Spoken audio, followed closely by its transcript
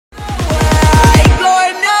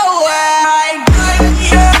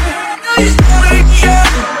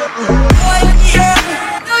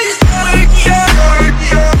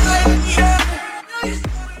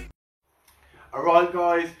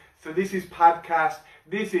So this is podcast.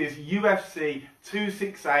 This is UFC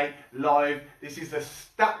 268 live. This is the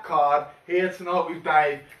stat card here tonight with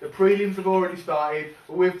Dave. The prelims have already started.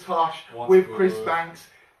 We're with Tosh, with Chris Banks.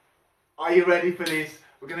 Are you ready for this?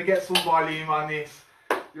 We're going to get some volume on this.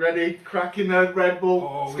 You ready? Cracking the Red Bull.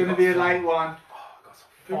 Oh, it's going to be a late one.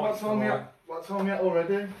 What time yet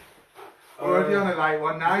already? Already on a late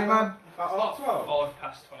one now, man. About 12.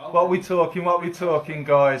 12. What we talking,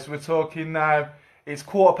 guys? We're talking now. It's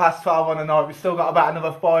 12:15 on the night. We've still got about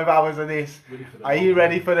another 5 hours of this. Are you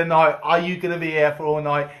ready for the night? Are you going to be here for all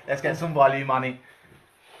night? Let's get some volume on it.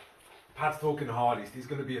 Pad's talking the hardest. He's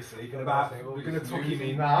going to be asleep in about. We're going to tuck him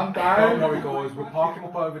in. Nah, I'm down. Don't worry, guys. We'll park him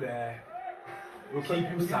up over there. We'll keep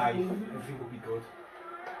him safe. Everything will be good.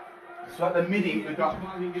 So at the minute we've got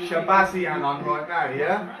Shabazian on right now,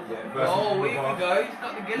 yeah? Oh, here we go. He's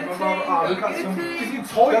got the guillotine. Oh, we've got some. He's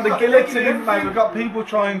We've got the guillotine, mate. We've got people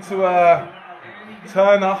trying to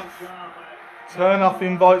turn off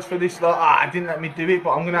invites for this lot. It didn't let me do it,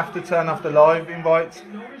 but I'm gonna have to turn off the live invites.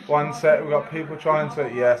 One sec. We've got people trying to.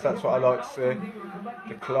 Yes, that's what I like to see.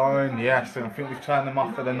 Decline. Yes, and I think we've turned them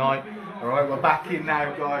off for the night. All right, we're back in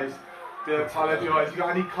now, guys. Do apologise. If you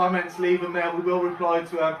got any comments, leave them there. We will reply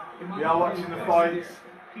to them. We are watching the fights.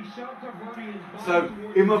 So,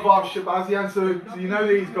 Imavov, Shabazian. So, do you know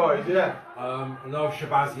these guys? Yeah. No,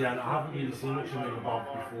 Shabazian. I haven't really seen much of Imavov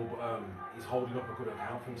before, but he's holding up a good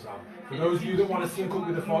account for himself. For those of you that want to sync up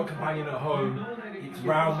with the fight companion at home, it's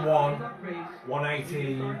round 1,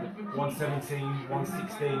 118, 117,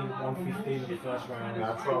 116, 115 in the first round.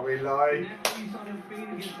 That's what we like.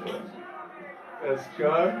 Let's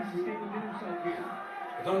go.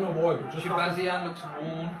 I don't know why, but Shabazian looks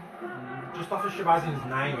worn. Just off of Shabazian's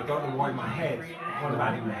name, I don't know why in my head, I kind of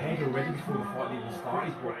had in my head already before the fight even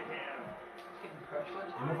started, but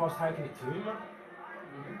Imavov's taking it to him, man.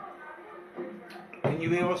 Can you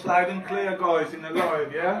hear us loud and clear, guys, in the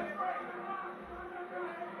live, yeah?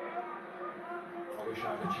 I wish I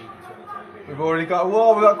had a cheeky 2020. We've already got,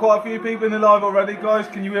 whoa, we've got quite a few people in the live already, guys.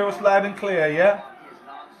 Can you hear us loud and clear, yeah?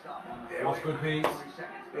 What's good, Pete?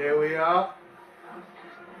 Here we are.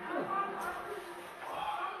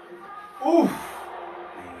 Oof!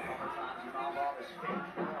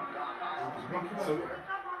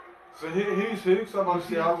 So who's who? Because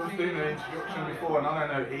obviously I was doing an introduction before and I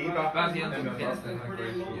don't know either. Shabazian's against them, I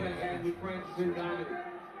agree.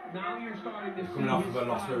 Coming off of a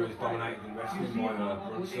loss where he was dominated in wrestling by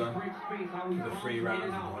Brunson for the 3 rounds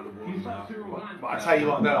and kind of won that. But I tell you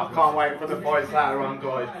what, though, I can't wait for the fights later on,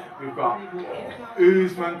 guys. We've got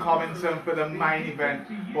Usman Covington for the main event,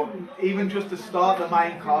 but even just to start the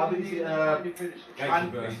main card, is it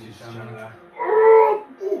and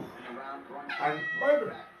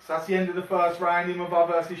so that's the end of the first round. Imavov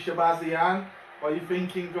versus Shabazian. What are you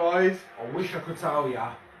thinking, guys? I wish I could tell you.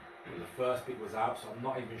 The first pick was out, so I'm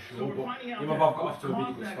not even sure. But Imavov got off to a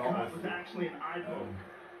really good start.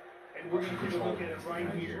 And we're going to look at it right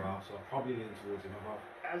here. Well, so probably leaning towards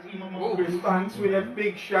Imavov. Chris Banks with a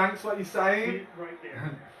big shanks, what you saying? Right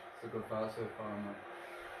there. It's a good fight so far, man.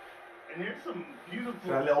 And there's some beautiful.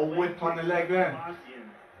 So a little whip on the leg then.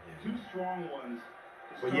 Two strong ones.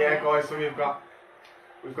 Well, yeah, guys. So we've got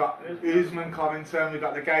Usman Covington, we've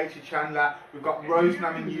got the Gaethje Chandler, we've got Rose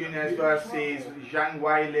Namajunas versus Zhang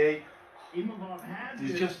Weili.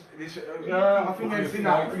 There's just this. I think I've seen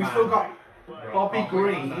that. We've still got Bobby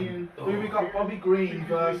Green. Who we got? Bobby Green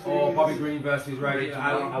versus. Oh, Bobby Green versus Ray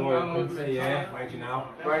Alloy. Yeah,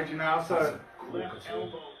 Raging now. So. Left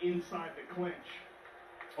elbow inside the clinch.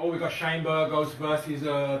 Oh, we got Shane Burgos versus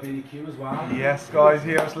BDQ as well. Yes, guys,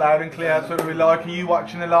 hear us loud and clear. That's what we like. Are you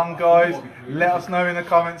watching along, guys? Let us know in the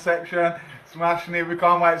comment section. Smashing it. We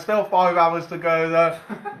can't wait. Still 5 hours to go, though.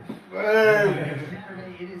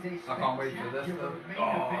 I can't wait for this, though.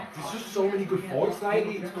 Oh, there's just so many good fights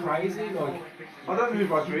lately. It's crazy. Like, I don't know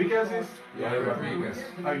who Rodriguez is. yeah, Rodriguez.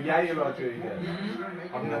 Oh, Yair Rodriguez.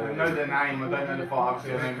 I know the name. I don't know the fight.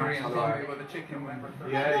 Obviously, I know Korean much fight about it. with the chicken wing.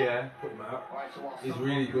 Yeah. Put him out. He's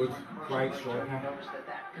really good. Great striker.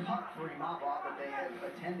 You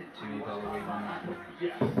need all the weight on that.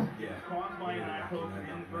 Yes. Yeah. Caused by an eye poke,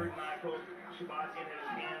 inverted eye poke. Shabazian had his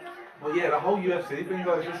hands. Well, yeah, the whole UFC thing,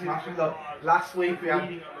 guys, just smashing. Like, last week we had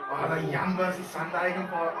the Yan versus Sandhagen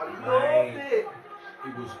fight. I loved it.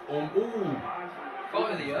 It was ooh.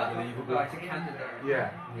 Fight of the year. Unbelievable. Like a candidate. Yeah.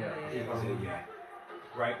 It was yeah.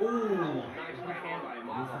 Great. Ooh.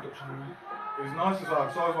 It was nice as well,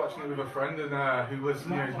 because I was watching it with a friend and who was, you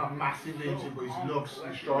know, he's not massively into it, but he loves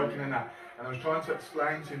striking and that. And I was trying to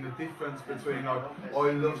explain to him the difference between, like,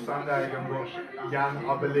 I love Sandhagen, but Yan,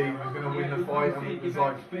 I believe, was going to win the fight. And it was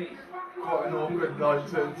like, quite an awkward like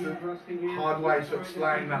hard way to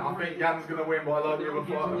explain that. I think Jan's gonna win, but I like the other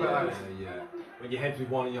fighter better. Yeah. When your head's with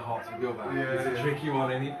one and your heart's with the other. Yeah, It's a yeah. tricky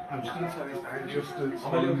one, isn't it? I'm just gonna tell this down just to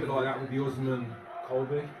I'm a little bit like that with the Usman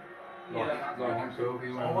Colby. Yeah, like him Colby.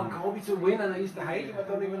 I want Colby to win, and I used to hate him. I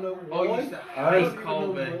don't even know why. I used to I don't hate even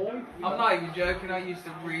Colby. know why. I'm not even joking, I used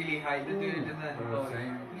to really hate the dude, and then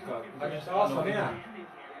I just I asked him, yeah.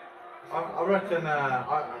 I reckon.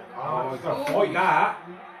 Oh, he's got to fight that.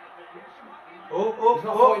 Oh, He's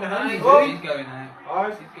not oh, fighting a hand, he's is oh. he's going out.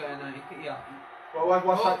 Eyes. He's going out. Yeah.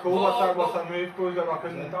 What's that called? Oh, What's that move called? Is that like a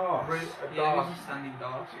A dart. a Yeah, dart? it was a standing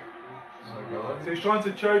dart. So he's trying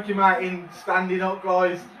to choke him out in standing up,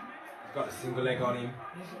 guys. He's got a single leg on him.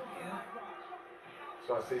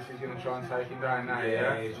 So I see he's going to try and take him down now,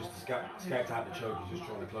 Yeah, yeah? he's just escaped out the choke. He's just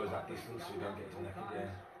trying to close that distance so he don't get his neck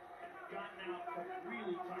again.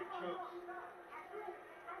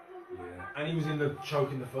 Yeah. And he was in the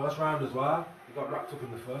choke in the first round as well. He got wrapped up in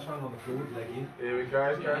the first round on the floor with leg in. Here we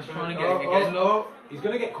go. Yeah, he's trying to get oh, him again. oh, He's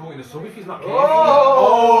going to get caught in a sub if he's not careful.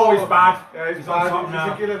 Oh! He's bad. Yeah, He's he's on bad. top It's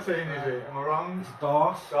now. a guillotine, is it? Am I wrong? It's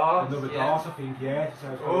Dart. Dart. Another Yeah. Dart, I think, yeah.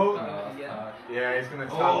 So it's Oh. Yeah. Yeah, he's going to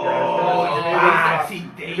tap Oh, there. that's If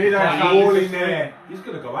indeed. he don't That's tap all this in there. He's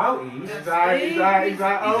going to go out, he's. He's out, he's out, he's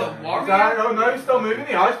out. He's Oh, a warrior. he's out. Oh, no, he's still moving.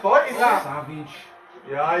 The ice fight, is that? Savage.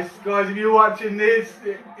 Yeah, guys, if you're watching this,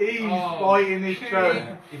 he's Oh, fighting this shit. choke.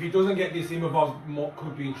 If he doesn't get this, Imavov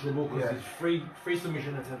could be in trouble because Yeah. his free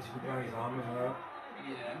submission attempts he could break his arm as well.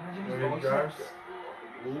 Yeah, There imagine he his goes. biceps.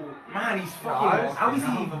 Man, he's Yeah, fucking. How is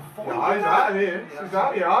he even Yeah, fighting? he's that? out here. He's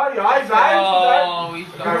out, yeah, he's out. Oh, he's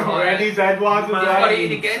Go got for it, his head was as He's well. got it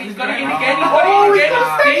in again, he's got it in again, he's Oh, got it in he's again.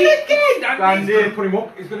 got He's it standing. He's going to put him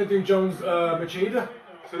up. He's going to do Jones Machida.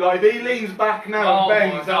 So like, if he leans back now Oh and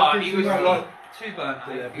my bends, god, that he puts was him like, too burnt.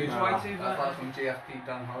 He was way too That's burnt. like some GFP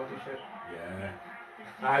Dan Hardy shit. Yeah.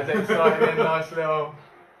 that's exciting, nice little.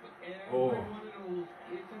 Oh.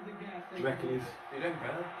 Do you reckon his? You don't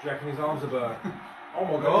care. Do you reckon his arms are burnt? Oh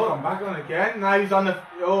my Oh, god, come back back on again. Now he's on the.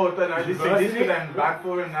 Oh, I don't know. He's This reversing could it. end bad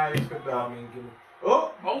for him now. He's got I that. mean, give him.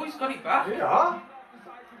 Oh, Oh, he's got it back. yeah. Oh,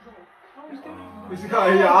 He's got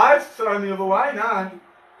his eyes turned the other way now.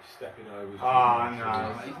 he's stepping over. Ah,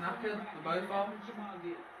 no. He's knackered, the both of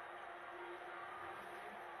them.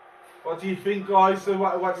 What do you think, guys? So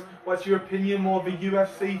what's your opinion? More of a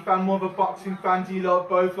UFC fan, more of a boxing fan? Do you like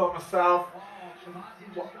both, like myself?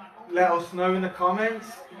 Let us know in the comments.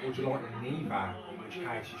 Would you like a knee ban? In which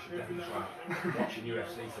case you should definitely try watching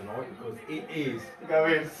UFC tonight because it is.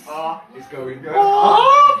 Going. It's going.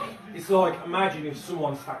 Oh! It's like imagine if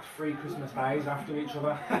someone stacked 3 Christmas days after each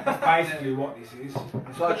other. That's basically what this is.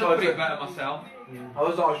 So I I tried put it to. better myself. I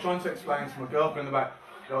was trying to explain to my girlfriend about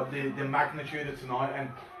the magnitude of tonight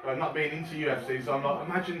and not being into UFC. So I'm like,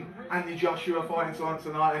 imagine Anthony Joshua fighting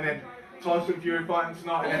tonight, and then Tyson Fury fighting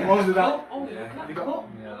tonight, and then what was it that? Oh, Yeah. You got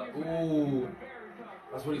Ooh,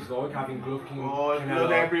 that's what it's like having glove king.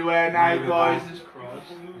 blood everywhere now, guys. Jesus Christ.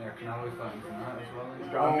 Yeah, Canelo fighting tonight as well.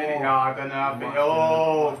 He's got a minute. No, I don't know. I think.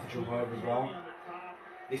 Oh. to jump over as well.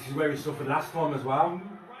 This is where he suffered last time as well.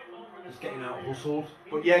 Just getting out hustled.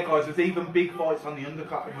 But yeah, guys, there's even big fights on the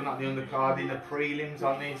undercard. Well, not the undercard, in the prelims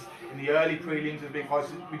on this. In the early prelims, there's big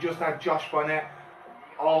fights. We just had Josh Barnett.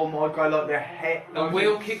 Oh my god, like the head. The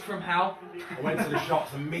wheel kick from hell. I went to the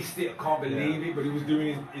shops and missed it. I can't believe it, but he was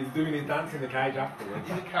doing his dance in the cage afterwards.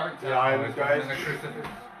 He's a character. Yeah, I was guys. And a crucifix.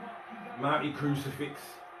 Mounty crucifix,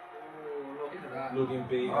 Look at that. looking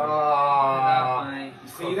big. Look Ah. at that, mate. You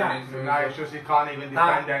see that? No, it's just you can't even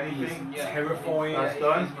That defend is anything. Yeah. terrifying. That's Yeah,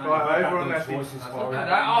 done. it is, man. Right over That unless voice he's. is Look horrible. at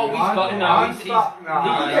that. Oh, he's got Nah, no. stop. Nah. He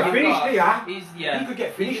could get he's finished got- here. He's yeah. He could get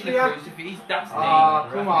he's finished in the here. crucifix. He's that's Ah,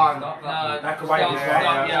 deep. come on. No, That could stop, wait this stop,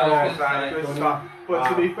 way. yeah, I was gonna good say. stuff. But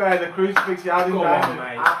to be fair, the crucifix you had him Go down. on,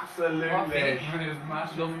 mate. Absolutely. When it was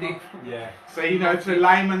match, loved it. Yeah. So, you know, to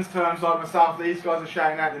layman's terms like myself, these guys are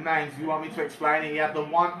shouting out the names. If you want me to explain it, he had the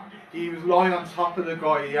one, he was lying on top of the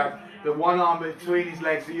guy, he had the one arm between his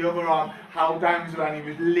legs, the other arm held down his leg, and he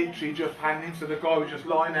was literally just panning, so the guy was just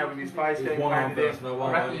lying there with his face There's getting one arm pounded in. versus no I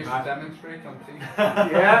one reckon arm. you should demonstrate on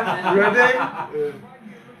TV. Yeah, ready?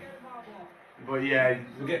 But yeah,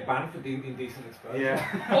 We'll get banned for indecent exposure.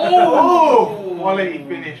 yeah. Oh! Oh! Quality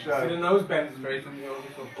finish See the though. nose bend. Straight on the old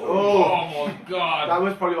stuff. Oh! Oh my god. That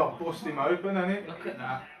was probably what bust him open, isn't it? Look at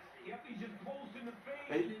that.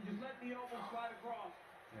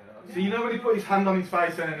 So you know when he put his hand on his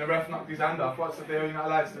face and then the ref knocked his hand off, what's the deal? You're not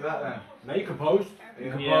allowed to do that then? No, you can post.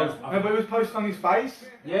 You can Yeah. post. No, but it was posted on his face.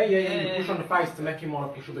 Yeah. Yeah, You push on the face to make him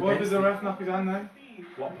want to push up Why did against the it. ref knock his hand then?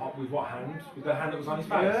 What with what hand? With the hand that was on his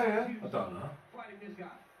face? Yeah, yeah. I don't know.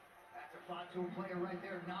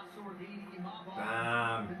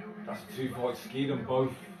 Damn, that's a 2-fight skid and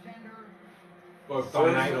both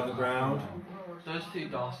dominated on the ground. Those two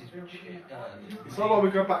Darcy's were shit. It's not like we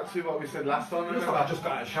go back to what we said last time. It looks like I just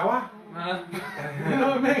got out of the shower. You know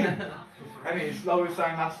what I mean? And it's like we were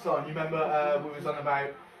saying last time. You remember we was on about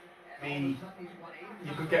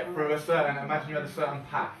you could get through a certain. Imagine you had a certain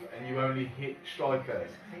path and you only hit strikers,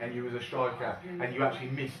 and you was a striker, and you actually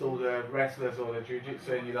missed all the wrestlers or the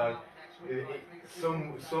jiu-jitsu, and you like.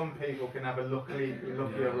 Some people can have a luckier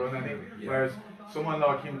run at it, whereas someone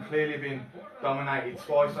like him clearly been dominated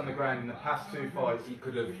twice on the ground in the past 2 fights. He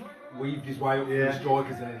could have weaved his way up from the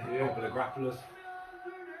strikers and then hit a couple of grapplers.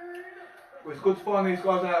 Well, it's good to find these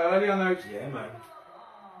guys out early. I know it's Yeah, man.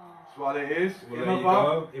 what it is. Well, there you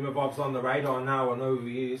go. Imavov's on the radar now. I know who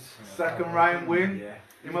he is. Second round win.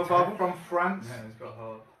 Yeah. Imavov from France. Yeah, he's got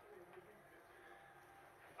hard.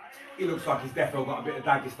 He looks like he's definitely got a bit of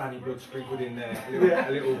Dagestani blood sprinkled in there.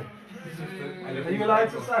 A little. Are you allowed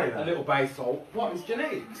to say A that? little base salt. What is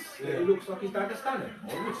genetics? Yeah. He looks like he's Dagestani.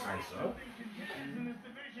 I would say so. In this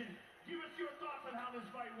division, give us your thoughts on how this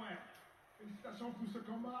fight went. Félicitations pour ce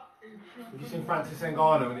combat et Have you seen Francis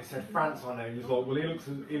Ngannou and it said France on there? And he was like, well,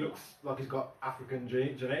 he looks like he's got African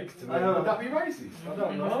genetics to me. Would that be racist? I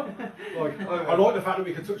don't know. Like, I like the fact that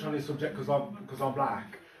we can touch on this subject because I'm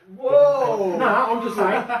black. Whoa! Nah, I'm just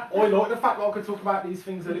saying. I like the fact that I can talk about these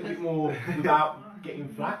things a little bit more without getting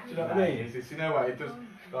flack. Do you know what I mean? You know what? It does.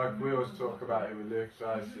 Like we always talk about it with Luke. So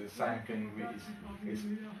it's the same thing.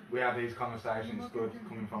 We have these conversations, good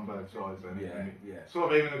coming from both sides, and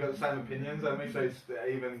sort of even got the same opinions. And we say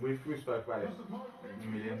even we've spoke about it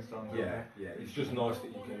millions of times. Yeah. It's just nice that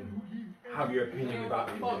you can have your opinion about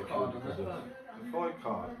it. The fight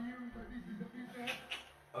card.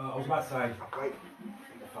 I was about to say.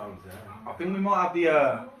 The phone's there. I think we might have the.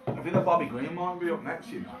 I think the Bobby Green might be up next.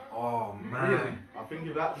 You know. Oh man. I think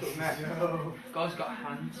if that's up next. Guy's got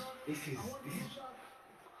hands. This is.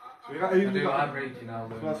 So we got, I do average, you know.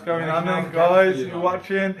 what's going on then, guys? You're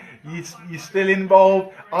watching. You're still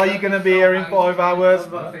involved. Are you going to be here in 5 hours?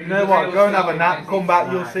 You know what? Go and have a nap. Come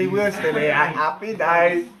back. You'll see we're still here. Happy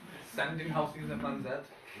days. Sending houses in Man's Head.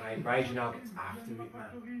 Mate, Raging now gets after it,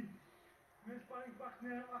 man.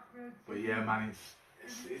 But yeah, man,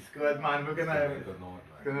 it's good, man. We're gonna. Good night,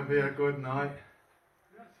 It's gonna be a good night.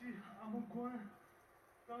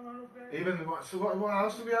 Even what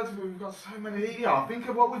else do we have? We've got so many. Yeah, think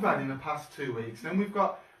of what we've had in the past 2 weeks. Then we've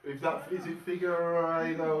got that. Is it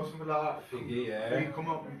Figueiredo or something like that? Yeah. We come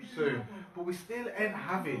up soon, but we still ain't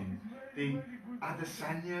having the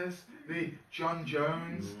Adesanyas, the John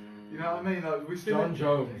Jones. You know what I mean? Like, we still. John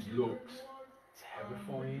Jones looks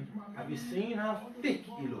terrifying. Have you seen how thick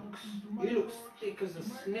he looks? He looks thick as a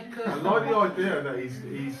Snickers. I like the idea that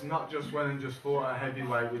he's not just went and just fought a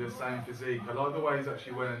heavyweight with the same physique. I like the way he's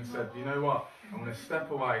actually went and said, you know what, I'm going to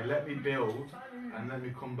step away, let me build, and let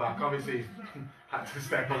me come back. Obviously, he's had to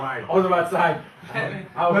step away. I was about to say,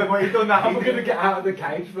 But he's done that. I'm going to get out of the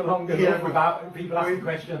cage for longer without people asking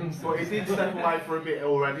questions. But he did step away for a bit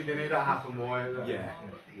already, didn't he? That happened, why? Yeah.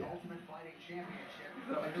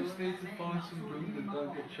 I just need to find some room that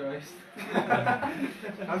don't get chased.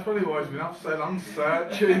 That's probably why he's been up so long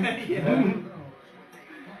searching.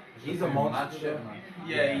 He's a monster.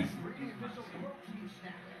 Yeah,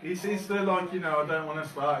 He's still like, you know, I don't want to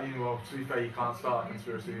start, you know, well, to be fair, you can't start a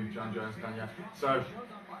conspiracy with John Jones, can you? So,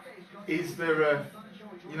 is there a,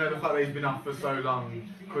 you know, the fact that he's been off for so long,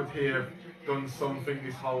 could he have done something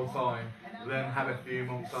this whole time, then had a few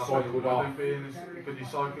months off? Cycled off. Could he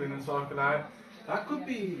cycle in and cycle out? That could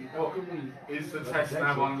be. What is the test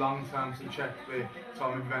now on long term to check the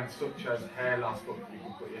time of events such as hair loss, but you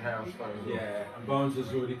can put your hair on stone? Yeah, and Bones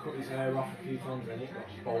has already cut his hair off a few times, hasn't he? Like,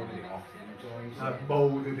 he balded it off a few times.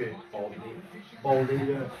 Balded it. Balded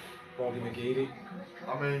it. Baldy McGeady.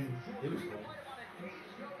 I mean, He looks cool.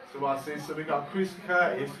 so I see. So we got Chris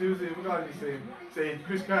Curtis. Who's the other guy you see?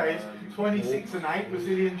 Chris Curtis, 26-8,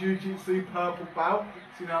 Brazilian Jiu-Jitsu purple belt.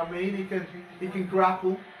 So you know what I mean? He can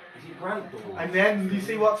grapple. Is he great though? And then you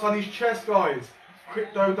see what's on his chest, guys.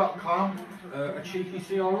 Crypto.com. A cheeky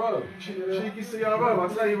CRO. Cheeky CRO. I'll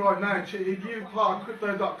tell you right now. If you're part of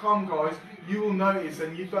Crypto.com, guys, you will notice,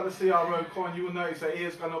 and you've got the CRO coin, you will notice that it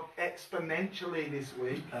has gone up exponentially this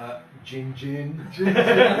week. Gin.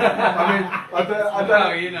 I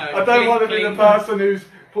mean, I don't want to be the person who's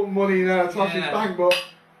put money in Tasha's bank, but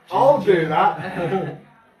I'll do that.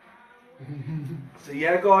 So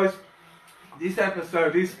yeah, guys, this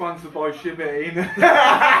episode is sponsored by Shiba Inu.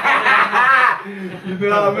 You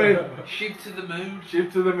know what I mean? ship to the moon.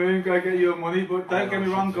 Ship to the moon, go get your money. But don't get me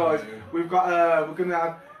wrong, guys. We've got we're gonna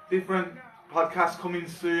have different podcasts coming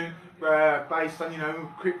soon. based on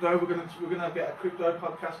crypto. We're gonna get a crypto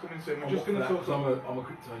podcast coming soon. We're just gonna talk. I'm a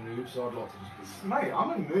crypto noob, so I'd like to just. Mate, I'm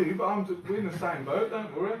a noob, but we're in the same boat.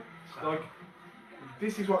 Don't worry. Like,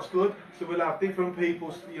 this is what's good. So we'll have different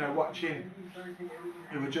people, watching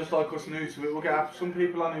who are just like us new to it. We'll get some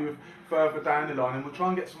people on who are further down the line, and we'll try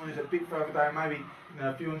and get someone who's a bit further down, maybe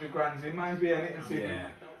a few hundred grand in, maybe, and see. Yeah.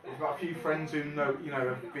 We've got a few friends who know,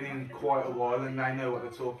 have been in quite a while, and they know what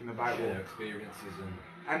they're talking about. Yeah, experiences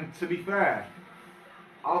And to be fair,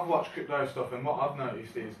 I've watched crypto stuff, and what I've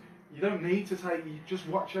noticed is you don't need to you just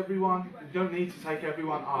watch everyone. You don't need to take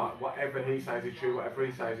everyone, whatever he says is true, whatever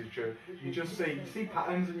he says is true. You just see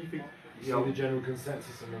patterns, and you think, You see the general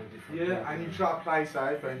consensus among different people. and you try to play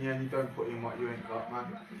safe, and you don't put in what you ain't got, man.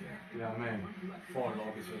 You know what I mean? Fine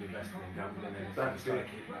line between investing and gambling, and That's trying it. to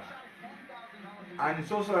keep that. And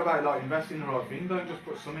it's also about like investing in the right thing. Don't just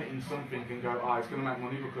put something in something and go, it's going to make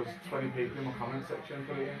money because 20 people in my comment section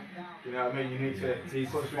put it in. You know what I mean? You need to It's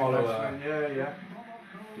easy put to some follow investment. Yeah.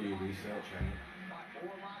 Do your research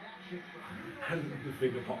and the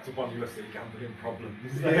figure popped up on USA gambling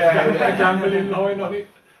problems. Yeah. Gambling line on it.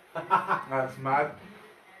 That's mad.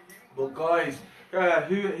 But guys,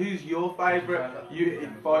 who's your favourite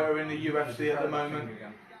fighter in the UFC at the moment?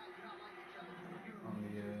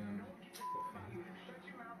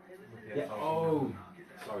 Yeah. Oh,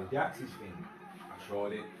 sorry, the Axis thing. I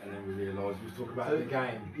tried it and then we realised we was talking about the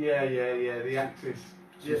game. Yeah, the Axis.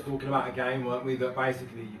 We was talking about a game, weren't we? That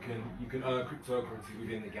basically you can earn cryptocurrency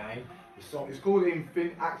within the game. It's called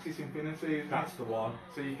Axis Infinity, isn't That's it? the one.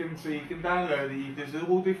 So you can download it. There's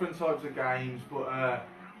all different types of games, but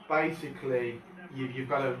basically you've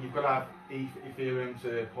got to have Ethereum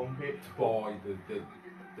to pump it. To buy the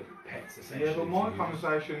pets essentially. Yeah, but my to use.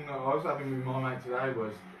 conversation that I was having with my mate today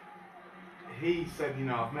was, he said,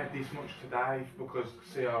 I've made this much today because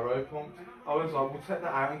CRO pumped. I was like, we'll take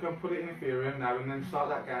that out and go and put it in Ethereum now and then start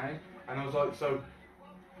that game. And I was like, so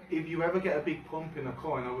if you ever get a big pump in a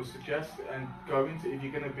coin, I would suggest if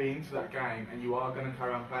you're going to be into that game and you are going to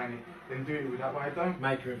carry on playing it, then do it with that way. Don't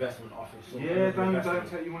make your investment off of something. Yeah, don't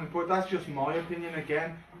take your money. But that's just my opinion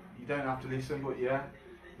again. You don't have to listen, but yeah.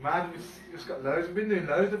 Man, we've just got loads. We've been doing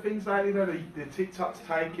loads of things lately. The TikTok's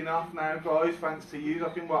taking off now, guys. Thanks to you. I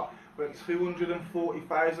think we're at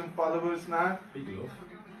 240,000 followers now. Big love.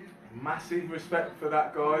 Massive respect for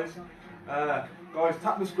that, guys. Guys,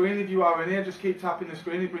 tap the screen if you are in here. Just keep tapping the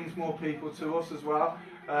screen. It brings more people to us as well.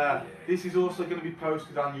 This is also going to be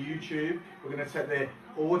posted on YouTube. We're going to take the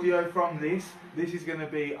audio from this. This is going to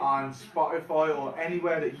be on Spotify or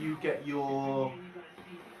anywhere that you get your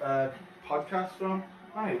podcast from.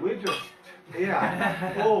 Mate, we're just here.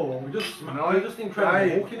 We're just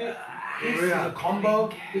incredible walking it. This is a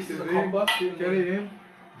combo. This is a combo. Get it in.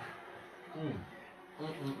 I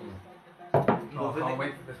can't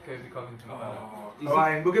wait for this Kobe Covington battle.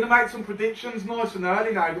 Alright, we're going to make some predictions nice and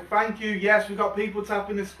early now, but thank you. Yes, we've got people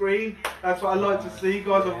tapping the screen. That's what I like to see,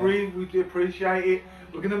 guys. I really do appreciate it.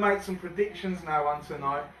 We're going to make some predictions now on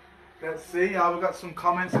tonight. Let's see. We've got some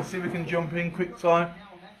comments. Let's see if we can jump in quick time.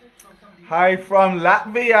 Hi from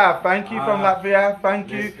Latvia. Thank you from Latvia.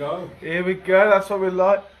 Thank you. Let's go. Here we go. That's what we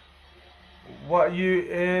like. What are you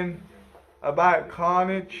in about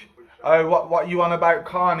Carnage? Oh, what you on about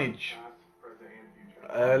Carnage?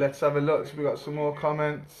 Let's have a look. So we got some more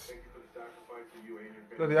comments.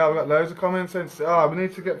 Bloody hell, we got loads of comments. We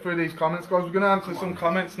need to get through these comments, guys. We're going to answer some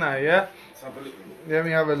comments now, yeah? Let's have a look. Let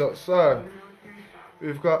me have a look. So,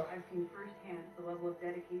 we've got... I've seen firsthand the level of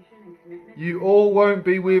dedication and commitment. You all won't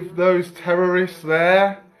be with those terrorists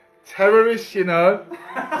there. Terrorists, Terrorists.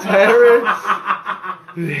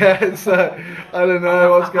 Yeah, so I don't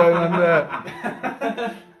know what's going on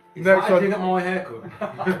there. Next I one. did my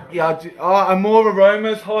haircut. Yeah, and more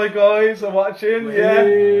aromas. Hi guys, are watching. Yeah.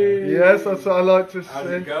 Yes, that's what I like to How's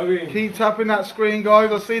it see. going? Keep tapping that screen,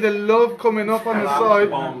 guys. I see the love coming up on the side.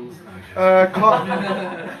 Bombs.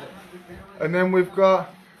 And then we've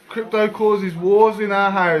got crypto causes wars in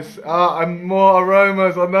our house. And more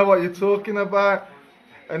aromas. I know what you're talking about.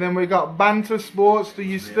 And then we got Banter Sports. Do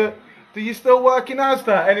you still work in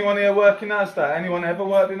Asda? Anyone here work in Asda? Anyone ever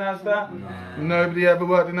worked in Asda? No. Nobody ever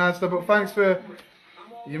worked in Asda. But thanks for.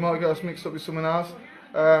 You might get us mixed up with someone else.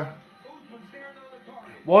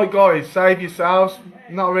 Why, guys? Save yourselves.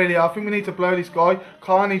 Not really. I think we need to blow this guy.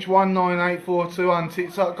 Carnage19842 on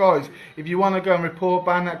TikTok, guys. If you want to go and report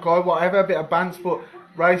ban that guy, whatever, a bit of bants, but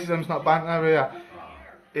racism's not banter here.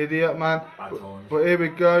 Idiot, man. But here we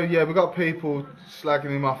go. Yeah, we got people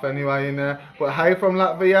slagging him off anyway in there. But hey from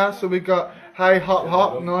Latvia. So we got hey hop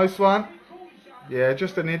hop. Nice one. Yeah,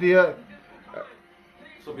 just an idiot.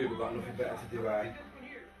 Some people got nothing better to do, eh?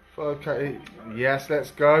 Okay, yes,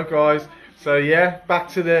 let's go, guys. So yeah, back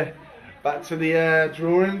to the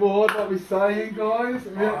drawing board. What we saying, guys? Are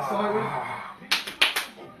we excited?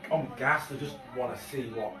 I'm gassed. I just want to see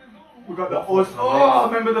what. We got the What Us. fight Oh,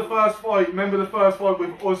 next? remember the first fight? Remember the first fight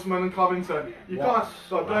with Usman and Covington? You What?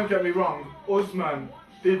 can't. Like, don't get me wrong. Usman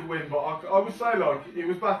did win, but I would say like it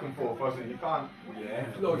was back and forth, wasn't it? You can't. Yeah,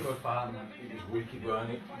 Look good fan. it was wicked,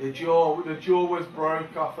 weren't it? The jaw was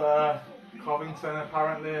broke off Covington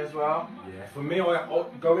apparently as well. Yeah. For me,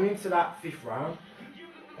 going into that 5th round,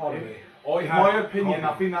 pardon me. In my opinion,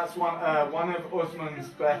 I think that's one of Usman's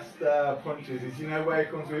best punches. Is where he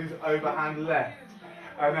comes with his overhand left.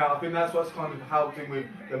 And I think that's what's kind of helped him with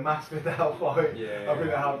the Masvidal fight. Yeah. I think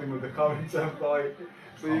it helped him with the Covington fight.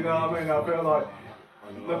 So you know what I mean? I feel like,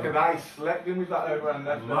 look at that, he slept him with that overhand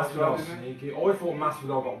left. Masvidal sneaky. I thought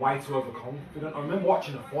Masvidal got way too overconfident. I remember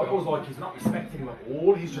watching the fight. I was like, he's not respecting him at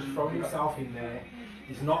all. He's just throwing himself in there.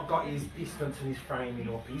 He's not got his distance and his framing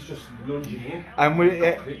up. He's just lunging in.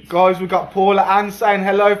 And guys, we got Paula Ann saying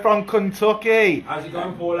hello from Kentucky. How's it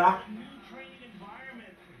going, Paula?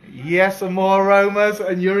 Yes, and more aromas,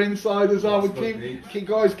 and you're inside as well. We That's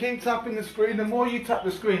good, keep tapping the screen. The more you tap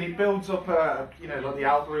the screen, it builds up, like the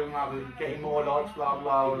algorithm, like getting more likes, blah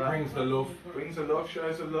blah. All It that. brings the love. Brings the love,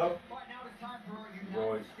 shows the love,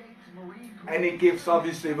 Right. any gifts.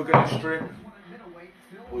 Obviously, we're going to strip.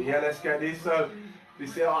 Well, yeah, let's get this. So,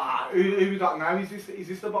 this who we got now? Is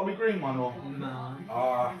this the Bobby Green one or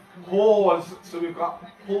No. Hawes? So we've got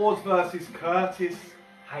Hawes versus Curtis.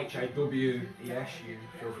 HAWES, you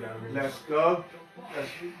filthy animals. Let's go.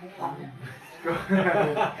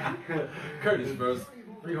 Curtis versus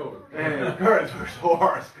Freehold. Curtis versus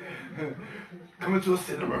Horse. Coming to a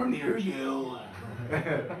cinema near you.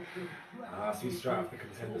 So he's straight off the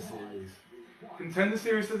Contender Series. Contender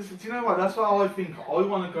Series. Do you know what? That's what I think. I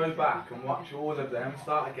want to go back and watch all of them.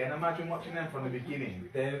 Start again. Imagine watching them from the beginning.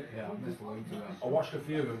 I watched a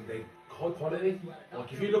few of them. They high quality.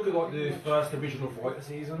 Like if you look at like the first divisional fighter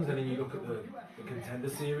seasons, and then you look at the Contender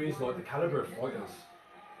Series, like the caliber of fighters,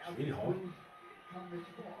 it's really high.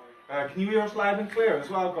 Can you hear us loud and clear as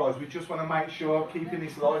well, guys? We just want to make sure keeping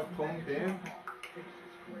this live pumping.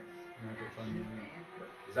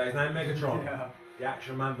 Is that his name, Megatron? Yeah. The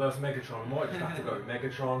Action Man versus Megatron. I might just have to go with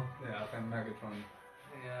Megatron. Yeah, I think Megatron.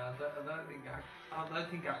 Yeah, I don't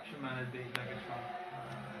think Action Man would beat Megatron.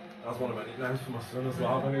 That's one of my nicknames for my son as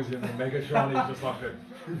well. When he was in the Megatron, he's just like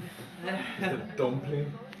just a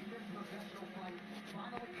dumpling.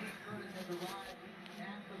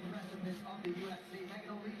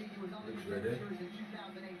 Looks ready.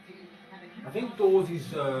 I think Dawes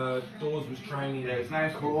was training. Yeah, his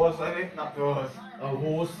name's Hawes, isn't it? Not Dawes. Oh,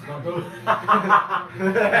 Horse, not Dawes.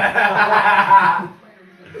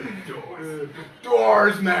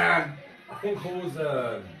 Doors, man. I think Hawes.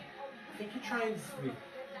 I think he trains with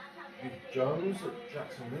Jones at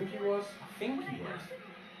Jackson Ring. He was. I think he was.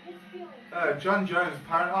 John Jones,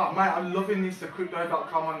 apparently. Oh, mate, I'm loving this. The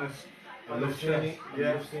Crypto.com on this. I've seen it.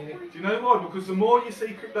 Yeah. I've seen it. Do you know why? Because the more you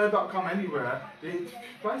see Crypto.com anywhere, it's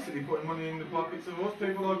basically putting money in the pockets of us,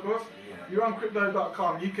 people like us. You're on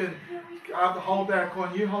Crypto.com, you can hold their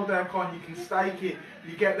coin, you hold their coin, you can stake it,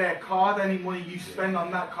 you get their card, any money you spend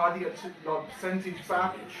on that card, you get like percentage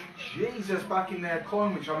back. Jesus, back in their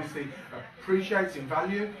coin, which obviously appreciates in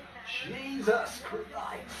value. Jesus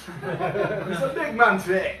Christ. It's a big man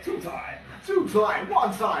today. Two time,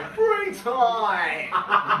 one time, 3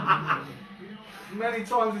 times. Many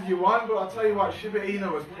times as you want, but I'll tell you what, Shiba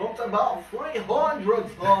Inu was pumped about 300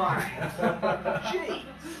 times. Jeez.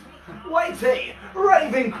 Weighty,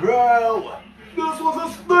 Raven Crow. This was a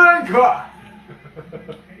stinker.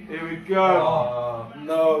 Here we go.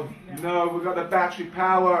 No, we got the battery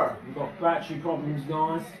power. We've got battery problems,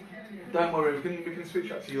 guys. Don't worry, we can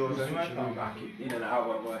switch up to yours anyway. Switching them back in and out,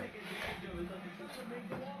 won't we?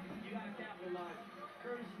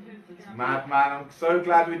 Mad man, I'm so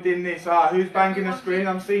glad we did this. Who's banging the screen?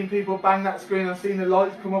 I'm seeing people bang that screen. I'm seeing the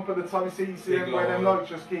lights come up at the top. You see Big where them light. lights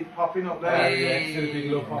just keep popping up there. Yeah, see the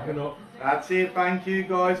big look popping up. That's it. Thank you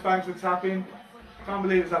guys. Thanks for tapping. Can't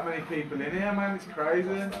believe there's that many people in here, man. It's crazy.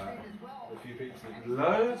 A few people.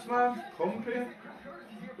 Loads, man. Pumping.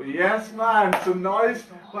 But yes, man. Some nice.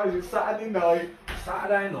 What is it? Saturday night.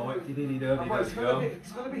 Saturday night,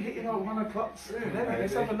 It's gonna be hitting at 1 o'clock soon, isn't it?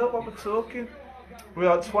 Let's have a look what we're talking.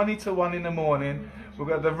 We're at 20 to 1 in the morning. We've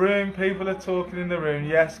got the room, people are talking in the room.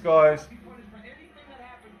 Yes, guys.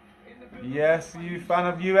 Yes, you fan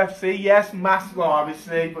of UFC? Yes, massive,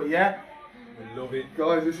 obviously, but yeah. We love it.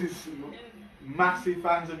 Guys, this is massive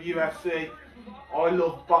fans of UFC. I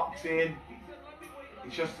love boxing.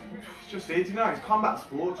 it's just it, you know. It's combat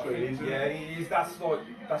sports, really, isn't Yeah, it? he is. That's just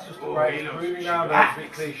the Oh, way he it's looks moving now. jacked. That's a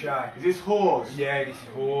bit cliche. Is this Hawes? Yeah, this is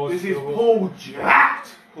Hawes. This is Paul jacked.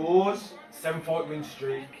 Hawes 7-fight win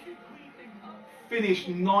streak. finished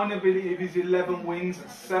 9 of his 11 wins,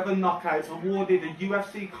 7 knockouts, awarded a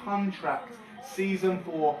UFC contract season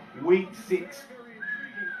 4, week 6.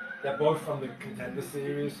 They're both from the Contender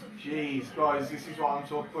Series. Jeez, guys, this is what I'm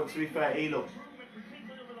talking about. To be fair, he looks.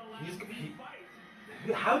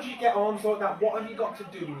 How do you get arms like that? What have you got to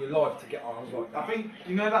do in your life to get arms like I that? think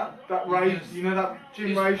you know that rage, you know that gym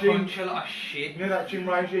Just regime, punch a lot of shit. you know that gym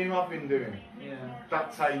regime I've been doing. Yeah.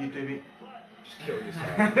 That's how you do it. Just kill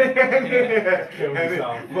yourself. Kill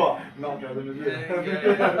yourself. What? Not going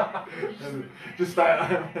Yeah. Just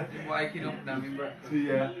stay. Just waking up and having breakfast.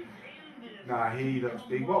 Yeah. Nah, he looks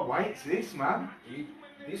big. What weight's this, man?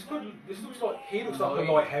 This looks like he looks like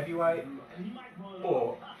a light heavyweight,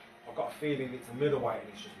 but I've got a feeling it's a middleweight and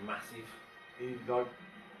it's just massive. He's like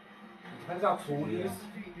It depends how tall he is.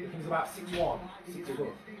 I think he's about 6'1",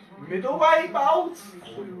 6'2". middleweight belt.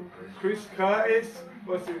 Chris Curtis.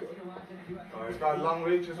 What's it? Oh, he's got a long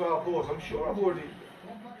reach as well, of course. I'm sure I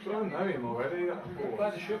know him already. That horse.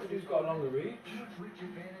 Glad the shooter who's got a longer reach.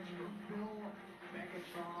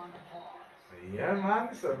 Yeah, man,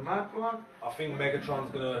 it's a mad one. I think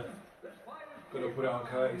Megatron's gonna put it on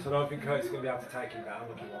Curtis. I don't think Curtis is gonna be able to take him down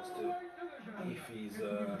like he wants to. If he's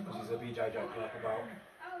because he's a BJJ club about.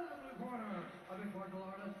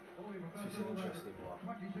 So it's an interesting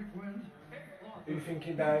one. Who you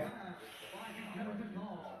thinking, Dave? I don't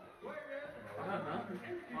know,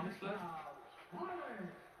 honestly.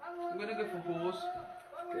 I'm gonna go for Hawes.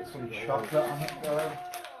 Get some chocolate on it, guy.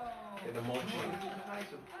 Get the munchie.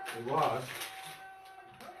 It was.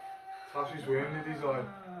 Tashi's wearing the design.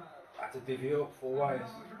 Had to divvy up 4 ways.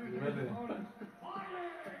 Really?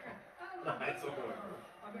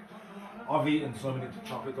 I've eaten so many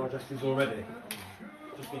chocolate digestives already.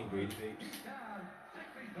 Just being greedy, peeps.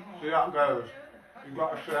 See how it goes. You've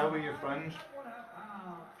got to share with your friends.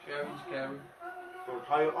 Sharing's caring. So I'll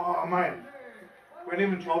tell you, oh mate, we haven't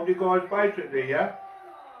even told you guys basically, yeah?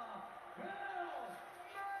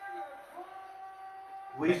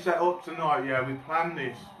 We set up tonight, yeah, we planned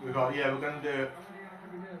this. We thought, yeah, we're going to do it.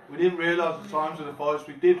 We didn't realise the times of the fights.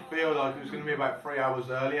 We did feel like it was going to be about 3 hours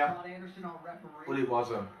earlier, but it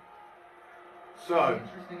wasn't. So,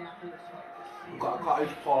 we've got a cottage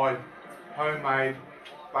pie, homemade,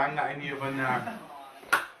 bang that in the oven now.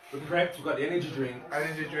 We're prepped, we've got the energy drink,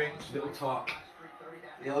 Energy drinks, little top.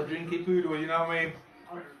 little drinky poodle, you know what I mean?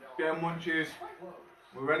 Get munchies.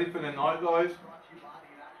 We're ready for the night, guys.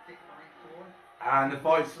 And the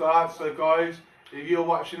fight starts, so guys, if you're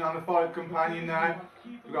watching on the Fight Companion now,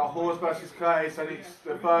 we've got Hawes versus Curtis, and it's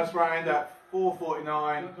the first round at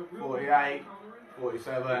 4:49, 48,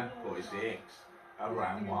 47, 46, at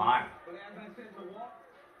round 1.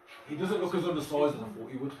 He doesn't look as undersized as I thought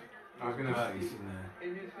he would. I was going to say, He's in there.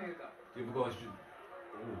 The other guy's just.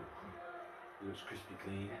 Ooh. He looks crispy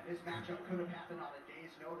clean. This matchup could have happened on a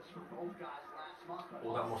day's notice for both guys last month.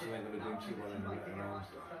 All that muscle ain't going to do him too well in the rounds,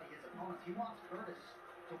 though. He wants Curtis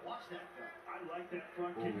to watch that film. I like that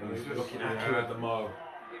front Oh, kick. he's just- looking accurate at the mo.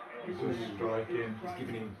 he's just striking. He's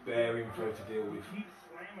giving him bare info to deal with.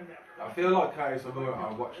 I feel like Curtis, although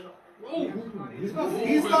I watched. He's He's got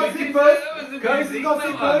got zippers! Curtis has got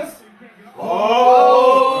zippers!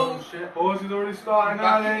 Oh! Shit. Hawes is already starting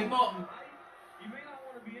Back early. in the bottom. You may not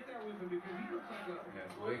want to be in there with him because he looks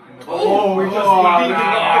like a... Oh, we just he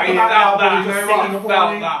felt that. He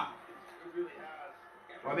felt that.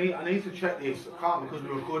 I need to check this. I can't because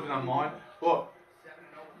we're recording on mine. But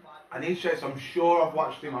I need to check this. I'm sure I've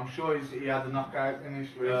watched him. I'm sure he had a knockout in his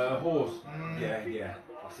career. Horse. Yeah.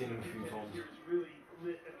 I've seen him a few times.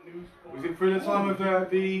 Was it through the time of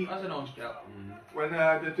the That's a nice job. when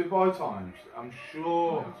the Dubai times? I'm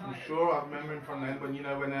sure I remember him from then. When you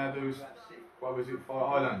know when there was what was it, Fight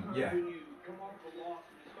Island? Yeah.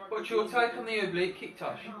 What's your take on the oblique kick,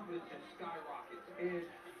 Tosh?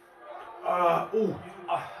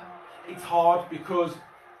 It's hard because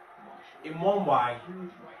in one way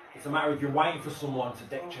it's a matter of you're waiting for someone to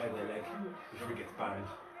deck chair their leg before it gets banned,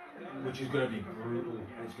 which is going to be brutal,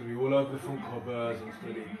 and it's going to be all over the front covers, and it's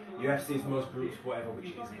going to be UFC's most brutal sport ever, which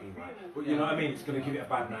it isn't anyway. But you know what I mean? It's going to give it a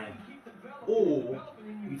bad name. Or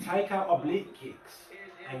you take out oblique kicks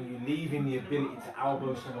and you leave in the ability to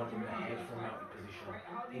elbow someone in the head from a mounted position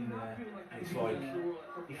in there, and it's like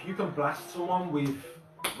if you can blast someone with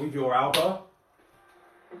your elbow,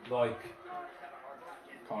 like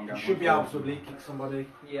you should be able to oblique kick somebody.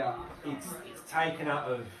 Yeah. It's taken out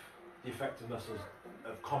of the effectiveness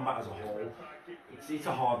of combat as a whole. It's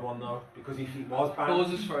a hard one though, because if it was banned,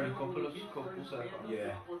 Hawes has thrown a couple so far.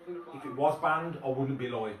 yeah, if it was banned, I wouldn't be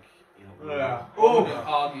like, Yeah. I would Oh,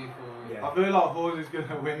 argue for. Yeah. I feel like Hawes is going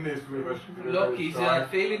to win this with a Look, he's strike.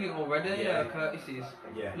 feeling it already. Yeah. Curtis is.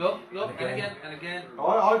 Yeah. Look, And and again, and again.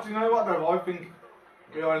 Do you know what though? I think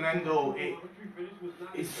be on end all.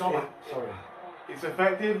 It's sorry. It's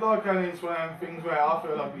effective, like, and it's one of them things where I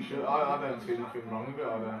feel like we should. I don't see nothing wrong with it.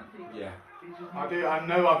 I don't. Yeah. I do. I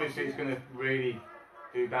know obviously it's going to really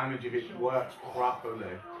do damage if it works properly.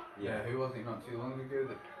 Yeah, who was it not too long ago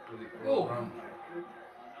that was it Oh. called Brown?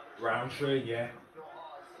 Roundtree, yeah.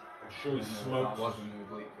 I'm sure he That smoked. wasn't the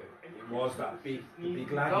oblique kick. It was that big, the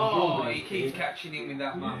big lad. Oh, young, he but keeps big. catching him with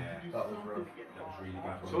that man. Yeah, That was rough. that was really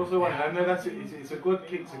bad. It's also one of them. That's it's a good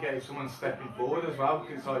kick to get if someone's stepping forward as well,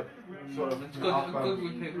 because it's like sort of It's good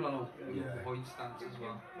with people on a Yeah. point stance as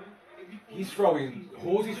well. He's throwing,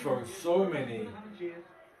 Horsey's throwing so many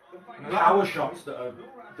And power shots that are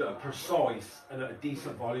precise and at a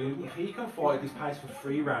decent volume. If he can fight at this pace for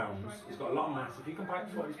 3 rounds, he's got a lot of mass. If he can fight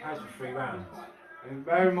at this pace for 3 rounds, And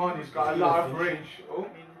bear in mind, he's got a lot of reach. Oh,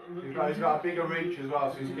 he's got a bigger reach as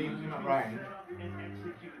well, so he's keeping him at range.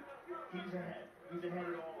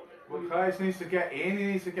 But Curtis needs to get in, he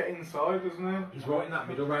needs to get inside, doesn't he? he's right in that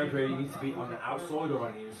middle range where he needs to be on the outside or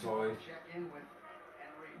on the inside.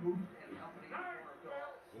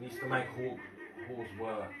 He needs to make Hawes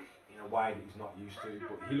work in a way that he's not used to,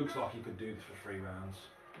 but he looks like he could do this for 3 rounds.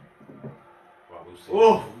 Well, we'll see.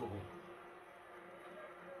 Oh.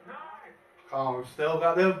 Oh, we've still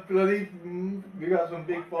got the bloody. We got some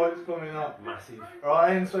big fights coming up. Massive.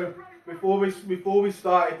 Right, and so before we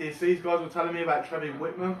started this, these guys were telling me about Trevi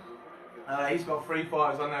Whitman. He's got 3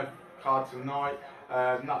 fighters on their card tonight.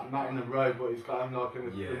 Not in a row, but he's got them like in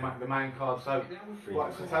the main card. So,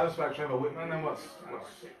 so tell us about Trevor Whitman and what's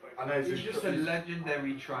I know He's just a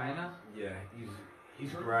legendary trainer. Yeah,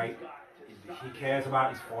 he's great. He cares about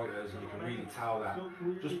his fighters, and you can really tell that.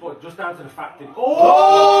 Just down to the fact that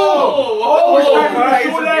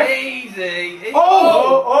Easy.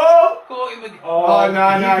 Caught him again.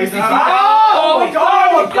 no, he's gone.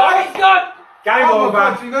 Game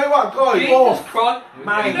over. Do you know what, guys? Jesus Christ.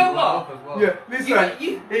 Man. You know what? Yeah, listen,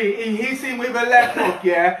 he hits him with a left hook,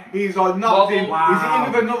 yeah, he's like knocked him, Wow. he's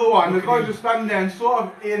in with another one, the guy just standing there and sort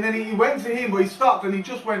of, and then he went to him, but he stopped and he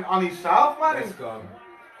just went on himself, man. Let's go.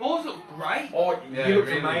 Hawes looked great. Oh, Yeah, he looks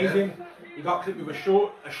really, amazing. He got clipped with a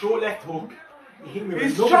short left hook. He hit me with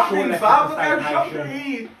He's another shot short left himself, hook and at they're the shocked station. that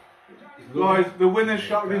he... He's lovely. Guys, the winner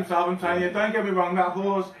shot himself, I'm telling you, don't get me wrong, that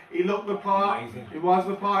horse, he looked the part, Amazing. he was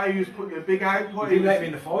the part, he was putting the big output, He didn't let him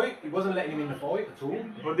in the fight. He wasn't letting him in the fight at all.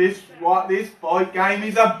 but what this fight game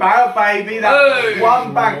is about, baby, that Oh.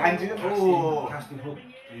 one bang, and Casting hook,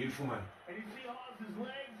 beautiful man.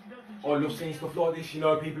 I love seeing stuff like this. You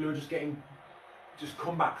know, people who are just getting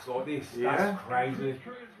comebacks like this. Yeah. That's crazy.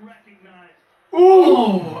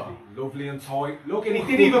 Oh. Lovely and tight. Look, and he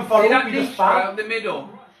didn't even follow See up. that He knee just straight fell. up the middle.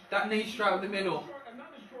 That knee straight up the middle.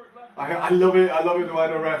 I love it the way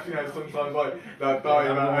the refs, you know, sometimes like, that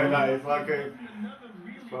dying that way, it's like a...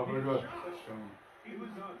 Well, very good. It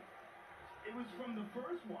was from the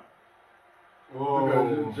first one. Oh.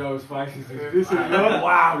 Look at Joe's face. Is This is good.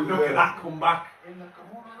 wow, look at that comeback.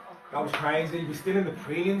 That was crazy. We're still in the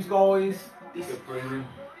prelims, guys. This is brilliant.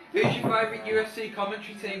 Who's your favourite UFC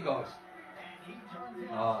commentary team, guys?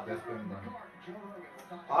 Ah, that's been done.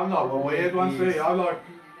 I'm not a weird one, see,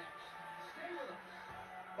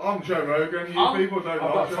 I'm Joe Rogan, people don't I've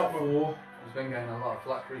got like top it. 4. He's been getting a lot of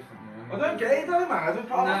flack recently. I don't get it though, man. I don't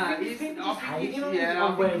Nah, think he's, people I just think hating he's, on yeah, him.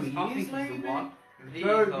 I where think he he's, I is, think he's maybe. the one. He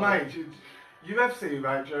Joe, is the one. mate, UFC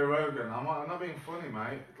about Joe Rogan. I'm not being funny,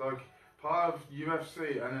 mate. Like part of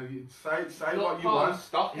UFC, and you say Look, what you part of want.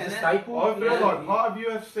 stock, He's a innit? staple. I feel Yeah. like part of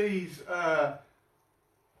UFC's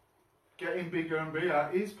getting bigger and bigger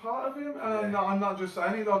is part of him, and I'm not just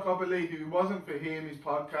saying it. Like I believe if it wasn't for him, his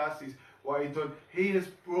podcast, what he done, he has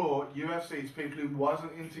brought UFC to people who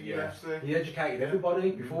wasn't into UFC. He educated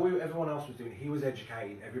everybody. Before everyone else was doing it, he was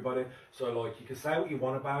educating everybody. So, like, you can say what you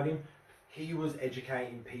want about him. He was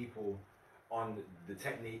educating people on the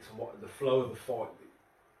techniques and what the flow of the fight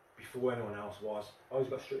before anyone else was. Oh, he's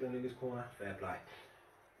got Strickland in his corner. Fair play.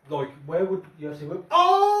 Like, where would UFC go?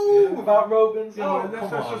 Oh, Yeah. without Rogan's. Yeah, Oh, let's,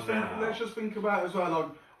 come let's on just think. now. Let's just think about it as well. Like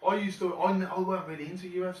I weren't really into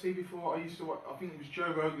UFC before. I think it was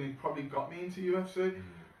Joe Rogan who probably got me into UFC,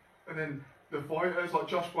 and then the fighters like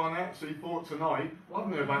Josh Barnett. So he fought tonight. I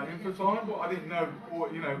knew about him for time, but I didn't know what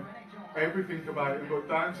everything about him. But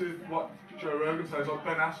down to what Joe Rogan says, like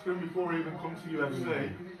Ben Askren before he even come to UFC,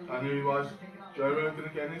 I knew he was. Joe Rogan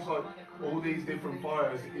again. It's like all these different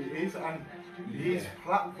fighters. It is, and His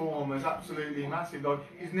platform is absolutely massive. Like,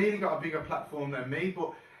 he's nearly got a bigger platform than me,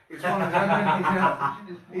 but it's one of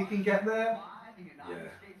them. He can get there. Yeah.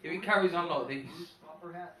 If it carries on like this,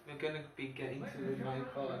 we're going to be getting to the main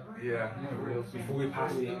card. Yeah. Before we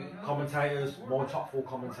pass it, commentators, more top 4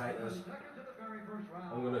 commentators,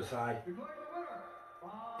 I'm going to say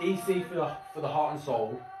DC for the heart and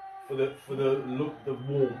soul, for the look, the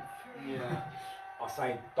warmth. Yeah. I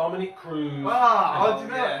say Dominic Cruz Do you know?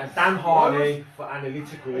 and Dan Hardy for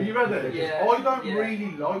analytical. Are you ready? Yeah. I don't Yeah.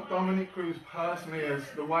 really like Dominic Cruz personally as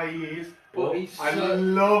the way he is, But but he's I so-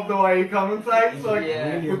 love the way he commentates. Like,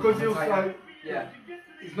 Yeah. because he'll say Yeah.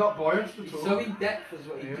 he's not biased at He's all. so in depth as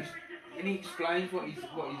well. He Yeah. just and he explains what he's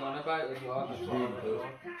on about as well. That's really good.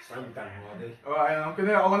 Same with Dan Hardy. Alright, I want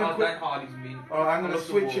to Oh, quick. Dan Hardy's mean. Alright, I'm I gonna love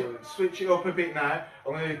the switch it up a bit now.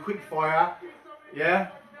 I'm gonna do quick fire. Yeah.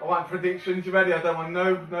 I want predictions. You ready? I don't want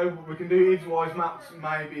no. We can do his wise maps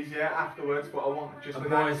maybes afterwards, but I want just And an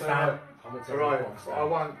Brian answer. Stan. Commentator Alright, Brian Stan, I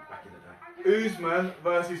want back in the day. Usman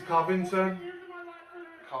versus Covington.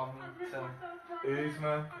 Covington.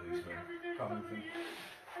 Usman. Covington.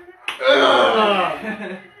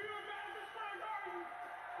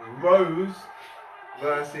 Rose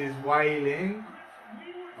versus Wailing.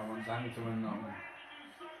 I want Zhang to win that one.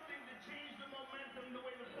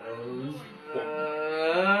 Rose,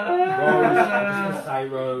 I'm just going to say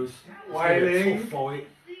Rose. It's gonna be a Wailing. tough fight.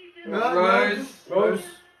 Rose.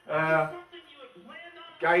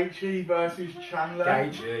 Gaethje versus Chandler.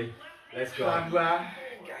 Gaethje. Let's go. Chandler.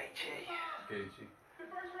 Gucci.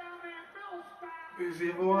 Who's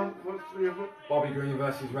the other one? What's the other? Bobby Green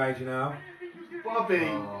versus Raging Al. Bobby.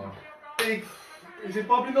 Oh. Big. Is it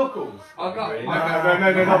Bobby Knuckles? I got. Green. No, not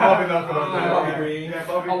Bobby Knuckles. No, No, Bobby Green. Yeah,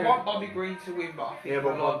 Bobby I Green. want Bobby Green to win, but I think Yeah,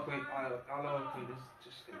 but Alan Quinn is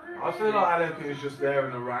just. I feel like Alan Quinn is just there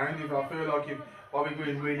and around. I feel like if Bobby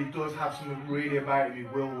Green really does have something really about him, he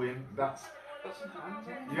will win. That's.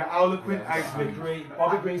 You got Harlequin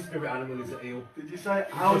Bobby Green's spirit animal is an eel. Did you say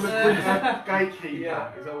Harlequin gatekeeper?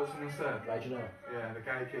 Yeah. Is that what someone said? Raging Al. Yeah, the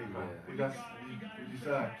gatekeeper. Yeah. Did you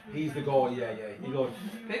say? He's the guy, yeah. He like,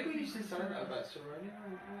 People used to say that about Cerrone.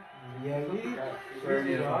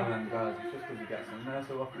 Certainly is one of them guys. It's just because he gets in there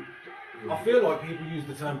so often. I feel like people use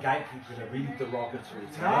the term gatekeeper in a really derogatory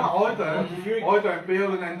term. No, I If don't. you're- I don't. Be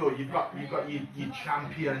all and end all. You've got your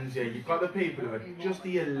champions, yeah. You've got the people who are just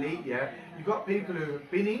the elite, yeah. You've got people who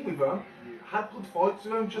have been in with them, had good fights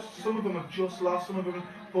with them. Just some of them have just lost, some of them,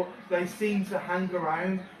 but they seem to hang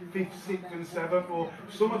around 5th, 6th, and 7th, or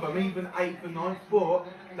some of them even 8th and 9th. But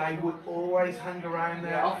they would always hang around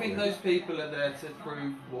there. Yeah, I think those people are there to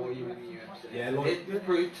prove warrior in the UFC. Yeah, like- it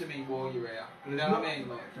proved to me warrior here. You know what I mean?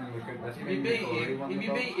 Like, if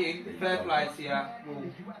you beat him, fair play to you.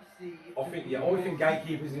 Well, I think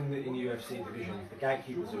gatekeepers in the UFC division, the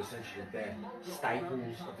gatekeepers are essentially their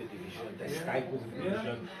staples of the division, they're staples of the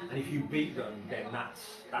division, and if you beat them, then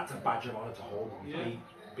that's a badge of honour to hold.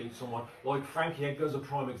 Beat someone like Frankie Edgar's a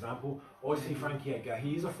prime example. I see Frankie Edgar,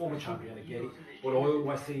 he is a former champion, I get it, but I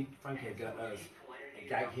always see Frankie Edgar as a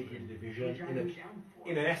gatekeeper in the division.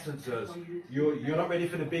 In essence, as you're not ready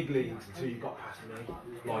for the big leagues until you've got past me.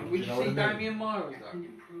 Like, would you you know see what I mean? Damian Myers though?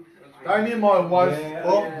 Damian Maya was. Yeah,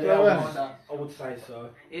 Oh, yeah, yeah. I would say so.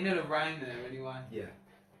 In and around there anyway. Yeah.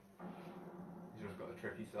 He's just got a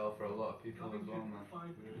tricky sell for a lot of people as well,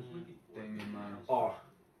 man. Damian Myers. Oh,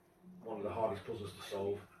 one of the hardest puzzles to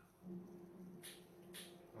solve.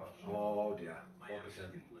 Oh dear,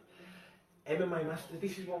 5%. MMA Masters,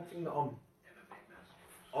 this is one thing that I'm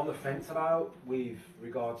on the fence about with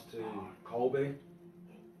regards to Colby.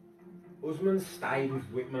 Usman stayed with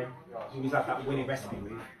Whitman, who he's had that winning recipe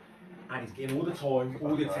with, and he's getting all the time,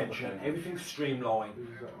 all the attention, everything's streamlined.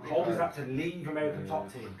 Colby's had to leave American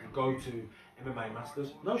Top Team and go to MMA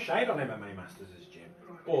Masters. No shade on MMA Masters as gym,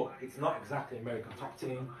 but it's not exactly American Top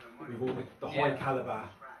Team with all the high caliber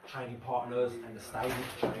training partners and the stable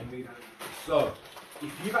to train with. So,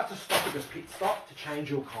 if you've had to stop at this pit stop to change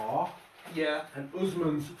your car, Yeah. and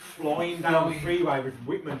Usman's flying down the freeway with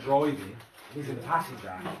Whitman driving, he's in the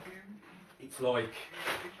passenger, it's like,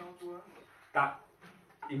 that,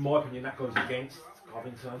 in my opinion, that goes against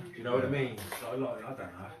Covington, do you know what I mean? So, like, I don't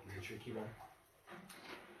know, it's a tricky one.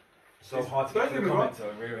 So hard to get to the comments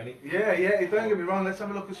over here, ain't it? Yeah, don't get me wrong, let's have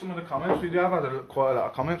a look at some of the comments. We do have had quite a lot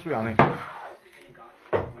of comments, we on it.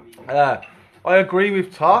 I agree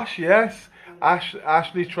with Tosh, yes.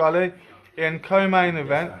 Ashley Trolley. In co-main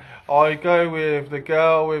event, I go with the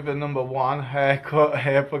girl with the number 1 haircut.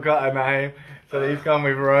 I forgot her name, so he's gone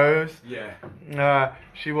with Rose. Yeah.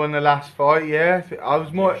 She won the last fight. Yeah, I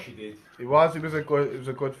was more. Yeah, she did. It was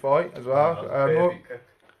a good fight as well.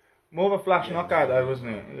 More of a flash knockout though,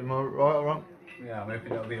 wasn't it? Am I right or wrong? Yeah, I'm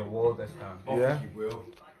hoping it'll be a war this time. I Yeah. think he will.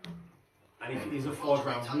 And if it is a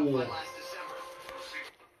 5-round war,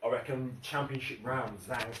 I reckon championship round,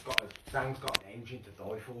 Zhang's got an engine to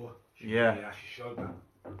die for. Yeah. She showed that.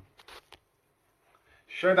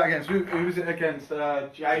 Showed that against who was it against?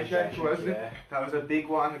 JJ, wasn't it? Yeah. That was a big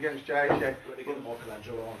one against JJ. Got to get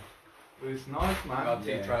Michelangelo on. It was nice, man. Got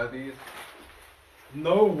to try these.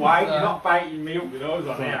 No way, you're not baiting me up with those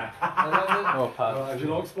on here. Oh, Pat. Do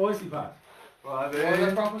you like spicy, Pat? Well,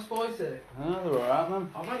 they're proper spicy. Oh, they're alright, man.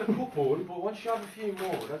 I've had a couple, but once you have a few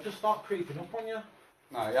more, they'll just start creeping up on you.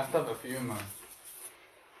 No, you have to have a few, man.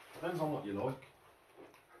 Depends on what you like.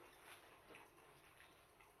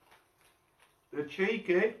 they're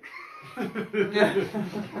cheeky.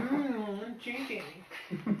 Cheeky.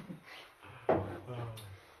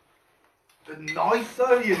 They're nice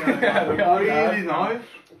though, you know. Yeah, they are really nice, nice.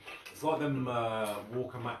 It's like them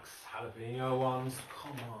Walker Max jalapeno ones.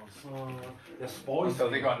 Come on, son. They're spicy. So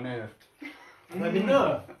they got nerfed. Maybe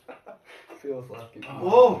no. Feels like it.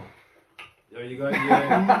 Oh, There you go.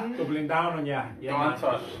 Yeah. Doubling down on ya. Yeah, Go on, man.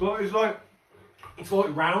 Tosh. but it's like It's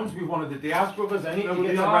like rounds with one of the Diaz brothers, ain't it? No, You but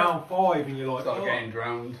get to they are. round 5 and you're like, Start oh. getting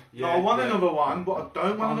drowned. no, I want another one, but I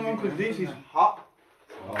don't want another one because this is hot.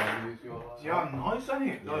 Oh, use your Yeah, nice, ain't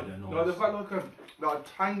it? Yeah, Like, they're like nice. they've got like a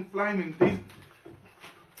tang flaming. This,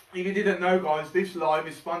 if you didn't know, guys, this live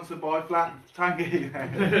is sponsored by Flat Tangy.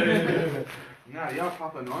 No, you're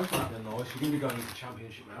proper nice, man. They're nice. You're going to be going into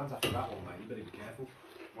championship rounds after that one, mate. You better be careful.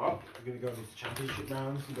 What? You're going to go into championship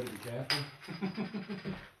rounds. You better be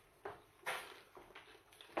careful.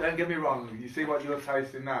 Don't get me wrong. You see what you're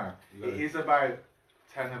tasting now? You got It it. is about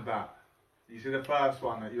 10 of that. You see the first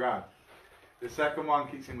one that you had. The second one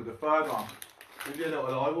kicks in with the third one. Give you a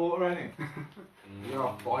little eye water, ain't it? You're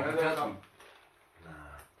on fire there. man.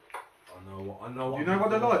 I know what. You know what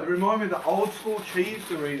they're like? They remind me of the old school cheese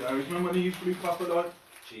Doritos. Remember when they used to be proper like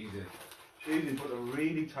Cheesy. cheesy, but they're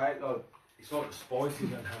really tight like. It's like the spices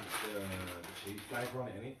enhance the cheese flavour on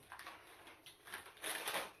it, innit?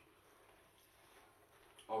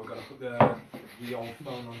 Oh, we've got to put the old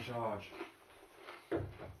phone on charge.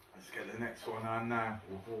 Let's get the next one on now.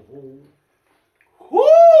 Oh,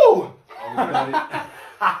 Woo! we've got it.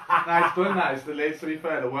 No, it's done now. It's the least. To be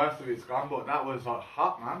fair, the worst of it's gone, but that was like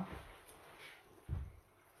hot, man.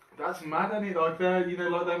 That's mad, ain't it? Like you know,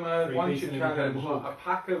 like them Three one pieces chip in challenge. Incredible Like, a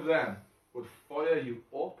pack of them would fire you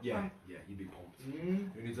up. Yeah, man. yeah, you'd be pumped.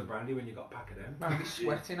 Mm. Who needs a brandy when you got a pack of them? Man, be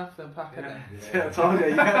sweating off them pack of them. Yeah, I told you.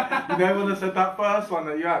 Yeah. You know when I said that first one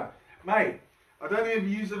that you had, mate. I don't know if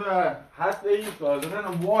you have had these guys. I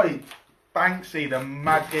don't know why Banksy, the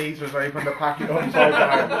mad geezers, opened the packet upside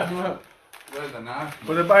down. Where's the knife?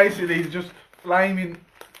 But they're basically just flaming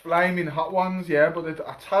hot ones, yeah. But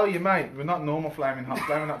I tell you, mate, we're not normal flaming hot,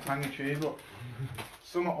 flaming hot tangy cheese. Look,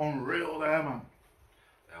 something unreal there, man.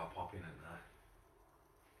 They are popping in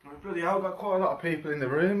there. Oh, bloody hell, got quite a lot of people in the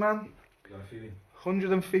room, man. You got a feeling?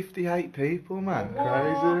 158 people, man. Is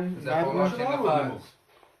Crazy. that Mad, what man. watching the fights?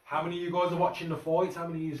 How many of you guys are watching the fights? How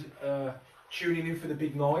many of you tuning in for the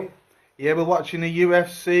big night? Yeah, we're watching the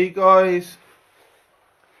UFC, guys.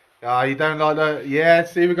 Ah, you don't like the... Yeah,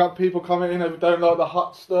 see, we got people commenting who don't like the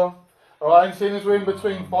hot stuff. Alright, and seeing as we're in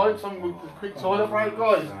between fights, I'm with a quick toilet break,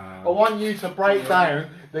 guys. I want you to break down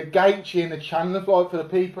the Gaethje and the Chandler fight for the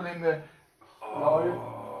people in the... live.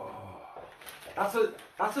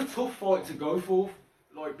 That's a tough fight to go for,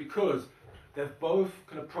 like, because they've both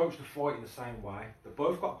can approach the fight in the same way. They've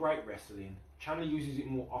both got great wrestling. Chandler uses it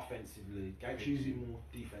more offensively. Gaethje uses it more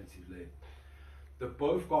defensively. They've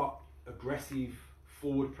both got aggressive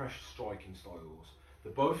forward pressure striking styles.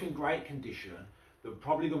 They're both in great condition.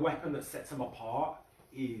 Probably the weapon that sets them apart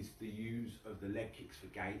is the use of the leg kicks for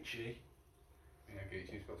Gaethje. Yeah,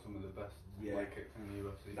 Gaethje's got some of the best Yeah. leg kicks in the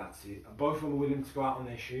UFC. That's it. And both of them are willing to go out on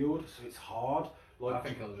their shield, so it's hard. Like, I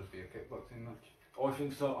think it'll just be a kickboxing match. I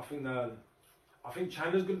think so. I think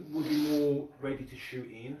Chandler's would be more ready to shoot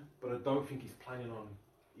in, but I don't think he's planning on.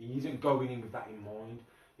 He isn't going in with that in mind.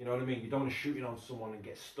 You know what I mean? You don't want to shoot in on someone and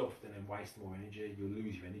get stuffed and then waste more energy. You'll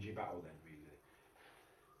lose your energy battle then, really.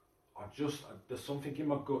 There's something in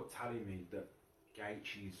my gut telling me that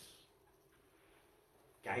Gaethje's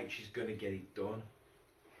gonna get it done.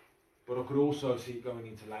 But I could also see it going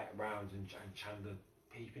into later rounds and Chandler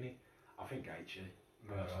peeping it. I think Gaethje.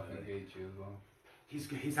 Yeah, I think Gaethje as well.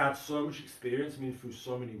 He's had so much experience, through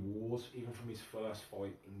so many wars, even from his first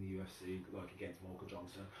fight in the UFC, like against Michael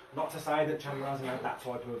Johnson. Not to say that Chandler hasn't had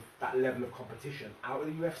that level of competition out of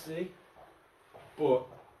the UFC, but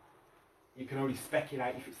you can only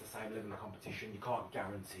speculate if it's the same level of competition. You can't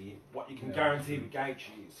guarantee it. What you can guarantee with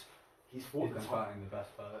Gaethje is He's fought He's the been top. fighting the best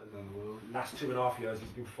fighters in the world. Last 2.5 years, he's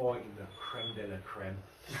been fighting the creme de la creme.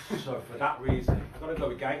 So for that reason, I've got to go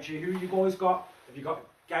with Gaethje. Who you guys got? Have you got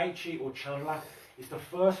Gaethje or Chandler? It's the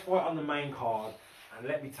first fight on the main card, and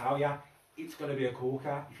let me tell you, it's going to be a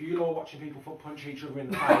corker. If you are watching people punch each other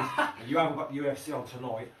in the face, and you haven't got the UFC on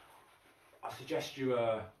tonight, I suggest you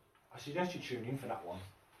tune in for that one.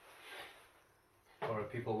 Or are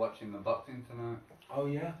people watching the boxing tonight? Oh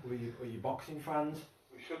yeah, were you boxing fans?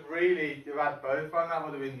 We should really have had both on. That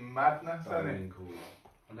would have been madness, That would wouldn't have it? been cool.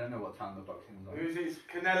 I don't know what time the boxing's on. Who's it? It's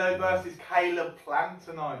Canelo versus Caleb Plant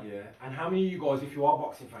tonight. Yeah, and how many of you guys, if you are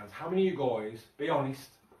boxing fans, how many of you guys, be honest,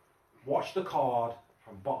 watch the card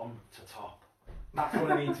from bottom to top? That's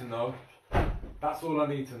all I need to know. That's all I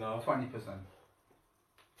need to know. 20%.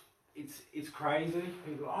 It's crazy.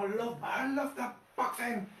 People are, I love that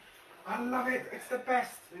boxing. I love it. It's the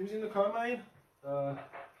best. Who's in the co-main? Don't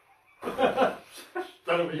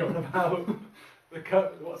know what you're on about.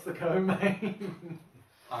 What's the co-main?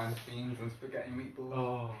 Iron beans and spaghetti meatballs.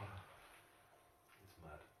 Oh, it's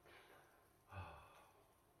mad.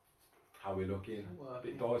 How we looking? A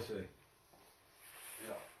bit dicey.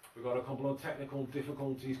 Yeah. We've got a couple of technical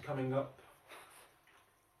difficulties coming up.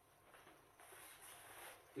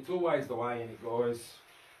 It's always the way, innit, guys?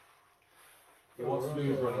 You want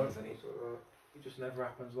smooth runnings, and it just never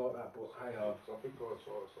happens like that, but hey ho.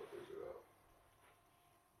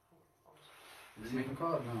 Is it making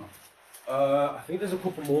card now? I think there's a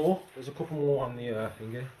couple more. There's a couple more on the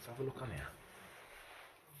thingy. Let's have a look on here.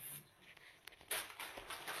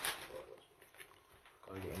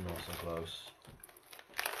 Gotta get in nice and close.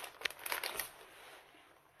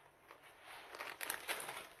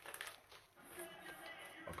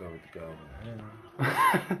 I'll go with the girl.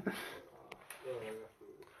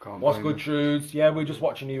 What's good, Trudes? Yeah, we're just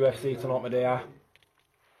watching UFC tonight, my dear.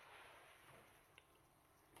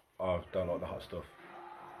 Oh, don't like the hot stuff.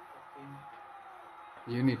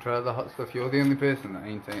 You need to try the hot stuff. You're the only person that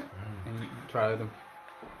ain't tried them.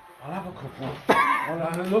 I'll have a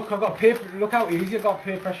couple. Look, I've got peer. Look how easy I got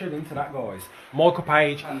peer pressured into that, guys. Michael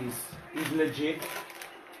Page is legit.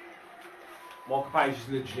 Michael Page is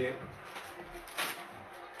legit.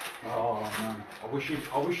 Oh man. I wish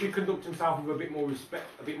he'd conduct himself with a bit more respect,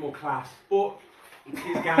 a bit more class. But it's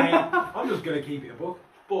his game. I'm just gonna keep it a book.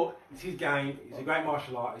 But it's his game. He's a great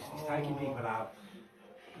martial artist. He's taking people out.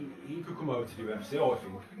 He could come over to the UFC, I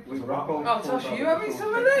think. Was Rockhold? Oh, Tosh, are you having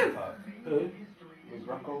some of them? Who? Was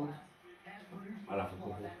Rockhold? I'll have a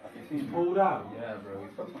couple. He's pulled out. Yeah, bro.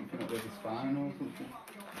 He's got something up with his spine or something.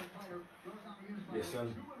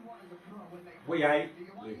 Listen, we ate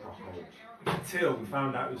Luke Rockhold until we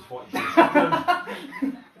found out he was fighting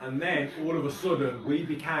Scotland. And then all of a sudden we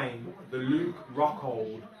became the Luke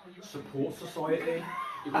Rockhold Support Society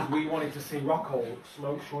because we wanted to see Rockhold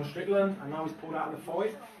smoke Sean Strickland, and now he's pulled out of the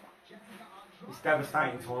fight. It's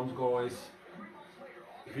devastating times, guys.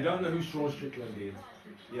 If you don't know who Sean Strickland is,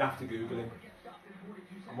 you'd have to Google him.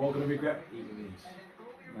 I'm all going to regret eating these.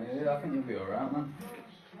 Yeah, I think you'll be alright, man.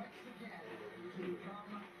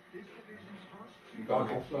 You Got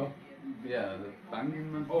got a hot though? Yeah, the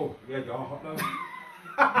banging, man. Oh, yeah, you are hot though.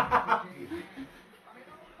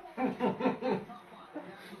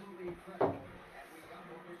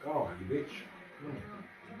 Oh, you bitch.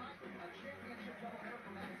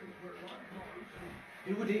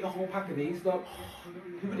 Who would eat a whole pack of these though?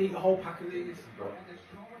 Who would eat a whole pack of these?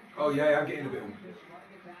 Oh yeah, I'm getting a bit.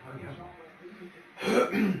 Oh yeah.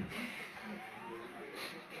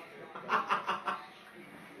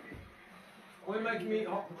 Why are you making me eat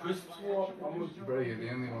hot crisps? What? Bro, you're the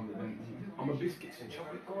only one that didn't. I'm a biscuits and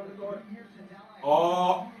chocolate kind of guy.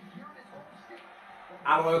 Oh,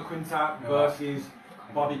 Aloe Quintat versus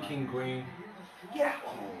Bobby King Green. Yeah.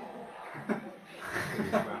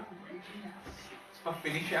 It's my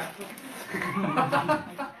finisher.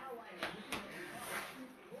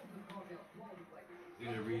 These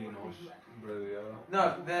are really nice. Bro, yeah. No,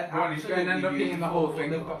 they're Well, he's going to end up absolutely eating the whole beautiful.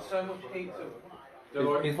 thing. They've got so much heat to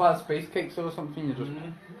them. It's like space cakes or something. You just.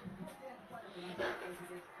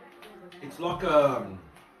 It's like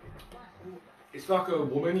a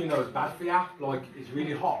woman, you know, it's bad for you. Like it's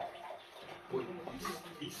really hot, but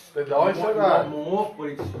it's The you dice want are more, but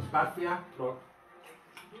it's bad for you. Like,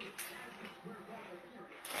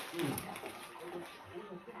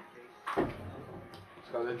 It's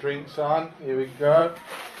got the drinks on. Here we go.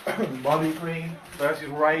 Bobby Green versus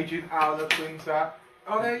Raging Aloe Quintat.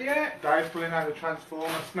 oh, there, yeah. Dave's pulling out the Transformer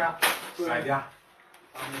snap. Save ya.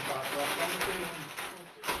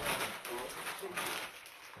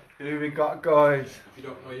 Who we got, guys? If you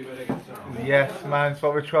don't know, you better get some. Yes, man, it's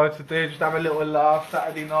what we tried to do. Just have a little laugh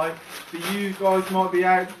Saturday night. So you guys might be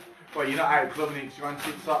out well, you're not out clubbing it 'cause you're on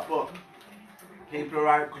TikTok, but people are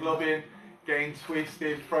out clubbing, getting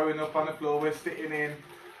twisted, throwing up on the floor, we're sitting in,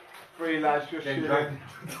 three lads just Getting chilling. dragged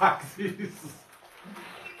into taxis.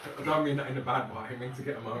 I don't mean that in a bad way, I mean to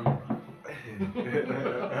get them home.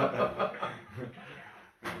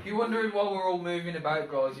 If you're wondering why we're all moving about,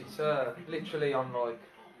 guys, it's literally on like,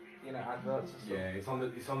 you know, adverts and stuff. Yeah, it's on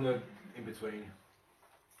the in between.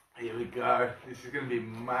 Here we go. This is gonna be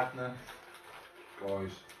madness.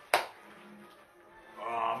 Guys.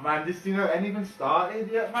 Oh man, this thing ain't even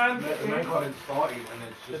started yet, man. The main card has started and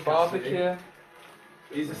it's The just barbecue.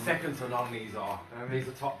 These are second to none, these are. And these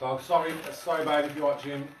are top dogs. Sorry babe if you're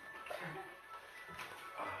watching.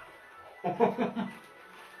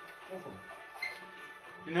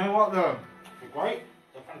 You know what though? They're great.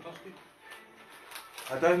 They're fantastic.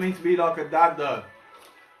 I don't mean to be like a dad though.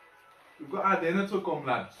 We've got our dinner to come,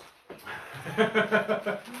 lads.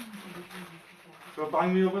 So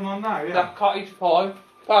bang the oven on now, yeah? That cottage pie.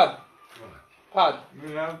 Pad.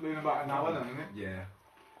 You know, it's been about an hour then, isn't it? Yeah.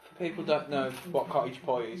 People don't know what cottage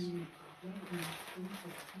pie is.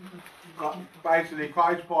 Got basically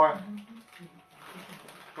cottage pie.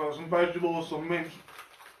 Got some vegetables, some mince,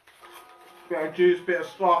 bit of juice, bit of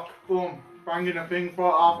stock, boom, bang in a thing, throw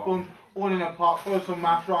it half done, all in a pot, throw some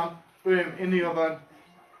mash on, boom, in the oven.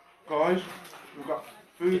 Guys, we've got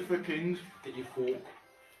food for kings. Get your fork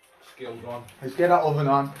skills on. Let's get that oven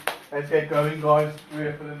on. Let's get going, guys. We're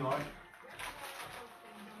here for the night.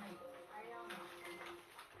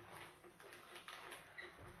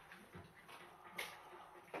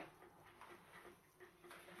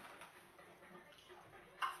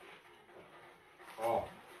 Oh.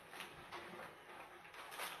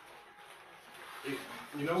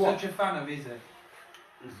 You know what? Such a fan of, is he?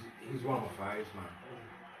 He's one of my faves, man.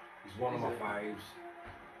 He's one of my faves.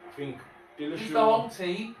 I think He's Dillashaw. the whole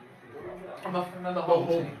team. I'm a fan of the whole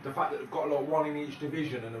team. The fact that they've got like one in each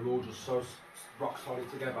division and they're all just so rock solid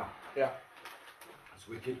together. Yeah. It's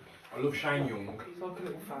wicked. I love Shane Young. He's like a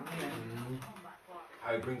little family. Yeah.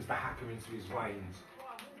 How he brings the hacker into his veins.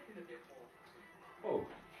 Oh.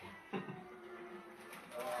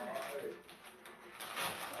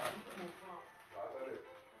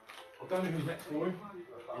 I don't know who's next for him.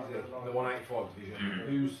 Is it in the 185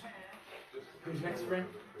 division? Who's next for him?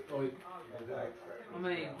 Like, I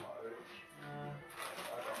mean,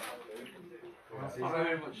 not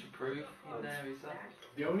very much to prove in there, is there?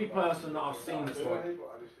 the only person that I've seen that's like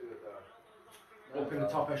up in the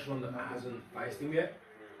top echelon that hasn't faced him yet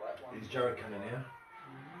is Jared Cannonier.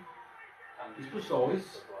 He's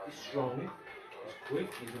precise, he's strong, he's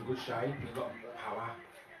quick, he's in good shape, he's got power.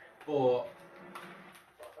 But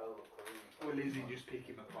Or is he just pick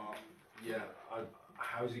him apart? yeah,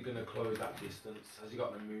 how's he going to close that distance? Has he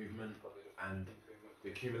got the movement and the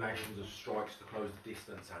accumulations of strikes to close the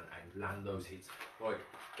distance and land those hits? Like,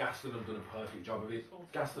 Gastelum's done a perfect job of it.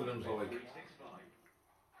 Gastelum's like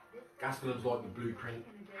the blueprint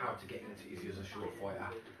how to get into Izzy as a short fighter.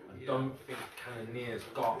 I don't think Cannonier's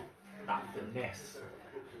got that finesse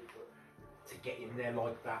to get in there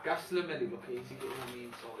like that. Gastelum made it look easy getting on the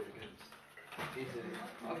inside against Izzy.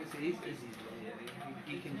 Obviously, he's busy,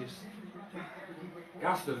 he can just...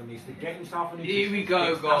 Gastelum needs to get himself on his Here we distance,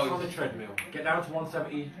 go, get fast guys. on the treadmill, get down to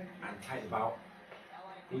 170 and take the belt.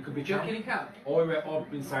 He could be Do you reckon he champ. can? I've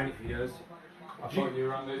been saying it for years. I thought you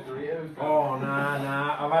were on those Doritos. Oh,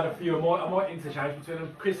 nah. I've had a few. I might interchange between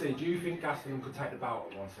them. Chrissy, do you think Gastelum could take the belt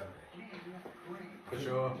at 170? For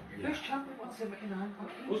sure. Who's champ at 179?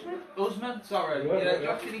 Usman? Usman? Sorry. Yeah, Yeah, yeah. do you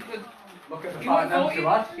reckon he could... Look at the He won't fight fight to him.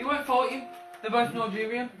 watch. He won't fight him. They're both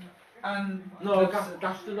Nigerian. And... No,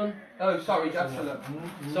 Gastelum. Oh, sorry, Gastelum.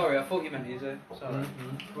 Sorry, I thought you meant Izzy. Sorry.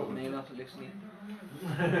 Neil after listening.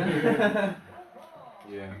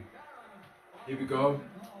 Yeah. Here we go.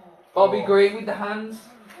 Bobby Oh. Green with the hands.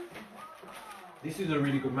 This is a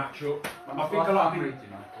really good matchup. When I was the think a last lot of time people.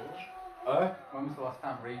 regional fought? When was the last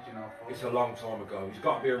time regional fought? It's a long time ago. There's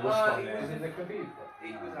got to be a rust on Was there. it the Khabib?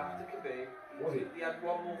 He was after Khabib. Was it? He had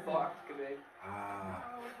one more fight after Khabib.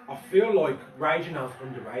 I feel like Raging House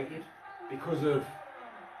underrated because of.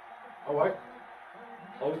 Oh wait.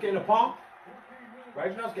 I was getting a pop.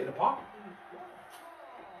 Raging House getting a pop.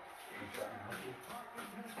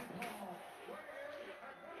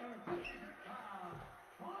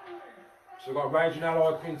 So we've got Raging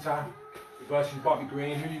Ally Quinta versus Bobby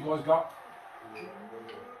Green. Who you guys got?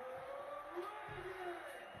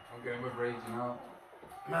 I'm going with regional.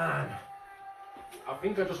 Man, I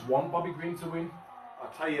think I just want Bobby Green to win. I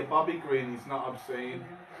tell you, Bobby Green is not obscene.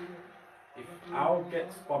 If Al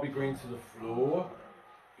gets Bobby Green to the floor,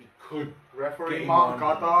 he could Referee Get Mark him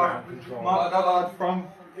on Goddard. ground control. Mark Goddard from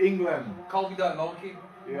England. Colby don't like him.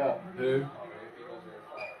 Yeah. Who?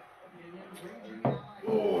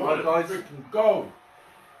 Right, guys. Freaking go!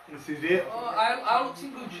 This is it. Oh, I looks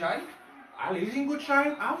in good shape. Ali's in good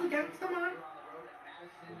shape. Al's a gangster, man.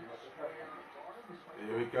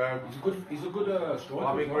 Here we go. He's a good striker.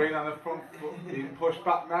 Bobby as well. Green on the front foot, being pushed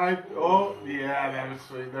back now. Oh, yeah, that was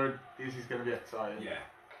sweet. This is going to be exciting. Yeah.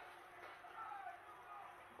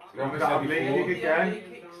 Going Like for I that said bleeding before, again.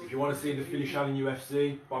 if you want to see the Philly shell in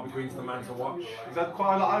UFC, Bobby Green's the man to watch. He's had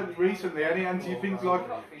quite a lot out recently, and and do you think like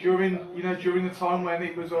during the time when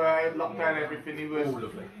it was lockdown and everything, he was Oh,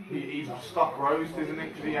 lovely. his stock rose, isn't it?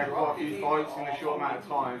 Because he had quite a few fights in a short amount of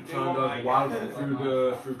time. He turned over well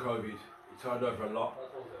through COVID. He turned over a lot.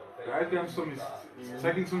 He's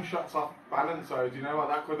taking some shots off balance, so do you know what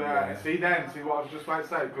that could see what I was just about to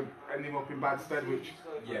say, could end him up in bad stead, which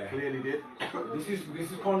Yeah. clearly did. This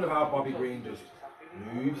is kind of how Bobby Green just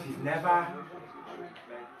moves. He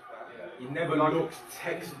never looks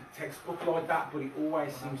textbook like that, but he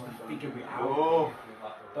always seems to figure it out. Oh,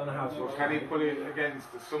 Don't know how to. can he put it against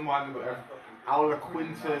someone of Aula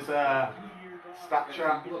Quinta's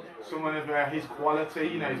stature, someone of his quality?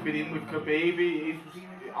 You know, he's been in with Khabib. He's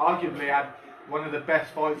arguably had one of the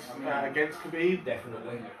best fights against Khabib.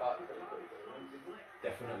 Definitely.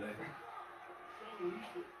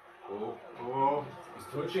 Oh, He's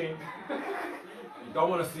touching. You don't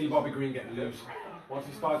want to see Bobby Green get loose. Once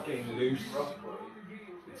he starts getting loose,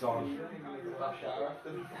 it's on.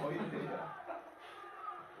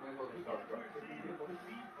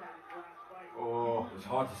 oh. It's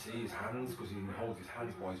hard to see his hands because he holds his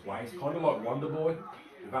hands by his waist, kind of like Wonder Boy,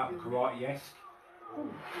 without the karate-esque.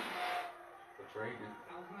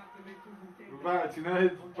 Right, you know,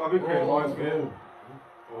 Bobby Green reminds me. Oh.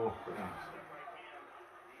 Oh,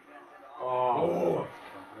 oh.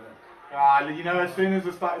 Oh. You know, as soon as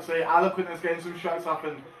I started to say Eloquent is getting some shots off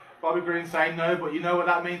and Bobby Green saying no, but you know what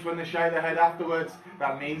that means when they shake their head afterwards?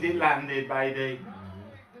 That means it landed, baby.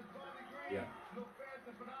 Yeah.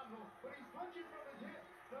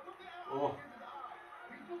 Oh.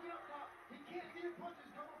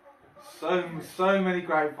 So many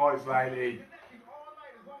great fights lately.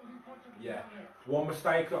 Yeah. One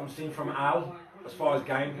mistake that I'm seeing from Al, as far as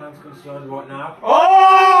game plan's concerned right now.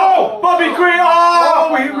 Oh! Bobby Green!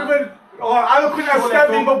 Eloquent has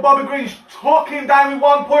stepped in, but Bobby Green's talking down with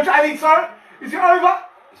one punch. And it's is it over?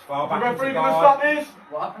 It's far The back into referee the going to guard. stop this?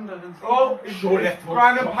 What happened? I didn't see. Oh, Short left hook.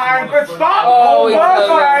 ground and Stopped pound. him on Good the stop! Oh, First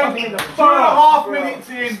yeah. round, 2.5 minutes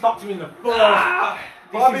in. Stopped him in the first.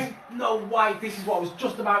 Bobby. This is, no way, this is what I was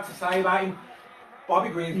just about to say about him. Bobby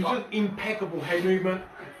Green's got impeccable head movement.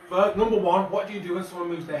 Number one, what do you do when someone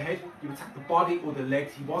moves their head? You attack the body or the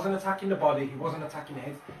legs. He wasn't attacking the body, he wasn't attacking the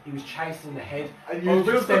head, he was chasing the head. And you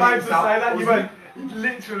just about to say that, you went,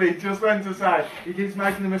 literally just went to say, he keeps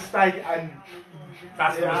making a mistake and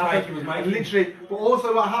That's the mistake he was making. literally, but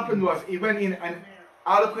also what happened was, he went in and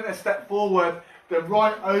Eloquent a step forward, the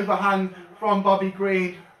right overhand from Bobby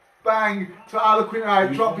Green, bang, to Eloquent,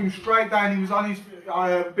 dropped him straight down, he was on his,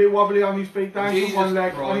 a bit wobbly on his feet, down to Jesus one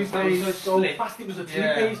leg, Christ, on his that was knees. So Slip. fast it was a two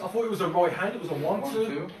Yeah. piece. I thought it was a right hand, it was a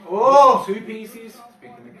 1-2. Oh! Two pieces.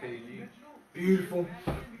 Speaking of KG. Beautiful.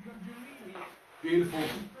 Beautiful.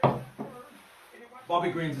 Bobby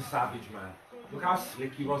Green's a savage, man. Look how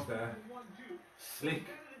slick he was there. Slick.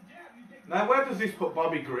 Now where does this put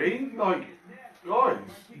Bobby Green? Like, guys.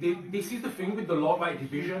 This is the thing with the lightweight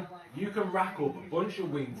division. You can rack up a bunch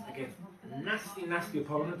of wins against nasty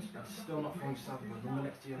opponents and still not find yourself with a number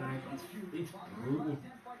next to your name. It's brutal.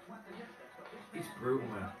 It's brutal,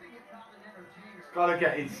 man. It's gotta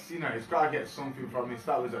get it's gotta get something from this.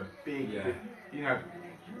 That was a big, Yeah. you know.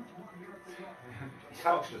 His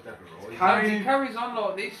heart's just ever right. Carry- If he carries on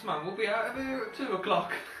like this, man, we'll be out of here at 2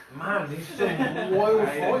 o'clock. Man, this is some wild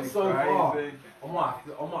fights so far. Crazy. I might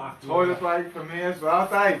have to. Toilet break for me as well,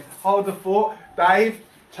 Dave. Hold the fort. Dave,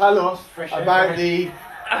 tell us Fresh air, about right?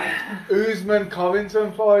 the Usman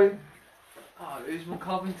Covington fight. Oh, Usman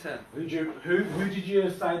Covington. Who did you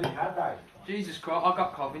say that you had, Dave? Jesus Christ, I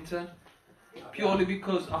got Covington. Purely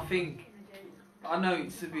because I know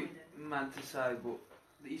it's a bit mad to say, but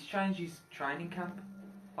he's changed his training camp.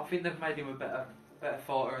 I think they've made him a better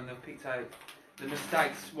fighter and they've picked out the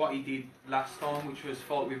mistakes, what he did last time, which was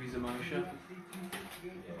fight with his emotion.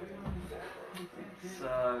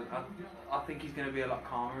 So I think he's going to be a lot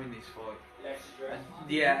calmer in this fight.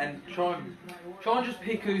 And try and just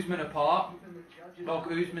pick Usman apart, like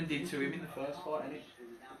Usman did to him in the first fight. Innit?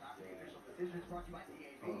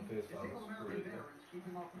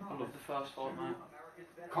 I love the first fight, man.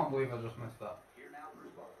 Can't believe I just missed that.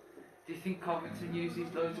 Do you think Covington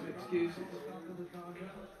uses loads of excuses?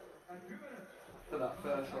 for that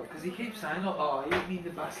first one because he keeps saying like, oh, he hit me in the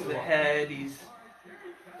back of the head.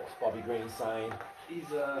 What's Bobby Green saying? He's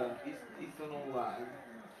done all that.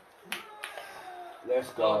 Let's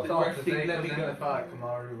Oh, go. the ref thing let me Wasn't go. the fact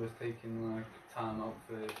Kamari was taking like time out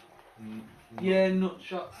for. Yeah, nut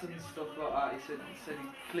shots and stuff like that. He said he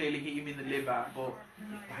clearly hit him in the liver, but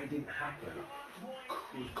If that didn't happen,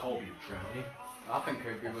 could Colby drowning? I think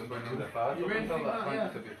Kobe was winning the fight. You really Up until think that that, point, yeah?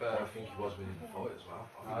 to be I fair. think he was winning the fight as well.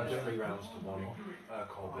 I I think it was do. 3 rounds to 1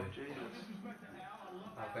 Colby. Jesus.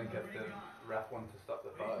 I think if the ref wanted to stop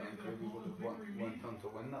the fight, then Kobe would have went on to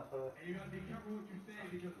win that fight. And you gotta be careful what you say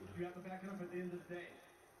because you have to back it up at the end of the day.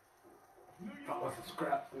 That was a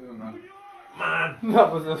scrap, too, man. Man!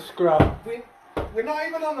 That was a scrap. We're not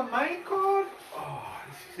even on the main card. Oh,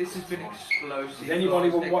 This has been explosive. Is anybody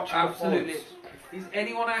guys. watching the Absolutely. fights? Is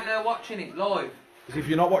anyone out there watching it live? because if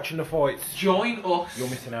you're not watching the fights, Join us. you're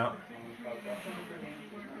missing out.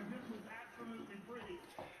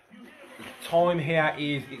 Time here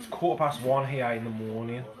is, it's 1:15 here in the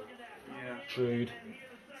morning. Yeah. Trude.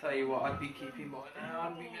 Tell you what, I'd be keeping mine now.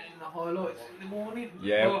 I'd be getting the highlights in the morning.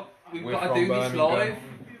 Yeah, But we've we're got to from do this Birmingham. live.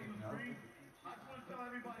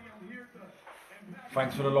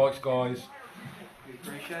 Thanks for the likes, guys. We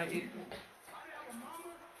appreciate it.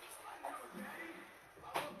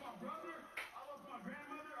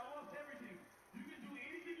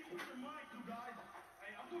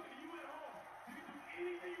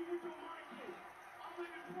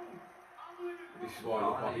 This is why I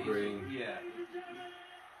love Bobby Green. Yeah.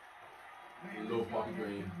 Love Bobby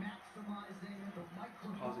Green.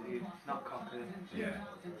 Positive. Not cocky. Yeah.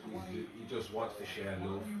 He just wants to share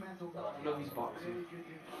love. Love his boxing.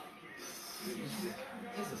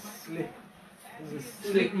 He's a slick. He's a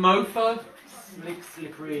Slick mofo. slick,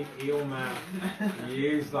 slippery heel man. He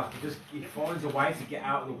is like he finds a way to get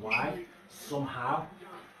out of the way somehow.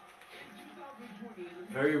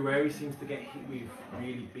 Very rare he seems to get hit with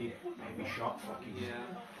really big, heavy shots. Like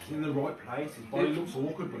he's in the right place. His body looks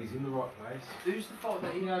awkward, but he's in the right place. Who's the fault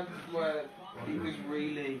that he had where he was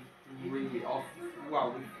really, really off?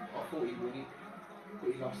 Well, I thought he'd win it,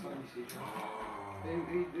 but he lost on the decision.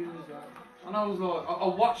 Who was that? And I was like, I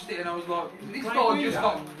watched it and I was like, this guy just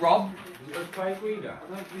got robbed. Was it a Craig Reader?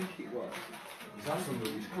 I don't think it was. He's had some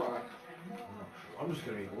movies. Right. I'm just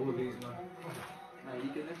going to eat all of these now. No, you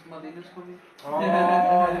get this, my dinner's coming.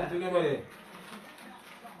 Oh, delivery.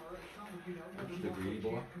 I'm just a greedy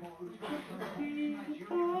boy.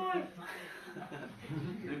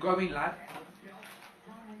 The growing lad.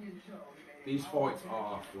 These fights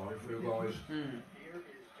are flying through, guys.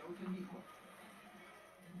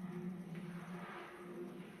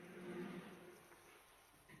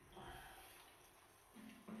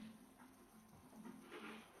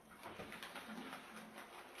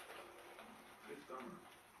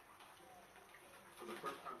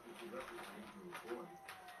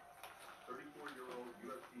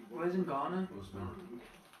 Where's Ngannou? Usman.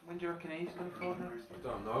 When do you reckon he's going to fight next? I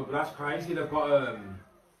don't know, but that's crazy. They've got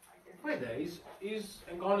wait there, is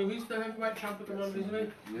Ngannou is the heavyweight champ at the moment, isn't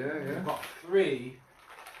he? Yeah, They've got 3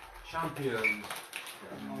 champions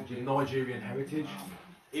with Nigerian heritage.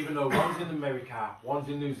 Even though one's in America, one's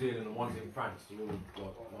in New Zealand, and one's in France, they're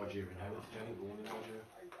all got Nigerian heritage. I think all in Nigeria.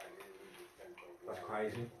 That's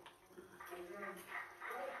crazy.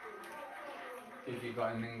 If you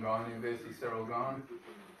got an Ngannou versus Cyril Gane.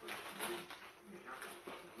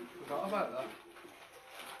 Forgot about that.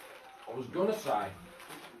 I was gonna say,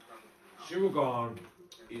 Cyril Gane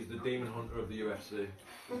is the demon hunter of the UFC.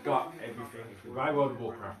 He's got everything. If you play World of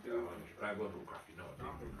Warcraft, you know what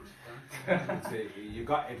demon is. You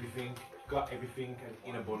got everything. Got everything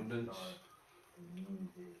in abundance.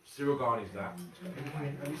 Cyril Gane is that.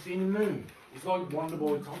 Have you seen him move? He's like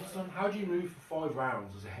Wonderboy Thompson. How do you move for 5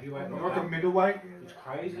 rounds as a heavyweight like Like a that? middleweight. It's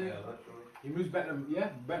crazy. He moves better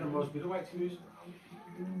than most middleweights he moves.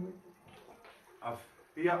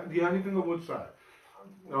 The only thing I would say,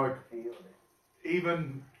 like,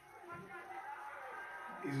 even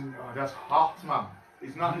that's hot, man.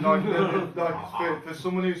 It's not like, for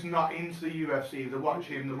someone who's not into the UFC, they watch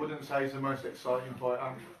him, they wouldn't say he's the most exciting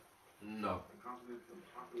fighter. No.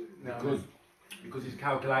 No. Because he's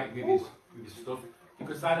calculated with his stuff. You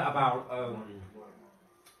could say that about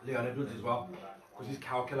Leon Edwards as well. Because he's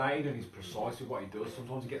calculated and he's precise with what he does.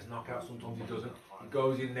 Sometimes he gets knocked out, sometimes he doesn't. He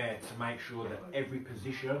goes in there to make sure that every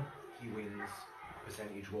position he wins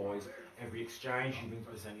percentage-wise, every exchange he wins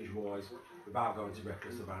percentage-wise, without going to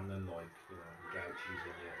reckless abandon like your Gauchis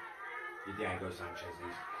and your Diego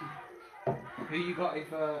Sanchez's. Who you got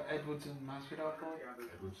if Edwards and Masvidal fight?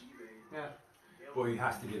 Edwards. Yeah. But he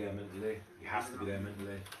has to be there mentally. He has to be there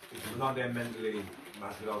mentally. If he's not there mentally,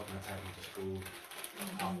 Masvidal's going to take him to school.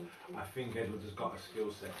 I think Edwards has got a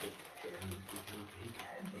skill set that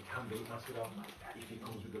he can beat Masvidal if he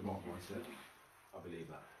comes with the right mindset. I believe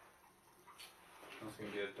that. That's going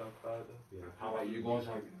to be a dogfight though. Yeah. How about you guys?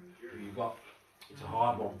 Who you got? It's a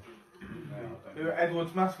hard one. Who,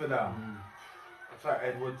 Edwards Masvidal? I'd say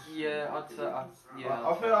Edwards. Yeah, I'd say. I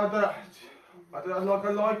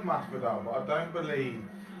like Masvidal, but I don't believe.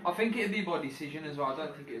 I think it'd be by decision as well. I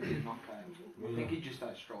don't think it'd be a knockout. I think he'd just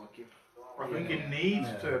outstrike you. I think he needs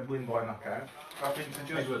to win by knockout. I think to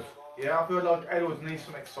just. Edwards. Yeah, I feel like Edwards needs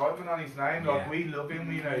some excitement on his name. Like, we love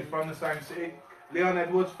him, you know, he's from the same city. Leon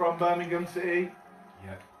Edwards from Birmingham City.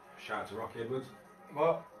 Yeah. Shout out to Rocky Edwards.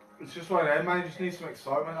 But it's just like that, man. He just needs some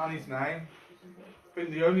excitement on his name. I think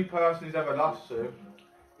the only person he's ever lost to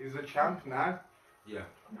is the champ now. Yeah.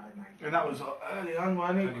 And that was early on,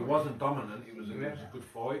 wasn't And he wasn't dominant. It was a good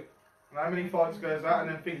fight. And how many fights goes that? And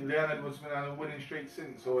then think Leon Edwards has been on a winning streak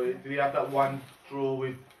since, or did he have that one draw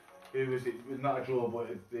with? Who was it? It was not a draw, but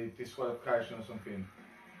the disqualification or something.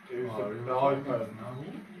 It was the hypo.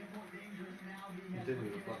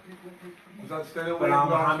 Was that still Bilal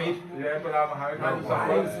Muhammad? Yeah, Bilal Muhammad.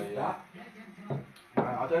 Why is that?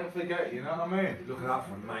 I don't forget, you know what I mean? Look at that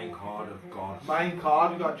for main card of God. Main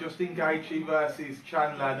card, we've got Justin Gaethje versus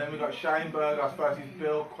Chandler, then we've got Shane Burgos versus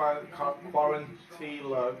Bill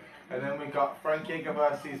Quarantillo, and then we've got Frank Edgar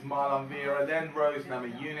versus Marlon Vera, then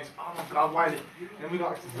Rosenhammer, Eunice, oh my god, wait, then we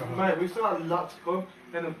got, mate, we've still got a lot to come.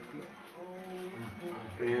 Then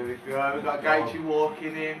here we go, we've got Gaethje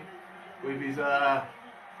walking in with his robe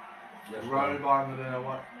on, I don't know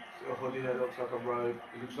what. A hoodie that looks like a robe.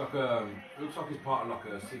 It looks like he's part of like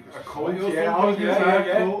a secret A cult, society or yeah, I was something. gonna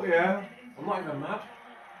say a cult, yeah. I'm not even mad.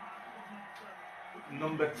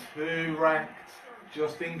 Number 2 ranked,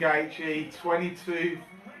 Justin Gaethje, 22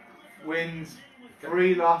 wins,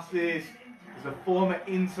 3 losses. He's a former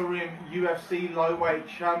interim UFC lightweight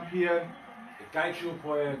champion. If Gaethje or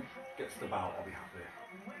Poirier gets the belt, I'll be happy.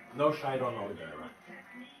 No shade on Oliveira.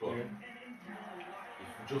 But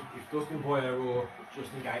if Dustin Poirier or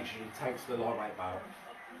Justin Gaethje takes the lightweight belt,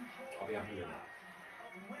 I'll be happy with that.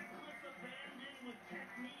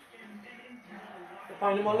 They're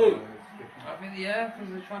playing him on loop. I think, yeah, because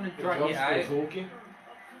they're trying to The drag job's it out. still talking.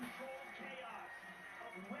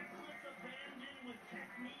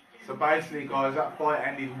 So basically, guys, that fight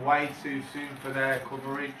ended way too soon for their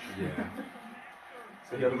coverage. Yeah.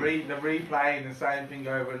 So they're replaying the same thing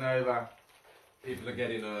over and over. People are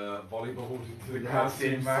getting volleyballs into the That's grass.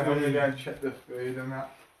 it, man. I'm gonna go and check the food and that.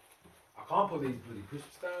 I can't put these bloody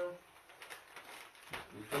crisps down.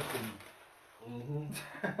 They're fucking.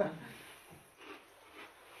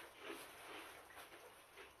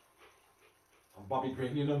 I'm Bobby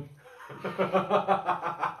Greening them.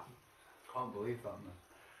 Can't believe that, man.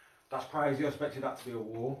 That's crazy. I expected that to be a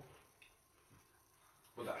war.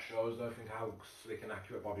 But that shows, I think, how slick and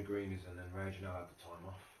accurate Bobby Green is, and then Raging had the time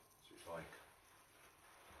off. So it's like,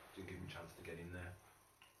 didn't give him a chance to get in there.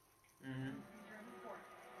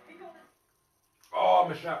 Oh,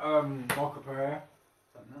 Michael Pereira.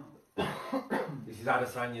 No. This is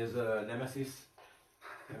Adesanya's nemesis.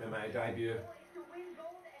 MMA debut.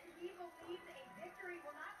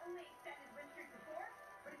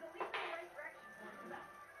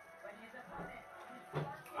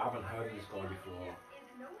 I haven't heard of this guy before.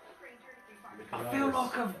 I feel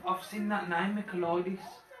like I've seen that name, Michailidis.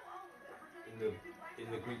 In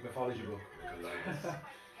the Greek mythology book. Michailidis.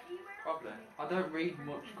 Probably. I don't read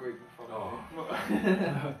much Greek mythology.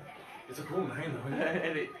 Oh. It's a cool name though, isn't it?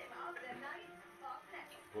 Isn't it?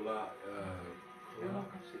 Well, I've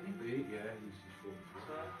seen him. yeah, he's full.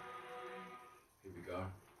 Here we go. I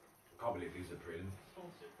can't believe these are prelim.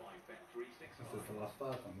 This is the last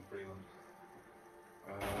fight on the prelims.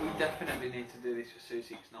 We definitely need to do this for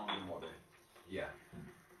 269. What? Yeah.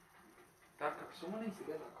 Someone needs to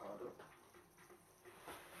get that card up.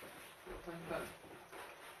 Thank God.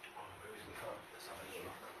 Oh, where is the card? Let's have a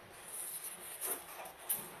look.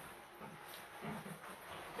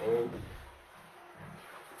 Oh.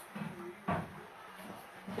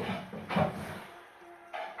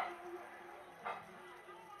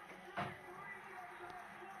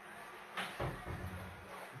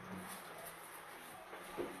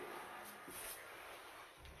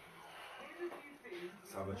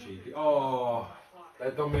 Let's have a cheeky. Oh,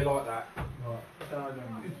 they've done me like that.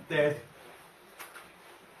 It's dead.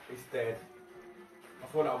 It's dead. I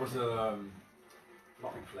thought that was a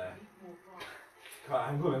Ric Flair. Can't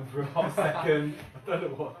angle him for a hot second. I don't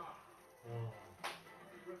know what.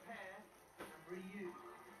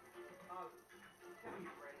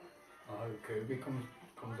 I hope Kobe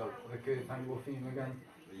comes up with a good angle theme again.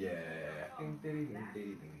 Yeah. Ding, ding, ding,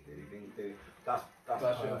 ding, ding, ding, ding, ding. That's That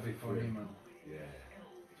should be perfect for funny, him. man. Yeah,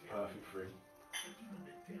 it's perfect for him.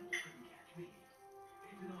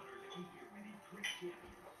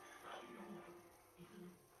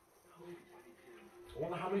 I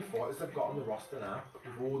wonder how many fighters they've got on the roster now.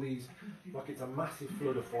 With all these, like it's a massive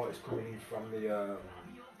flood of fighters coming in from the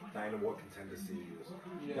Dana White Contender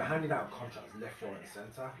Series. They're handing out contracts left, right, and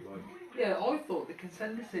centre. Like, Yeah, I thought the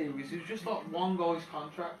Contender Series was just like one guy's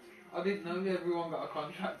contract. I didn't know everyone got a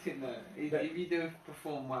contract in there. If you do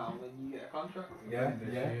perform well, then you get a contract. yeah,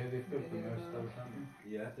 This yeah, year they've got the most out, haven't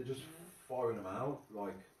yeah. They're just firing them out.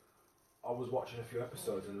 Like, I was watching a few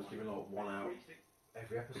episodes and it was giving like one out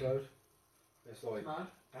every episode. It's like, Mad.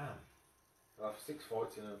 damn. They'll have 6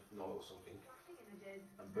 fights in a night or something,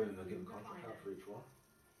 and boom, they'll give them contract out for each one.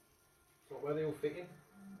 It's not where they all fit in.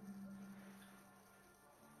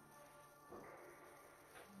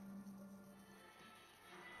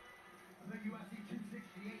 The UFC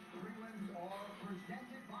 268 prelims are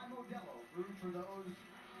presented by Modelo. Root for those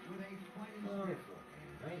with a fighting Oh, spirit.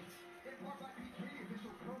 fucking mate. In part by P3,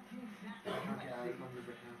 official protein snack of Yeah, I UFC. remember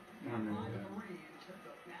it now. And live in the ring, the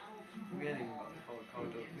battle to We ain't even got the whole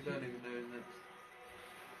code up. We don't even know his next.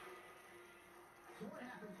 So what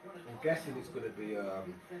happens when a I'm guessing it's going to be, it's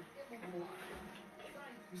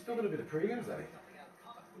still going to be the prelims, eh?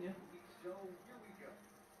 Yeah. So here we go.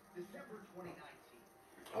 December 2019.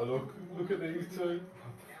 Oh, look at these two.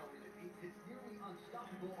 Now he defeats his nearly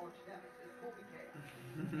unstoppable arch nemesis, Colby Chaos.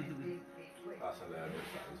 And in came late. That's hilarious,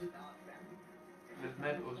 that is. They've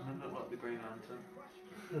made Usman look like the Green Lantern.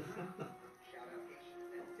 Shout out Asian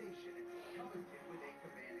sensation, Covington with a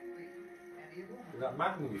commanding lead. And the immovable That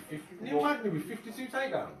Magny with 50, Neil Magny with 52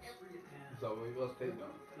 takedowns. Is that what he was taking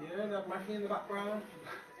on? Yeah, that Magny in the background.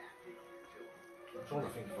 I'm trying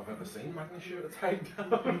to think if I've ever seen Magny shoot a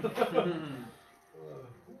takedown.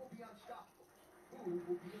 Who will be unstoppable? Who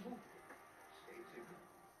will be immovable? Stay tuned.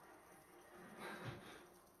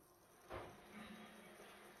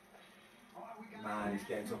 Man, it's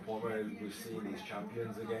getting to a point where we're seeing these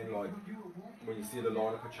champions again. Like, when you see the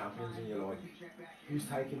lineup of champions and you're like, who's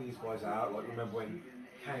taking these guys out? Like, remember when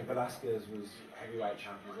Cain Velasquez was heavyweight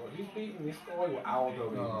champion? Like, who's beating this guy? Or Aldo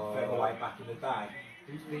in featherweight back in the day?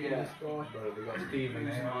 Who's beating this guy? Bro, they got Steven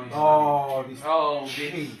there. Oh, this This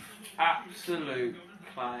chief. absolute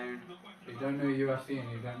clown. You don't know UFC and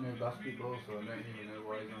you don't know basketball, so I don't even know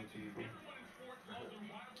why he's on TV.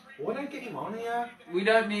 Why don't get him on here? We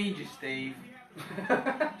don't need you, Steve.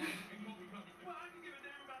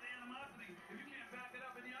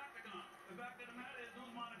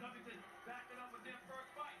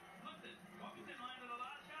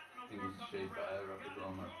 He was shaped by Robert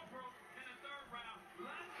Romer.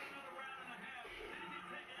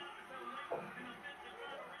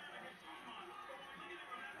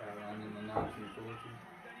 Around in the 1940s.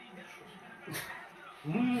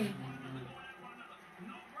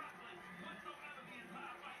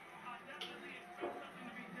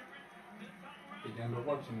 Did you end up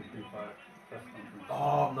watching the pre-fight press conference?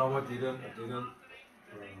 Oh, no, I didn't.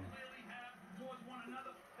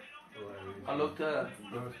 I loved I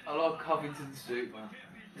love Covington's suit, man.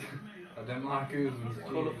 I don't like Usman's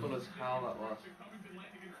Colourful as hell that was.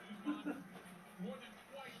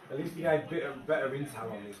 At least he had better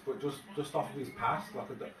intel on this, but just off of his past, like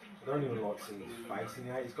I don't even like seeing his face in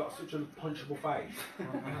here. He's got such a punchable face.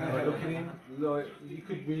 Like, look at him. Like, you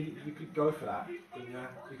could go for that, couldn't you?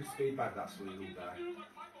 You could speed bag that Swede all day.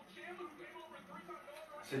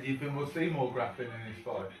 So do you think we'll see more grappling in this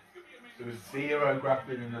fight? There was 0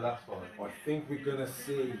 grappling in the last fight. I think we're gonna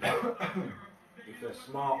see, if they're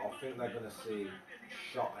smart, I think they're gonna see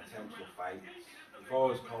shot attempts or fakes. If I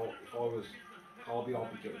was Colby,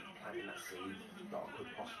 I'd be planting that seed that I could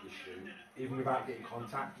possibly shoot, even without getting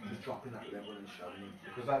contact, just dropping that level and showing him.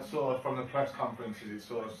 Because that's sort of, from the press conferences, it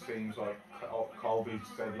sort of seems like Colby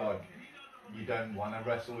said, like, you don't want to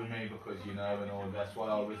wrestle with me because, you know, and all. That's why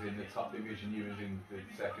I was in the top division, you was in the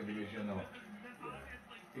second division, or...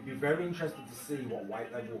 It'd be very interesting to see what weight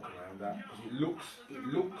they walk around at, because it looks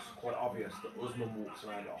quite obvious that Usman walks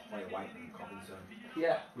around at a higher weight than Covington,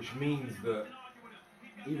 Yeah. which means that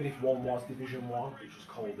even if one was Division 1, which was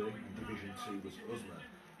Colby, and Division 2 was Usman,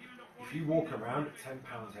 if you walk around at 10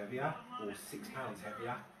 pounds heavier or 6 pounds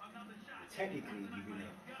heavier, technically you're in a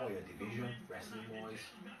higher division wrestling wise.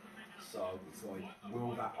 So it's like,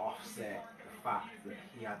 will that offset the fact that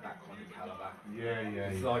he had that kind of caliber? Yeah.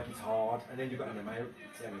 It's like it's hard, and then you've got MMA,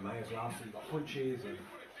 it's MMA as well, so you've got punches and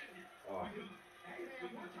oh.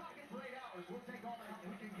 We're talking for 8 hours. We'll take all the help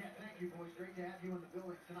we can get. Thank you, boys. Great to have you in the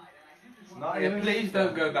building tonight. And I It's not Yeah, even please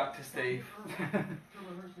don't go back to Steve.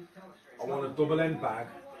 I want a double end bag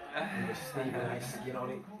with a Stephen A skin on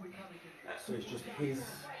it. So it's just his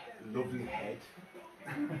lovely head.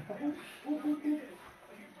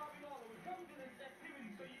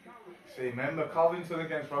 See, remember Covington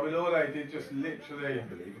against Robbie Lawler, he did just literally.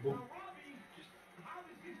 Unbelievable.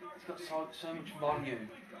 It's got so much volume.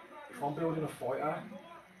 If I'm building a fighter,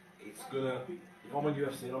 it's gonna. If I'm on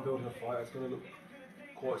UFC and I'm building a fighter, it's gonna look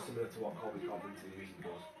quite similar to what Colby Covington usually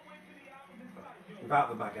does. Without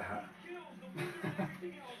the MAGA hat.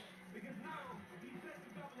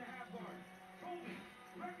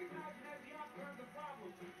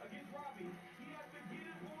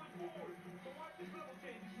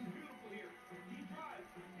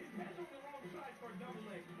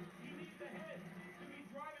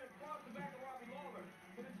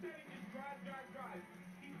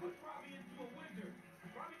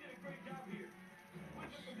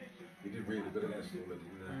 He did really good against Lawler,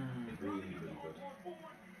 didn't he? Really, really good.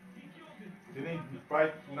 Didn't he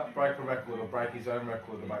break, not break a record or break his own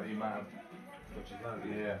record about the amount of. Touches that.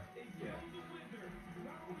 Yeah. Yeah.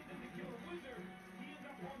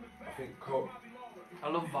 I think Col. I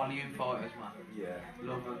love volume fighters, man. Yeah.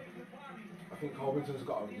 Love them. I think Covington's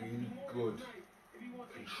got a really good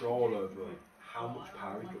control over how much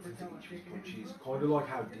power he puts into each of his punches. Kind of like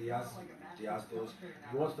how Diaz does.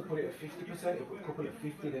 He wants to put it at 50%, he'll put a couple at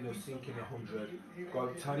 50, then he'll sink in 100, go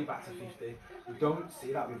turn it back to 50. We don't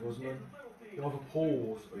see that with Usman. He'll have a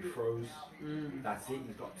pause or he throws. That's it.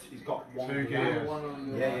 He's got one. Two gears.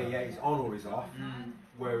 Yeah. He's on or he's off.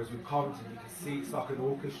 Whereas with Covington, you can see it's like an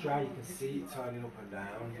orchestra. You can see it turning up and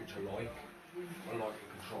down, which I like. I like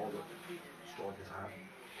the control that strikers have.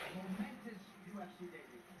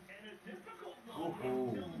 Oh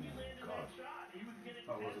God.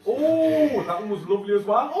 Oh, that one was lovely as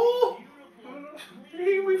well. Oh,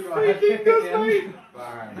 he was freaking does, mate.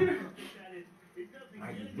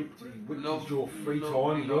 Mate, he whipped his jaw 3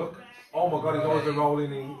 times, look. Oh my God, his eyes are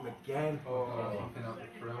rolling in again. Something up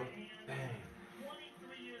the throat. Bang.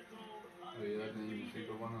 Oh, yeah, I didn't even see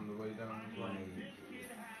the one on the way down as well.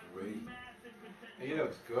 3. He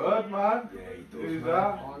looks good, man. Yeah, he does. Who's man.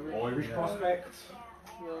 that? Irish Yeah. prospect.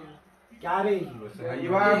 Gary. Are you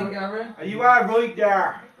Gary? Are you right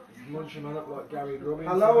there? He's munching man up like Gary Grubbins.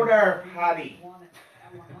 Hello there, Paddy.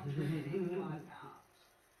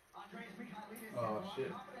 Oh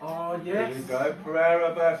shit. Oh Here yes. we go.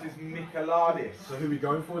 Pereira versus Michaeladis. So who we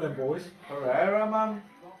going for then, boys? Pereira, man.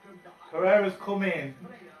 Pereira's come in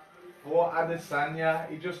for Adesanya.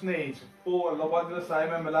 He just needs 4. What did I say?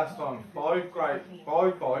 Remember last time? 5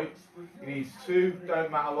 fights. He needs 2.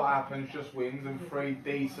 Don't matter what happens, just wins, and 3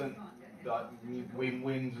 decent like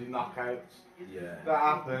wins and knockouts. Yeah. That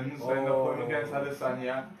happens. Then they'll put him against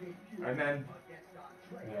Adesanya, and then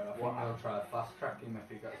Yeah, I think they'll try to fast track him if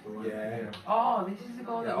he gets the win. Yeah. Oh, this is the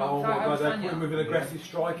guy that Oh knocked my God, out they put him Adesanya. with an aggressive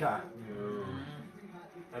striker.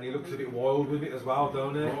 And he looks a bit wild with it as well,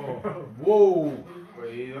 don't he? Whoa! but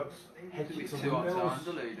he looks Head He's a bit kicks and too hot to windmills.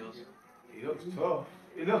 handle, he does. he looks tough.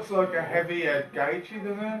 He looks like a heavy Gaethje,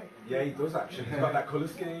 doesn't he? Yeah, he does actually. He's got that colour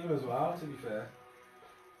scheme as well, to be fair.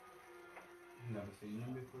 Never seen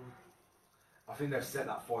him before. I think they've set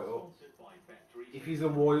that fight up. If he's a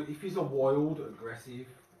wild, aggressive,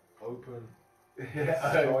 open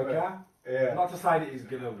striker, Yeah. not to say that he's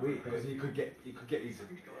gonna win because he could get his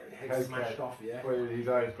head smashed off. Yeah, Well, he's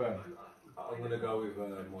open. I'm gonna go with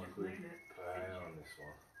Michael Pereira on this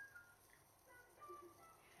one.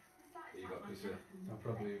 You got Chris here. I'll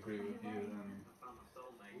probably agree with you then.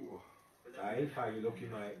 Dave, how you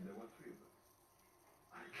looking, mate?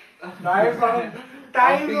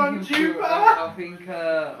 Dave's on Jupiter. I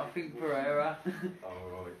think Pereira.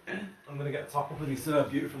 Alright. I'm gonna get top up with this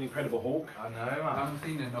beautiful, incredible Hulk. I know, I man. haven't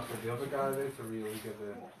seen enough of the other guy though to really give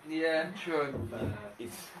a. Yeah, true.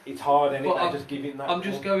 It's hard, isn't it? But They I'm- just give him that. I'm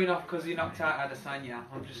just going off because he knocked out Adesanya.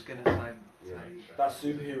 I'm just gonna say. Yeah. That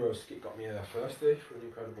superhero skit got me there first day for the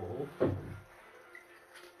Incredible Hulk.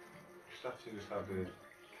 Just actually just have the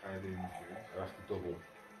KD. That's the double.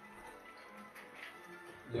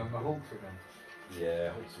 Yeah, the Hulks again.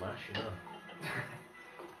 Yeah, Hulk smash, you know.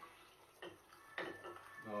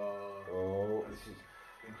 Oh, this is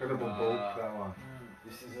Incredible Hulk, that one.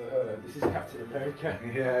 this is Captain America.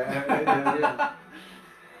 Yeah.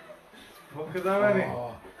 Look at that, ain't it?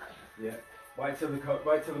 Oh, yeah. Wait till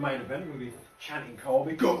the main event. We'll be chanting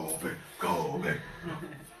Colby. Colby, Colby.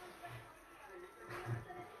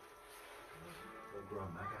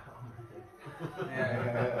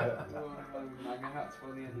 Yeah. Mega hats by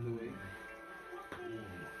the end of the week.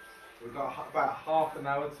 We've got about half an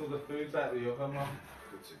hour till the food's out of the oven, man.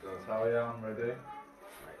 Good to go. So yeah, I'm ready.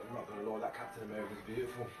 Right, I'm I'm not gonna lie, that Captain America's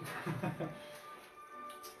beautiful. I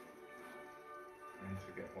need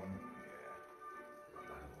to get one.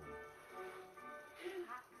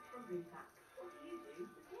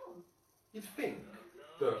 You'd think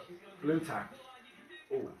that blue tack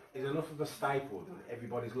is enough of a staple in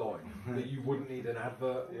everybody's life that you wouldn't need an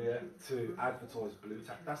advert to advertise blue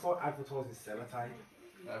tack. That's like advertising sellotape.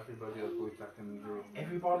 Everybody has blue tack in the group.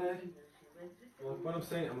 Everybody. Like, when I'm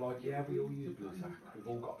saying it, I'm like, yeah, we all use blue tack. We've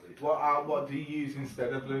all got blue tack. What do you use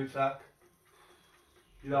instead of blue tack?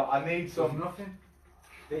 You know, I need some. Nothing.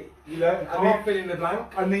 You know, I can't fill in the blank.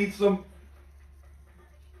 I need some.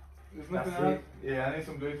 There's nothing That's else. it. Yeah, I need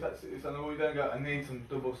some blue tack. It's on the we don't go. I need some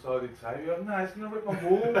double-sided tape. You're like, no, it's gonna rip my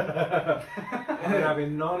wall. I'm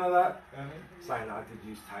having none of that. Saying that I did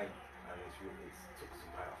use tape, and it's took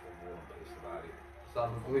some tape off my wall and pissed about it.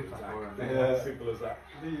 Start with blue tack. or anything. Yeah. Simple as that.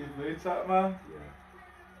 Do you use blue tack, man?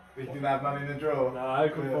 Yeah. You didn't have money in the drawer. No, I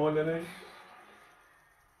couldn't Yeah. find any.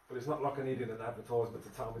 But it's not like I needed an advertisement to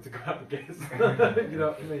tell me to go out and guess. You know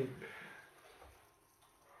what I mean?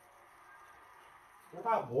 What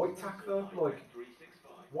about white tack though? Like,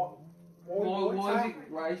 what? Why Why white is tack?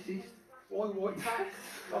 it racist? Why white tack?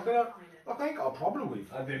 I ain't got a problem with.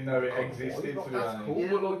 I didn't know it Colour existed, white, to be that's honest. cool.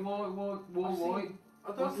 Yeah, but like like, why I see- white? I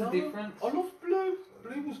don't What's the know. difference? I love blue.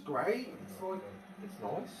 Blue was great. It's like, it's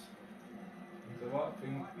nice. So what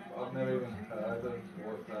thing? I've never even heard of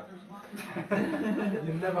white tack.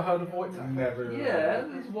 You've never heard of white tack? Never. Yeah,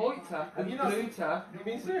 there's white tack Have and you not blue seen- tack. You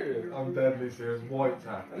mean serious? I'm deadly serious. White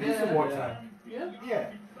tack. Have you seen white Yeah. tack? Yeah.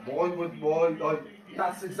 Yeah. Why like?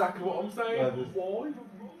 That's exactly what I'm saying. Yeah, there's- Why?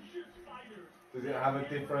 Does it have a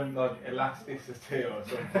different like elasticity or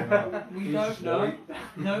something? Like? We It's don't just know. white.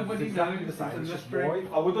 Nobody It's exactly knows. the It's same. a It's just mystery. white.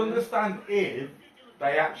 I would understand if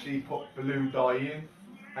they actually put blue dye in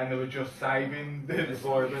and they were just saving the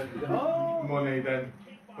environment Oh. money then.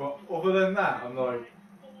 But other than that, I'm like,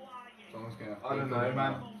 Someone's gonna. I don't know,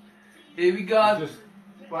 man. Here we go. Just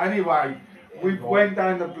But anyway, we Yeah, went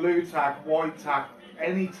down the blue tack, white tack,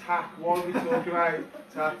 any tack. What are we talking about?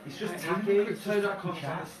 Tack. it's just It's tacky. It's just Crypto.com tacky on the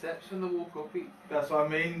chat. steps when they walk up it. That's what I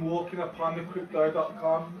mean. Walking upon the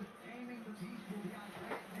crypto.com.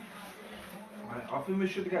 I think we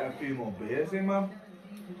should get a few more beers in, man.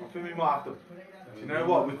 I think we might have to. Do you know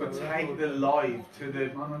what? We could take the live to the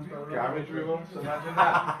garage with us. Imagine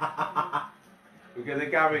that. We get the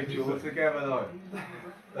garage all together, like.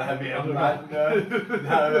 That'd be a madness.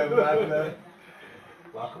 That'd be a madness.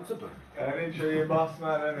 Welcome to Blue. And show your boss,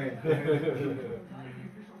 man, isn't it?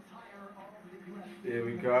 Here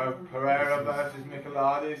we go. Pereira versus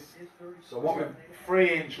Micheladis. So what we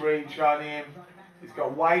 3-inch reach on him. He's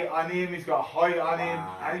got weight on him. He's got height on him.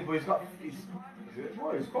 Wow. And he's got. He's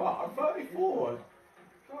got 34. He's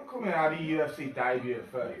not coming out of UFC debut at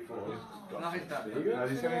 34. No, it's not. No,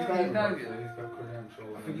 he's gonna He's go. debut. He's got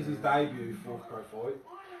credentials. I think it's his debut fourth pro fight.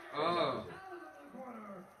 Oh.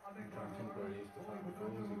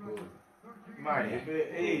 Mate,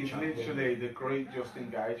 he's literally the Greek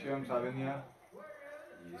Justin Gaethje, I'm telling you.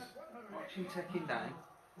 Yes. Watch him taking down.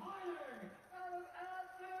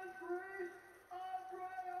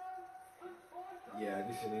 Yeah,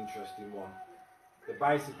 this is an interesting one. They're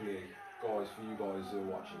basically, guys, for you guys who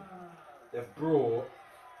are watching, there's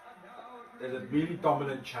a really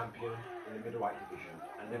dominant champion in the middleweight division,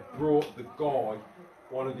 and they've brought the guy,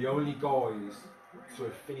 one of the only guys to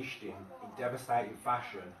have finished him in devastating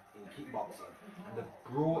fashion in kickboxing, and they've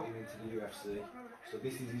brought him into the UFC. So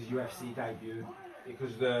this is his UFC debut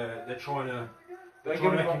because they're trying to make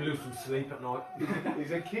him lose some sleep at night.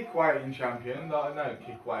 He's a kick-weighting champion, like, no,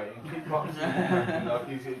 kick-weighting, kickboxing champion.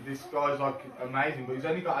 Like, this guy's like amazing, but he's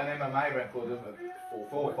only got an MMA record of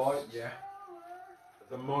four fights. Yeah. At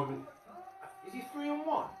the moment, is he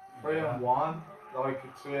 3-1? 3-1. Like,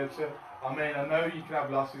 I mean, I know you can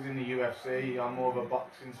have losses in the UFC. I'm more of a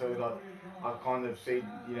boxing, so like, I kind of see,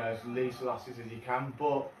 you know, as least losses as you can.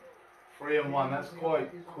 But 3-1, that's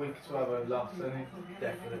quite quick to have a loss, isn't it?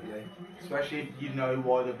 Definitely. Especially if you know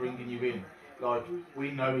why they're bringing you in. Like,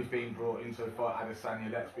 we know he's being brought in to fight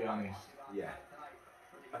Adesanya, let's be honest. Yeah.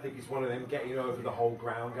 I think it's one of them getting over the whole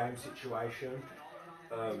ground game situation.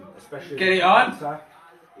 Especially Get it on.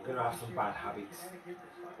 You're going to have some bad habits.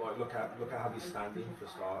 Like, look at how he's standing for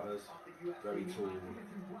starters. Very tall.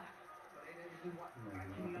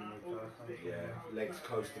 Yeah, legs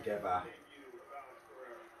close together.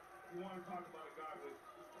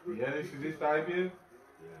 Yeah, this is his debut.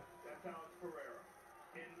 Yeah.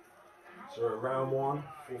 So at round 1,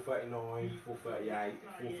 439, 438,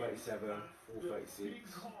 437,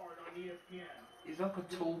 436. He's like a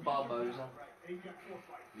tall Barbosa.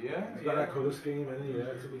 Yeah, He's got that colour scheme, hasn't he? Yeah,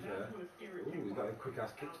 to be fair. Ooh, he's got a quick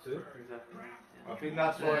ass kicks too. Exactly. I think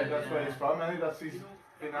that's where he's from, isn't it? I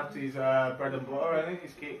think that's his bread and butter, isn't it?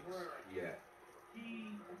 His kicks. Yeah.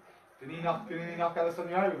 Didn't he knock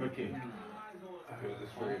Adesanya out with a kick?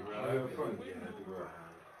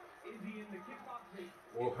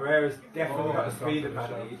 Well, Pereira's definitely got the speed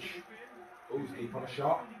advantage. Oh, he's deep on a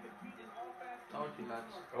shot. Told you,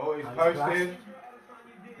 lads. Oh, he's And posting.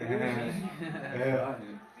 Yeah.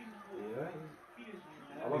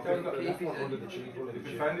 I like how he's got the left one under the cheek. He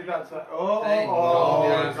defended that. Oh,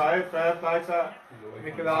 Yeah. fair play to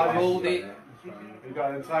Nicolai. Hold it. He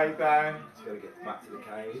got a takedown. He's got to get back to the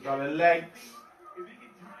He's cage. got the legs.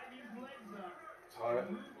 Tight.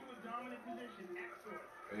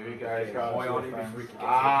 Here we go. He's got Why a on him before he can get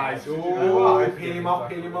Ah, to the he's cage. oh, Peel him off,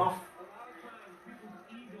 peel him off.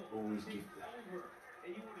 Oh, he's gifted.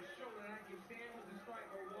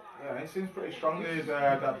 Yeah, he seems pretty strongly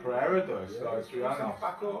that Pereira does. So to be honest.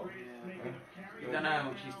 Back up. You don't know how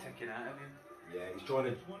much he's taking out of him. Yeah, he's trying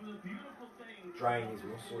to drain his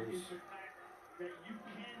muscles.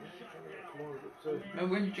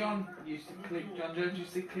 Remember when John Jones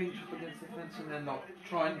used to clinch up against the fence and then like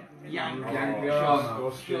try and yank, Oh, yank, yeah, try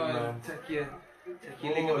man. and take your Oh,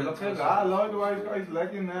 ligaments. look at that. I like the way he's got his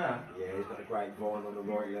leg in there. Yeah, he's got a great vine on the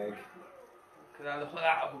right leg. Look at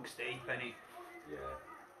that hook's deep, ain't Yeah.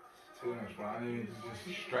 Too much man. It's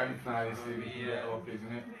just strength now. This thing he can get up,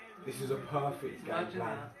 isn't it? This is a perfect game Imagine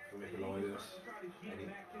plan that. for Michaelides.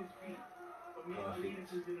 Perfect.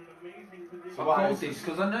 So I what called is this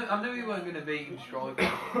because I knew he weren't going to beat him striking.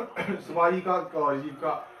 So why you got guys? You've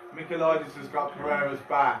got Michaelides has got Pereira's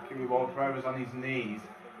back, while Pereira's on his knees,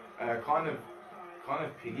 kind of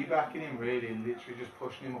piggybacking him really, literally just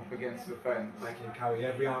pushing him up against the fence. Making him carry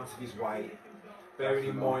every ounce of his weight. Bearing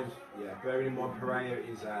in mind, Pereira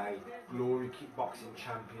is a glory kickboxing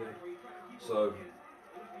champion. So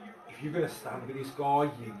if you're gonna stand with this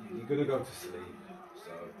guy, you're gonna go to sleep.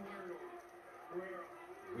 So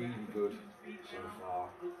really good so far.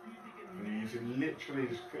 And you can literally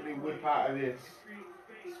just quickly whip out of this.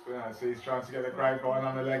 So he's trying to get the grapevine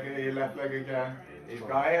on the leg, your left leg again. He's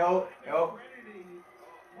got it up.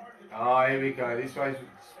 Oh, here we go. This way's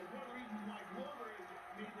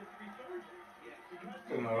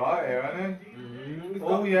doing alright here, hasn't he?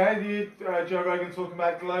 Oh yeah, Joe Rogan talking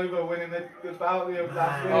about Glover winning the bout the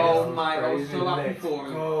last week. Oh mate, I was crazy, so happy let's for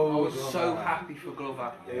him. go, I was Glover. so happy for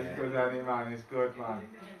Glover. It's good, ain't it, man? It's good, man.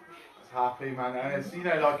 It's happy, man. And it's, you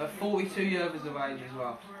know, like, At 42 years of age as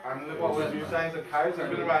well. and look what was you saying, the coach have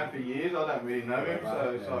been around for years. I don't really know him, so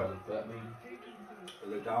it's like,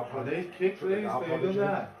 oh, these kicks, these things,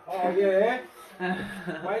 there. Oh yeah.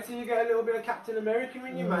 Wait till you get a little bit of Captain America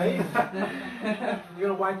in you, mate. You're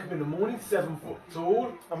gonna wake up in the morning 7 foot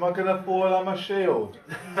tall. Am I gonna fall on my shield?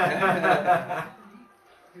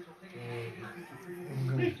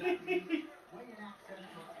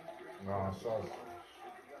 No, sorry.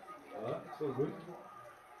 So good.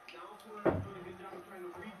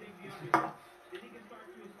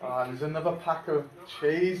 Oh, there's another pack of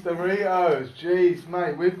cheese Doritos. Jeez,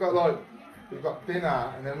 mate, we've got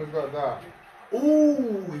dinner and then we've got that.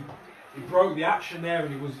 Ooh, he broke the action there,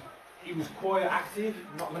 and he was quite active.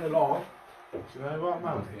 Not gonna lie. Do you know what,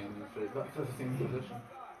 man? That first thing position.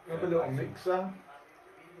 Have a little mixer.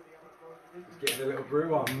 He's getting a little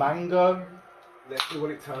brew on. Mango. Let's see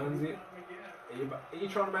what it turns it. Are you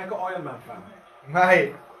trying to make an Iron Man fan?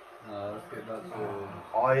 Mate. No, that's good.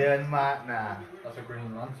 Iron Man now. That's a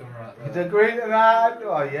Green Lantern right there. It's a green lad.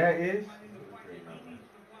 Oh yeah, it is.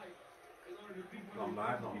 Not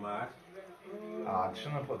mad, not mad. Ah, I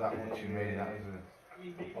shouldn't have put that much in me. That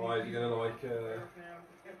was Oh, is he gonna like?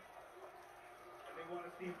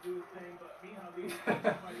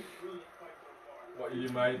 What you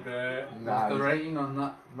made there? Nah, What's the rating on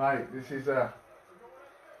that? mate, this is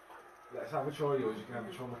Let's have a try yours. You can have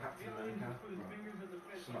a try my Captain America.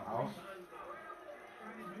 something else.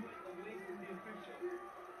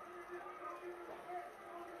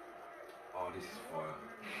 Oh, this is fire.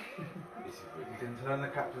 This is You good. can turn the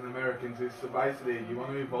Captain America into, so basically, you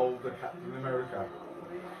want to evolve the Captain America.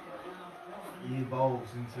 He evolves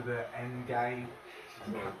into the end game.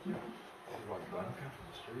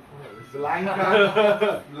 Blanca. Alright, it's the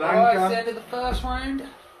Blanca. end of the first round.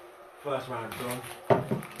 First round done.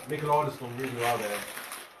 Nicolaides done really well there.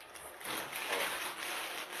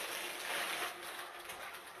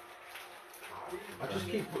 I just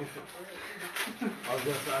keep putting I was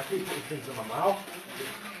gonna say, I keep putting things in my mouth.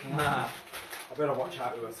 Nah. I better watch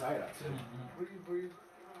out who I say that to.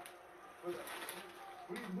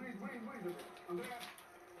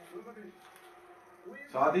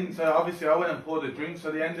 So I didn't. So obviously I went and poured a drink.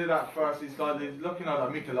 So the end of that first, it's like looking at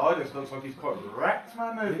like Michaelides looks like he's quite wrecked,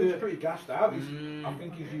 man. He's pretty gassed out. Mm. I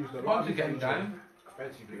think he's used a lot Once of you get him his down.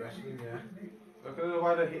 offensively wrestling, yeah. Look at the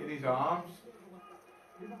way they're hitting his arms.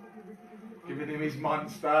 Giving him his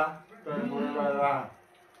monster. Don't worry about that.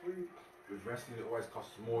 With wrestling, it always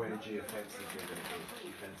costs more energy offensively than it does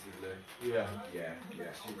defensively. Yeah. Yeah.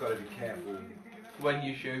 So you've got to be careful. When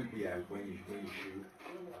you shoot. Yeah, when you shoot.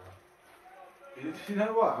 You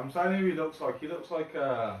know what? I'm saying who he looks like. He looks like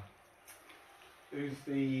who's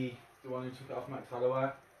the one who took it off Max Holloway?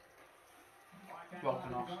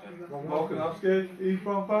 Volkanovski. Volkanovski. He's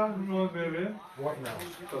proper. Reminds me of him. What now?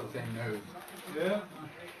 Got the same nose. Yeah.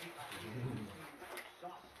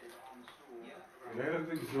 Yeah, he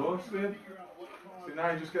looks exhausted. So now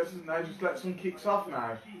he just lets some kicks off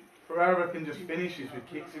now. Pereira can just finish it with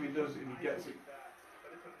kicks if he gets it.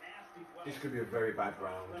 This could be a very bad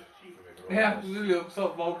round. Yeah, absolutely looks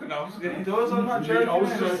like Volkanovski. He does, I'm not joking. I was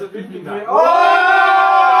just thinking that.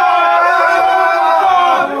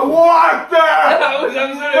 Oh! What the? That was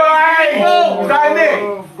absolutely Is that Nick?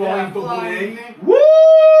 Flying double knee. Woo!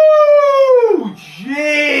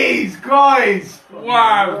 Jeez, guys!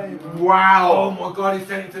 Wow. Oh Wow! my god, he's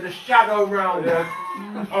sent into the shadow round. Yeah.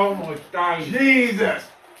 Oh my days. Jesus!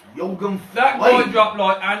 Yogan That guy dropped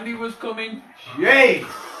like Andy was coming. Jeez!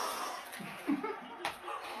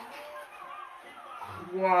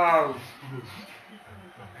 Wow.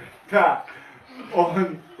 That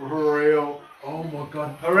unreal. Oh my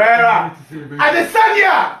god. Herrera! I need to see the movie.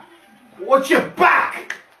 Adesanya! Watch your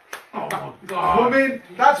back! Oh my god. Come in.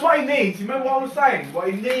 That's what he needs. You remember what I was saying?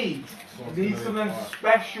 What he needs. He needs something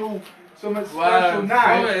special. Something special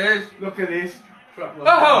now. Oh, it is. Look at this. Oh,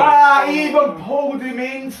 Ah, he even pulled him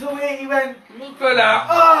into it. He went, look at that.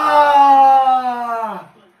 ah!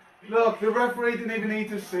 Look, the referee didn't even need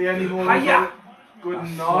to see anymore. Hiya. Good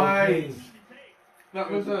That's so night. clean.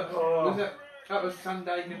 That was Oh. that was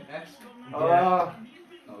Sandagen-esque. Ah,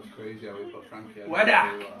 That was crazy how we put Frankie out. Where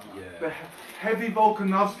that? the Yeah. heavy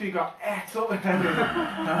Volkanovski got ate up.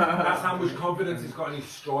 That's how much confidence he's got in his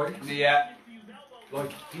strikes. Yeah.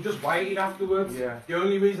 Like, he just waited afterwards. Yeah. The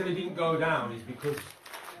only reason he didn't go down is because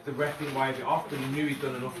the ref didn't wave it off, but he knew he'd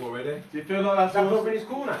done enough already. Do you feel like that's Is that also... covering his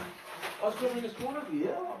corner? I was covering his corner.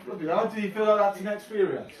 Yeah, bloody hell. Do you feel like that's an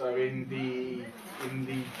experience? So in the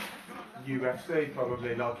UFC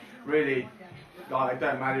probably, like really, like it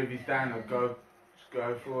don't matter if he's down or just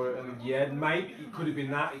go for it. And Yeah, maybe it could have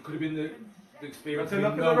been that. It could have been the but experience to of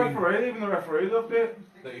look him at the knowing referee, even the referee loved it.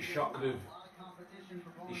 that his shot could have.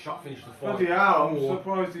 His shot finished the fight. Bloody hell, I'm Or,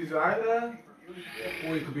 surprised he's out there.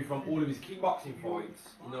 or it could be from all of his kickboxing fights.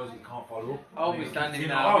 He knows he can't follow up. I'll be standing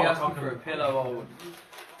now. I'll be asking for a pillow.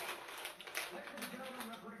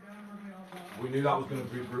 We knew that was going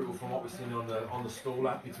to be brutal from what we've seen on the stall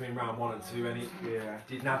at between round 1 and 2, and he Yeah.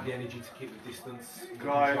 didn't have the energy to keep the distance.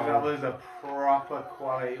 Guys, that was a proper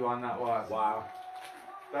quality one, that was. Wow.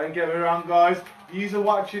 Don't get me wrong, guys. Yous are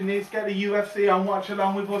watching this, get the UFC on, watch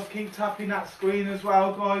along with us. Keep tapping that screen as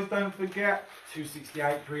well, guys. Don't forget.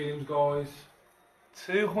 268 prelims, guys.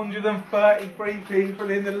 233 people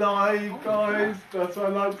in the live, guys. That's what I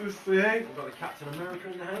like to see. We've got the Captain America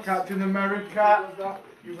in the house. Captain America,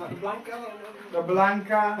 Was that the Blanca? the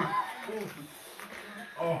Blanca.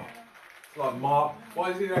 Oh, it's like Mark.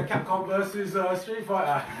 What is it? Capcom versus Street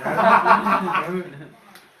Fighter.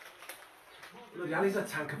 Bloody hell, he's a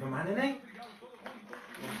tank of a man, isn't he?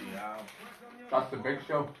 That's the big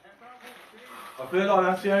show. I feel like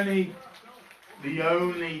that's the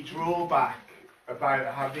only drawback about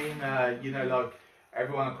having, you know, like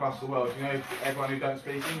everyone across the world. You know, everyone who don't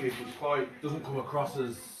speak English, it's quite. Doesn't come across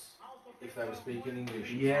as if they were speaking English.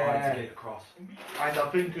 It's Yeah. hard to get across. And I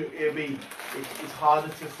think it's harder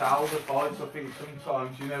to sell the fights. I think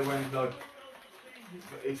sometimes, you know, when like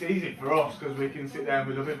it's easy for us because we can sit there and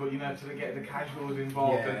we love it, but you know, to get the casuals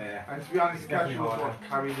involved, Yeah. and to be honest, It's the definitely casuals harder. what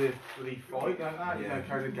carry the bloody fight, don't they? You Yeah. know,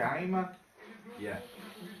 carry the game, man. Yeah.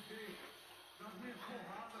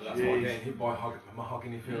 So that's why Jeez. getting hit by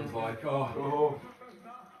mahogany feels like, oh. Oh,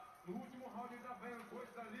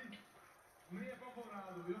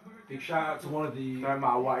 Big shout out to one of the. no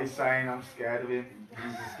matter what he's saying, I'm scared of him.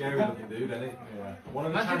 He's a scary looking dude, isn't he? Yeah. One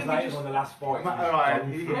of the Imagine if he translators just- on the last fight. Alright,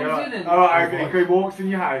 was alright, okay, he walks in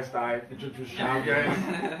your house, Dave. The judge was Okay.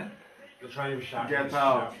 shouting. The trainer was shouting. Get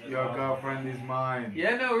out, your girlfriend is mine.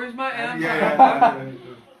 Yeah, no worries, mate. Yeah, Yeah. yeah.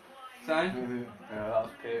 Sound? Yeah, that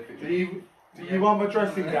was perfect. Do you want my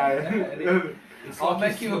dressing gown? It's I'll like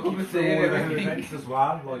make he you a took cup it of tea and through all the everything. events as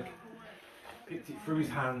well, like picked it through his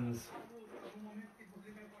hands.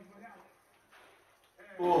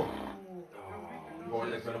 Oh, Oh, right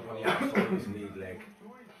leg went up on the outside of his lead leg.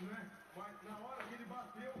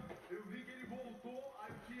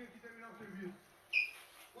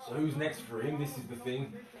 So who's next for him? This is the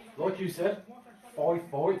thing. Like you said, 5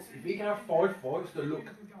 fights. If he can have 5 fights that look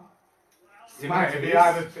similar Mate, to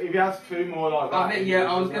if he has 2 more like that. I mean,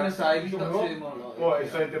 yeah, I was going to say, he's got 2 more like Well,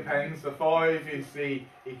 that. so it depends. The 5 is he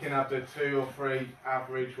can have the 2 or 3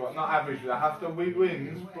 average, well, not average, they have to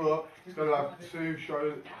wins, but he's got to have 2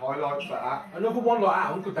 show highlights like that. Another one like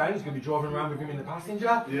that, Uncle Dane's going to be driving around with him in the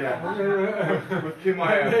passenger. Yeah. With Kim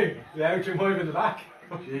Wyatt. Yeah, Jim Wyatt in the back.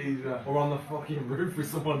 Jesus. Or on the fucking roof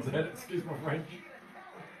with someone's head, excuse my French.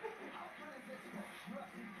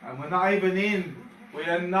 And we're not even in. We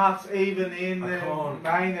are not even in I the can't.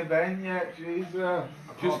 main event yet, Jesus.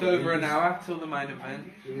 Just over an hour till the main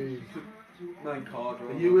event. Jeez. Main card, Are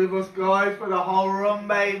right? you with us, guys, for the whole run,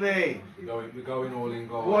 baby? We're going all in,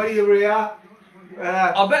 guys. What are you here?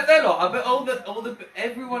 I bet they're like, I bet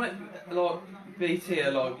everyone at like BT are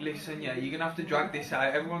like, listen, yeah, you're gonna have to drag this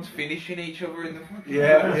out. Everyone's finishing each other in the.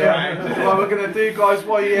 Yeah. This is what we're gonna do, guys.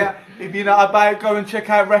 While you're here, if you're not about, go and check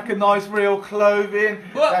out Recognise Real Clothing.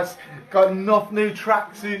 What? That's got enough new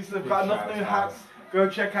tracksuits. They've got Big enough shout new out. hats. Go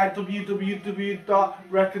check out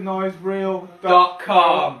www.recognisereal.com.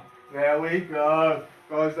 .com. There we go,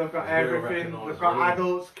 guys. They've got Real everything. Recognise They've got Real.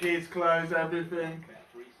 adults, kids, clothes, everything.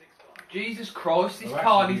 Jesus Christ, this They're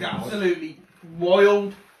card actually is nice. absolutely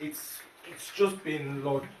wild. It's just been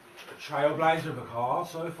like a trailblazer of a car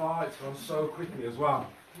so far. It's gone so quickly as well.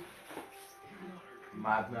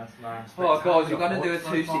 Madness, man. Oh, guys, we've got to do a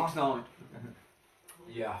Spectacular fight so 269. far.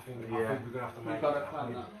 Yeah, I think we're gonna have to make We've got it to plan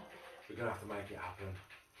happen. that. We're gonna have to make it happen.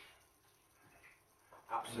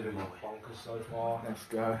 Absolutely bonkers so far. Let's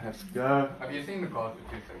go. Let's go. Have you seen the card for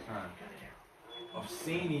 269? I've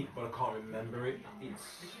seen it, but I can't remember it. I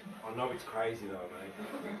know it's crazy though, mate.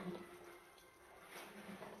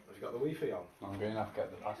 Have you got the Wi-Fi on? I'm going to have to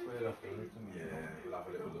get the password off the route. Yeah, we'll have a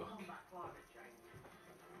little look.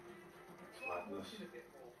 It's madness.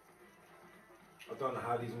 I don't know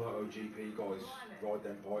how these MotoGP guys ride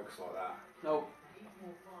them bikes like that. Nope.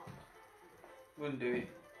 Wouldn't do it.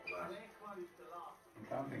 Mad. I'm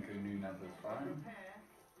trying to think who knew Ned was fine.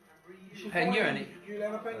 Pena, innit?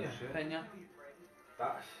 Juliana Pena. Pena.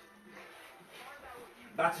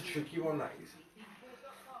 That's a tricky one, that is.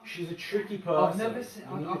 She's a tricky person. I've never seen.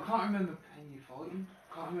 I can't remember Pena fighting.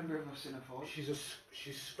 Can't remember if I've seen her fight.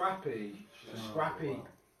 She's scrappy. She's a scrappy,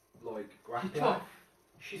 like grappler. She's tough.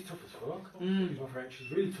 She's tough as fuck. Mm. Excuse my French.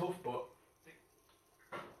 She's really tough, but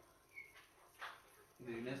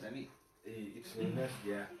Nunes, innit? it's Nunes.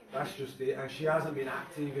 Yeah, that's just it. And she hasn't been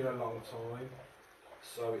active in a long time,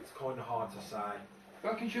 so it's kind of hard to say.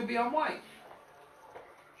 Reckon she'll be on weight?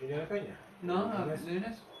 Juliana Pena? No, Nunes?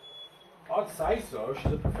 Nunes. I'd say so.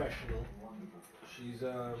 She's a professional. She's She's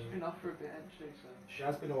been off for a bit, actually. So. She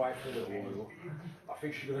has been away for a little while. I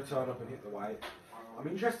think she's going to turn up and hit the weight. I'm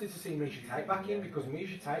interested to see Misha Tate back in because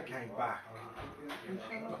Misha Tate came back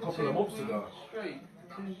a couple of months ago. Straight.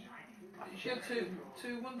 She had two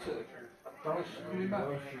 1-2. I don't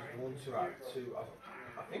know if she's 1, 2 out of 2.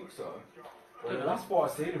 I think so. Well, the last fight I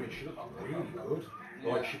seen her in, she looked really good.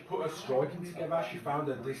 Like she put her striking together. She found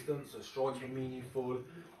her distance. Her strikes were meaningful.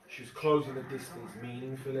 She was closing the distance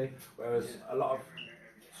meaningfully. Whereas a lot of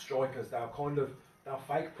strikers, they'll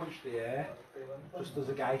fake punch the air just as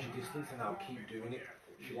a gauge of distance and they'll keep doing it.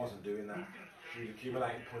 She wasn't doing that. She was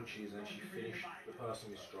accumulating punches and she finished the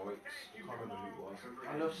person with strikes. I can't remember who it was.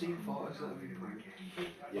 I love seeing fighters that have improved.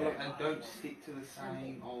 Yeah. And don't stick to the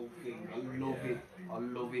same old thing. I love it. I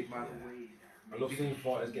love it, man. I love seeing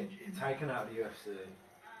fighters get taken out of the UFC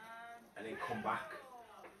and then come back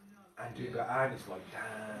and do that, and it's like,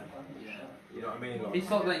 damn. You know what I mean? Like, It's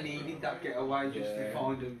like they needed that getaway just to Yeah.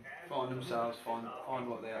 find themselves, find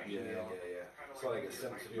what they actually yeah. are. It's like they get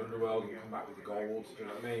sent to the underworld and come back with the gold. Do you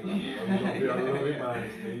know what I mean? Like, I love it, man.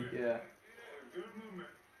 It's deep. Yeah.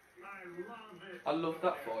 I love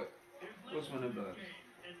that fight. Usman and Burns.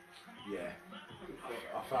 Yeah.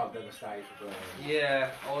 I felt devastated for Burns. Yeah,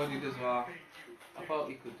 I did as well. I felt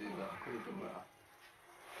he could do that. Could have done better.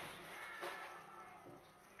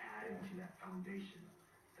 Add to that foundation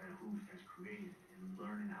that Hoof has created in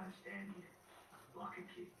learning how to stand here, block a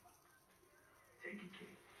kick, take a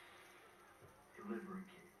kick, deliver a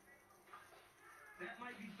kick. That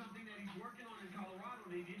might be something that he's working on in Colorado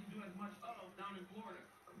that he didn't do as much of down in Florida.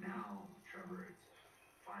 But now, Trevor, it's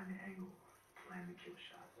find the angle, land the kill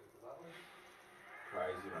shot.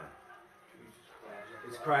 Crazy, man.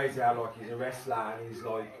 It's crazy how like he's a wrestler and he's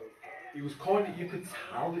like, he was kind of, you could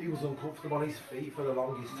tell that he was uncomfortable on his feet for the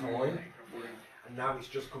longest time, and now it's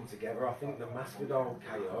just come together. I think the Masvidal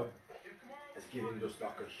KO it's giving just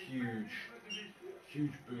like a huge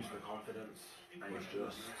boost of confidence, and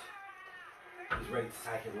he's ready to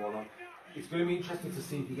take everyone on. It's going to be interesting to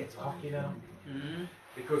see if he gets cocky now,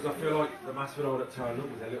 because I feel like the Masvidal that turned up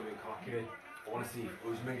was a little bit cocky. I want to see if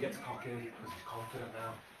Usman gets cocky because he's confident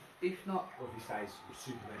now. If not, Or if he stays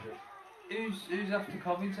super measured. who's after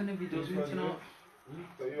Covington if he does win tonight?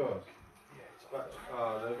 That yours?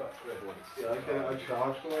 No, that's red ones. Yeah, I get it, I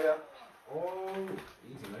charge for you. Oh,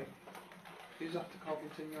 easy, mate. Who's after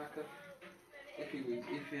Covington, you reckon? If he wins,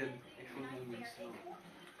 if Usman wins tonight.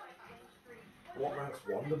 What ranks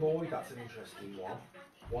Wonder Boy? That's an interesting one.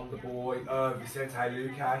 Wonder Boy, Vicente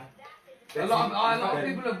Luque. A lot of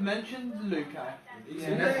people have mentioned Luque. He's Yeah,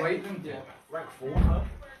 in let's there. wait them. Yeah. Rank 4, huh?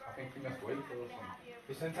 I think we must wait for some.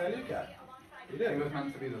 Vicente Luque. He was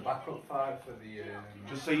meant to be the backup five for the.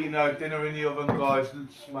 Just so you know, dinner in the oven, guys.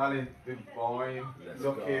 Smelling, been fine, Let's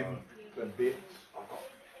looking go. the bits. I've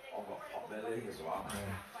got pot belly as well.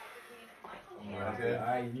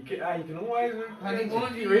 Yeah. You can always. I didn't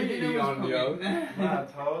want you really dinner was on yo. coming. I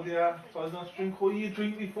told ya. So not drink all you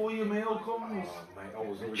drink before your meal comes. Oh, mate, I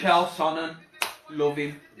was already. Chael Sonnen, love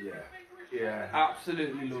him. Yeah. Yeah.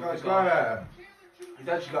 Absolutely He's love got, him. he's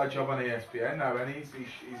actually got a job on ESPN now, and he's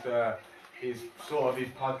sort of his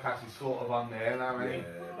podcast is sort of on there now, and Yeah,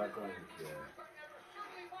 background. Yeah.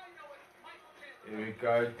 here we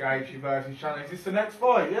go, Gaethje versus Chandler. Is this the next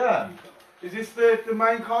fight? Yeah. Is this the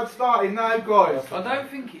main card starting now, guys? I don't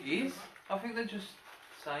think it is. I think they're just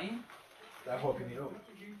saying. They're hooking it up.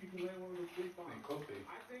 It could be.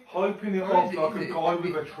 Hyping it Or up is it- like is a it- guy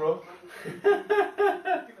with a truck.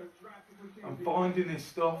 I'm finding this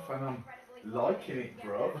stuff and I'm liking it,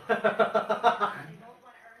 bro.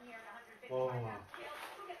 Oh.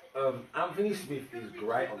 Anthony Smith is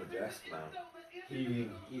great on the desk, man. He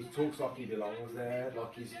talks like he belongs there,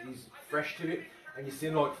 like he's fresh to it, and you see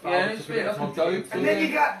like Yeah, Falcon it's took a bit of a bit time to like a get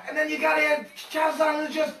into dope, it. And then you got here, Charles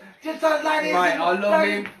Sanders just like this. Right, I love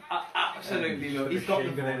him. I absolutely Yeah, love him. he's got the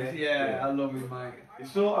voice. Yeah, I love him, mate.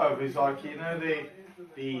 It's sort of, it's like, you know,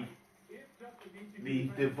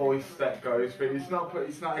 the voice that goes through. It's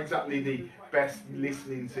not exactly the best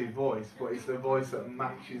listening to voice, but it's the voice that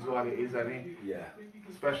matches what it is, isn't it? Yeah.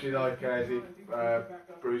 Especially like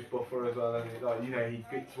Bruce Buffer as well, and like, you know, he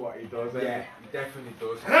fits what he does. Yeah, he definitely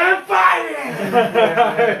does. I'm fighting!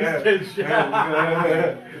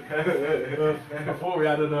 Before we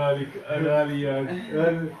had an early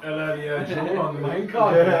draw on the main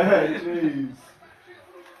card. Yeah, jeez.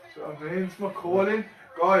 So I mean, it's my calling.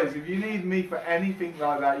 Guys, if you need me for anything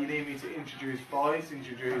like that, you need me to introduce fights,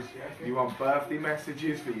 you want birthday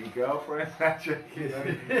messages for your girlfriend, but do you know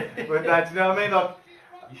what I mean? Like,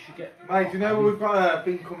 You should get. mate, do you know we've got a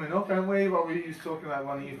thing coming up, haven't we? What we used talking about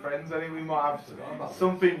one of your friends, I think we might have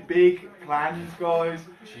something big planned, guys.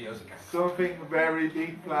 Cheers again. Something very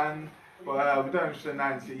big planned, but we don't just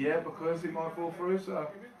announce it yet because it might fall through, so.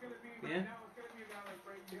 Yeah.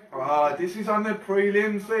 This is on the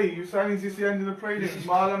prelims. See, you saying is this the end of the prelims?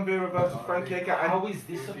 Marlon Vera versus Frankie Edgar. How is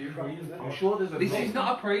this a prelim? I'm sure there's a. This is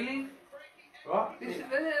not a prelim. What? This is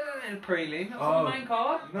a prelim. That's Oh. on the main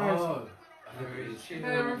card. No. Oh, I think it is.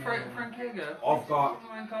 Frank Yeager. I've got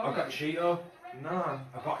I've Cheeto. No.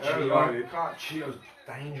 I've got Yeah, Cheeto. right, you can't. Cheeto's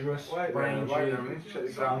dangerous. Wait a rangy, minute, wait a minute. Check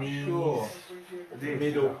this out. I'm sure. This.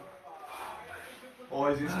 Middle. Or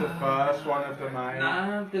is this the first one of the main?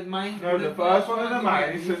 Nah, the main. No, the first one of the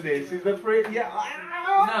main is this is the pre. Yeah.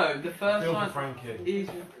 No, the first Feel for one Frankie. is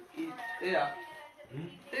yeah.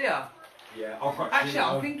 Yeah. Yeah, I've got Actually,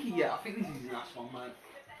 Cheeto. I think this is his last one, mate.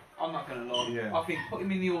 I'm not gonna lie. Yeah. I think put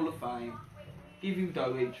him in the Hall of Fame. Give him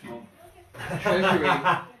dough each month.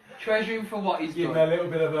 Treasure him for what he's Give him a done. little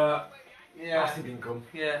bit of a Yeah. passive income.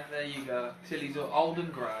 Yeah, there you go. Till he's old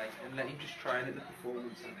and grey, and let him just train at the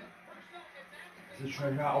performance centre. It's a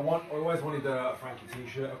treasure. I always wanted a Frankie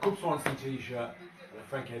t-shirt, a Cub Swanson t-shirt, and a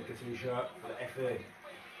Frankie Edgar t-shirt for the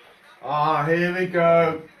FA. Here we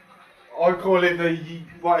go. I call it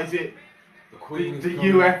what is it? The Queen is The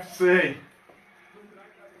coming. UFC.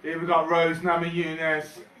 Here we got Rose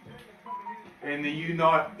Namajunas in the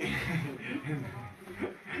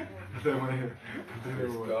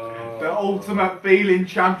the Ultimate Feeling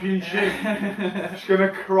Championship. She's gonna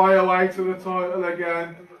cry away to the title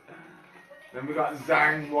again. Then we got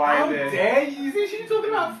Zhang How Weili. dare you? Is this you talking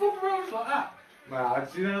about football like that? Man,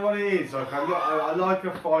 do you know what it is? Like I like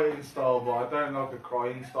a fighting style, but I don't like a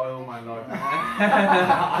crying style, man. Like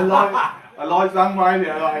I like Zhang Weili.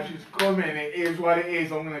 I like if she's coming, it is what it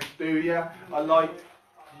is. I'm gonna do ya. I like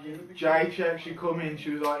Jacek. She come in, she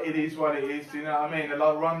was like, it is what it is. Do you know what I mean? I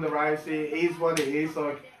like Ronda Rousey. It is what it is.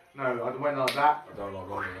 Like no, I went like that. I don't like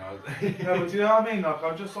Ronda Rousey. No, but do you know what I mean? Like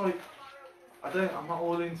I'm just like I'm not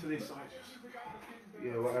all into this.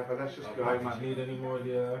 Yeah, whatever. Let's just go, Do you man. need any more of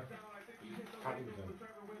the patty with them?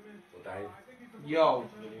 Or Dave? Yo.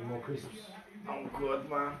 Any more crisps? I'm good,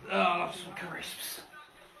 man. Oh, I'll have some crisps.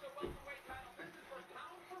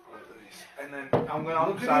 And then I'm gonna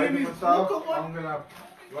Look at upside him, myself. look at what- I'm gonna.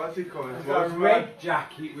 Where's he coming? He's got a red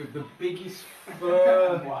jacket with the biggest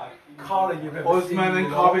fur collar you've ever seen. Osman in and your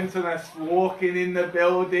life. Covington are walking in the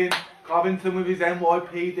building. Covington with his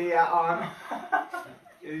NYPD hat on.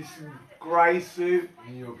 His grey suit.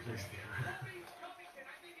 New York City.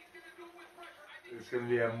 It's gonna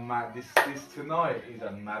be a mad. This tonight is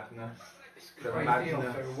a madness. It's a Plays madness.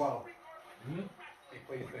 heel so well. Hmm? He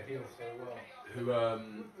plays the heel so well.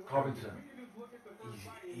 Who, Covington.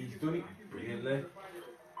 He's done it brilliantly.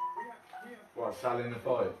 What, selling the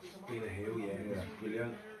fights? Being a heel, yeah, he's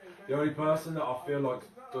brilliant. The only person that I feel like's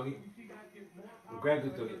done it,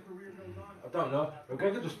 McGregor's done it. I don't know.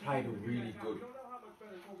 McGregor just played really good.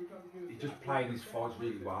 He just played his fights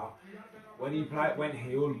really well. When he went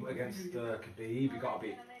heel against Khabib, he got a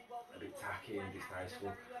bit tacky and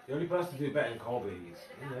distasteful. The only person to do it better than Colby is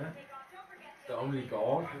in there. The only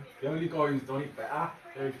guy who's done it better.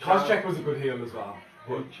 Koscheck was a good heel as well.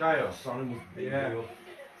 But Chaos. Sonnen was a big Yeah. heel.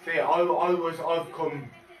 See, I've come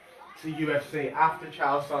to UFC after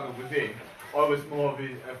Charles Sonnen was in. I was more of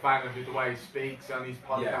a fan of the way he speaks on his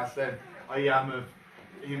podcast than I am of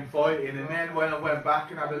him fighting. And then when I went back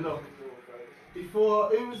and had a look, before,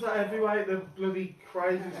 who was that heavyweight, the bloody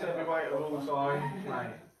craziest heavyweight of all time,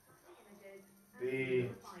 mate?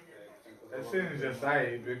 As soon as I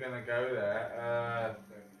say we're gonna go there,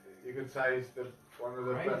 you could say he's one of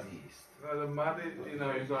the best. No, the maddest,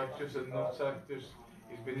 he's like just a nutter.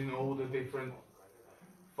 He's been in all the different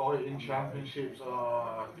fighting championships.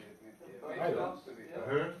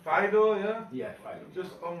 Fedor, yeah? Yeah, Fedor.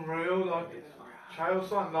 Just unreal, like Chael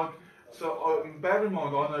Sonnen, like, so bear in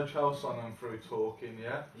mind I know Chael Sonnen through talking,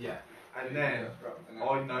 yeah? Yeah. And then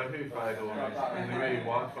I know who Fedor is and who he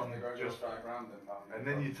was from just, and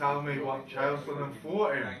then you tell me what Chael Sonnen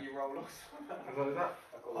fought him. I was like that.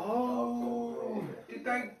 Oh, did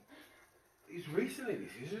they? It's recently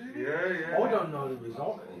this, isn't it? Yeah. I don't know the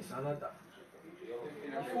result of this. I know that.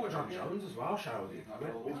 He fought John Jones as well, Cheryl did.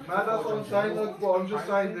 It's mad, that's what I'm saying, like, well, I'm just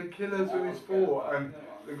saying the killers who he's fought, and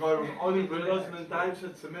the guy, I didn't realise, and then Dave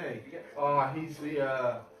said to me,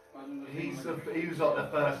 he was like the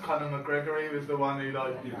first Conor McGregor, he was the one who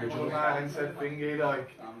like, came out and said thingy, like,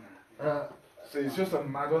 so it's just a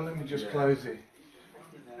mad one, let me just close it.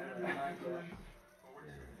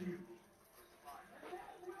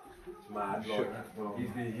 It's mad, like,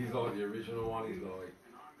 he's like the original one, he's like,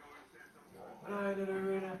 when I enter the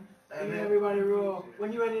arena, and everybody roar.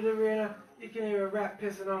 When you enter the arena, you can hear a rat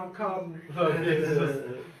pissing on cotton.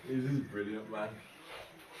 He's just brilliant, man.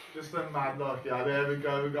 Just a mad, like, yeah, there we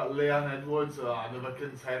go, we got Leon Edwards, another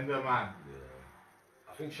contender, man.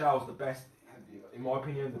 I think Charles the best, in my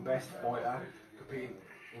opinion, the best fighter competing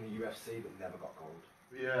in the UFC that never got gold.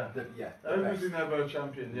 Yeah. The Edwards best. is never a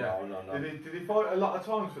champion, yeah. No. Did he fight a lot of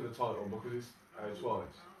times for the title, because it's twice?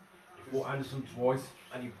 He fought Anderson twice,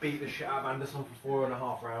 and he beat the shit out of Anderson for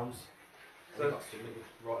 4.5 rounds. So he got submitted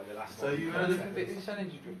right in the last So one. you know the This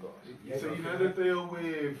energy drink, guys. Yeah, so you know the deal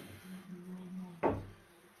with,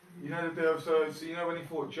 so you know when he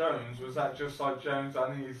fought Jones, was that just like Jones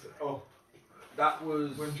and that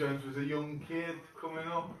was when Jones was a young kid coming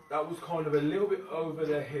up? that was kind of a little bit over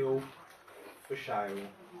the hill for Shale,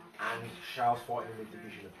 and Shale's fighting in the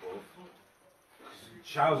division above.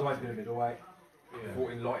 Shale's always been a middleweight,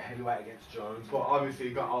 fought in light heavyweight against Jones. But obviously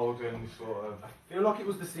he got older and sort of. I feel like it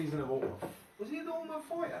was the season of Ultimate. Was he the Ultimate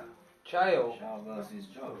Fighter? Chael. Shale versus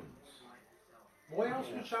Jones. Why else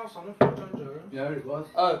would Shale Sonnen fight John Jones? Yeah, it was.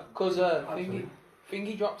 Oh, because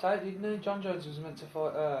Thingy dropped out, didn't he? John Jones was meant to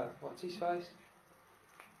fight, what's his face?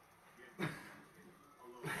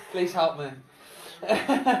 Please help me.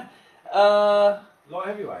 Light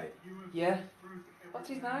heavyweight. Yeah. What's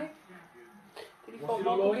his name? Did he What's fight he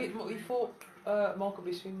Michael like? Bisping? He fought Michael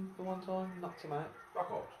Bisping the one time, knocked him out.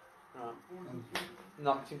 Rockhold. No.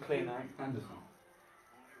 Knocked him clean out. Anderson.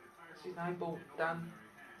 What's his name? Dan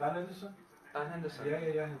Dan Henderson. Henderson.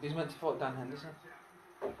 Yeah. He was meant to fight Dan Henderson.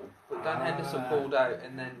 But Dan Henderson pulled out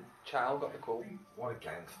and then Chael got the call. What a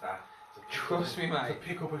gangster. Trust me, To mate.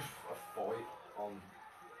 pick up a fight on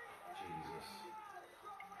Jesus.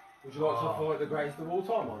 Would you like to fight the greatest of all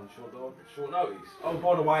time on short notice? Oh,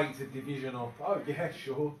 by the way, it's a division up. Oh, yeah,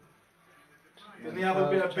 sure. Didn't he have a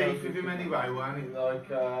bit of beef with him anyway, weren't he? Like,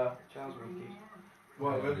 Chael's wicked.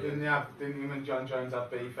 well, didn't him and John Jones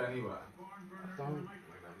have beef anyway? I don't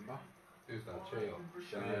remember. Who's that? Chael.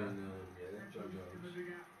 Shane, John Jones.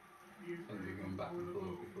 I think they're going back and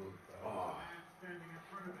forth before. Oh.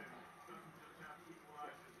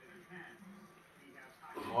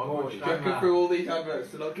 Oh, Jumping through all these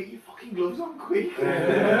adverts, they're like, get your fucking gloves on quick.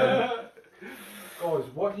 Guys,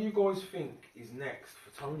 what do you guys think is next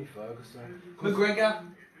for Tony Ferguson? McGregor,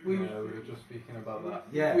 We were just speaking about that.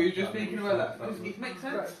 Yeah. we were just speaking about that, because it makes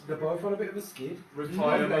sense. They're both on a bit of a skid.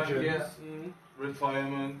 Retirement. Legends. Yeah.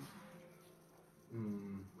 Retirement.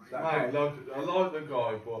 That Mate, look, I like the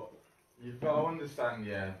guy, but you've got to understand,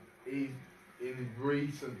 yeah, he's in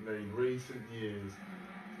recent years,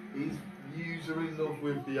 he's user in love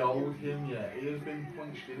with the old him, yeah. He has been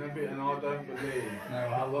punched in a bit, and I don't believe. No,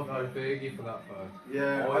 I love Fergie for that first.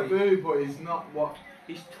 Yeah, I do, but he's not what.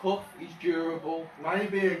 He's tough, he's durable.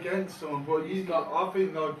 Maybe against someone, but He's you got- I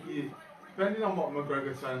think like you, depending on what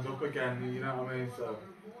McGregor turns up again, you know what I mean. So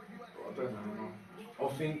I don't know. I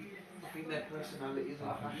think I think their personalities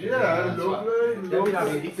are Yeah,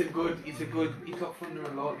 lovely. It's a good, he's got thunder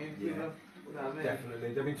and lightning with them. You know what I mean?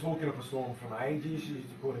 definitely they've been talking up a storm from ages. You used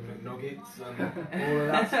to call him McNuggets and all of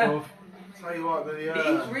that stuff. Tell you what,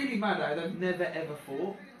 It's really mad how they've never ever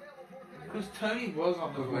fought. Because Tony was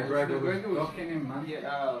on the McGregor was blocking him, man.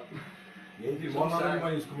 Yeah, Yeah, he didn't want that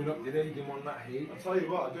when he was coming up, did he? He didn't want that heat. I tell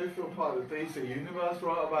you what, I do feel part of the DC universe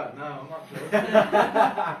right about now. I'm not sure.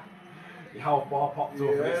 Your health bar popped up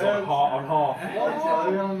and it's Yeah. like heart on heart. I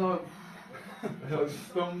tell you, I'm like, I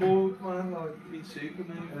stumbled, man. Like, he's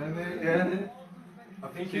Superman. yeah. I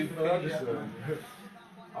think he's Ferguson.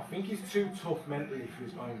 I think he's too tough mentally for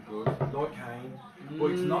his own good, like Kane.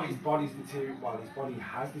 But it's not his body's deteriorated. Well, his body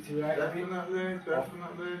has deteriorated a bit.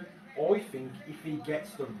 Definitely. I think if he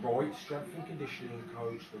gets the right strength and conditioning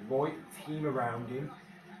coach, the right team around him,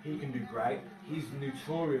 he can do great. He's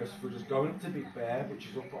notorious for just going up to Big Bear, which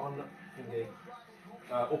is up on thingy,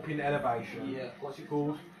 up in elevation. Yeah. What's it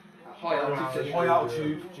called? High altitude. High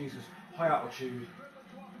altitude. Jesus. High altitude.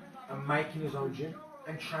 And making his own gym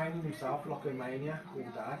and training himself like a maniac all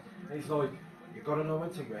day. And it's like, you've got to know when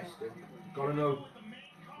to rest it. You've got to know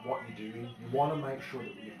what you're doing. You want to make sure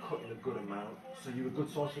that you're cutting a good amount, so you're a good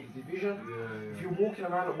size for the division. If you're walking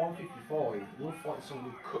around at 155, you're fighting someone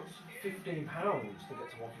who cuts 15 pounds to get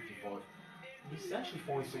to 155. You essentially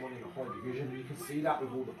find someone in a high division, and you can see that with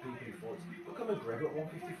all the people he fights. Look at McGregor at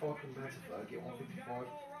 155 compared to Fergie at 155.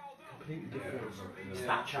 Completely different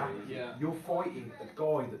stature. Yeah. You're fighting a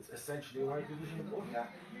guy that's essentially a weight division above you.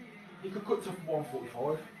 He could cut to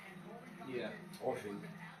 145, Yeah. I think,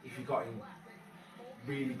 if you got him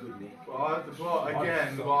really good nick. But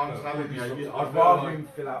again, what I'm telling you, I I'd feel rather like- him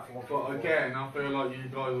fill out for 145. But again, I feel like you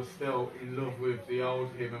guys are still in love with the old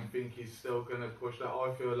him and think he's still going to push that.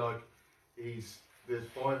 I feel like there's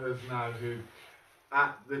fighters now who,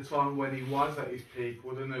 at the time when he was at his peak,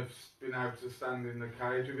 wouldn't have been able to stand in the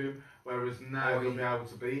cage with him, whereas now they'll be able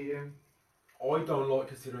to beat him. I don't like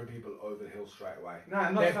considering people over the hill straight away. No,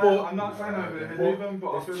 I'm not saying over the But- hill even,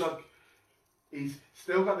 but I feel like he's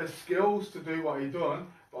still got the skills to do what he done,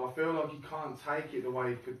 but I feel like he can't take it the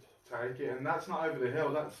way he could take it, and that's not over the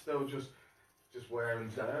hill. That's still just wear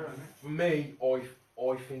and tear, isn't it? For me,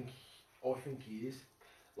 I think he is.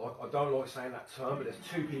 Like, I don't like saying that term, but there's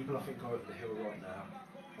two people I think are over the hill right now.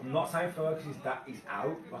 I'm not saying Ferguson's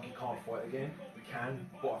out, like he can't fight again. He can,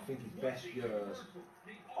 but I think his best years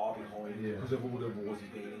are behind him because of all the wars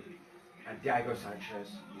he's been in. And Diego Sanchez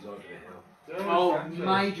is over the hill. Oh,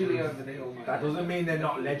 majorly over the hill, mate. That doesn't mean they're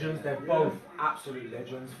not legends. They're both absolute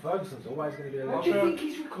legends. Ferguson's always going to be a What do legend. you think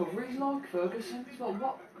his recovery is like, Ferguson? It's like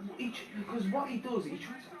because what he does, he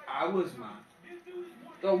trains for hours, man.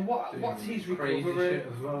 So what's his Crazy recovery? shit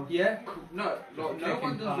as well. Yeah, no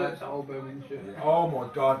one does that. Elbow and shit. Oh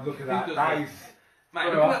my God! Look at that. does That that? is. Mate,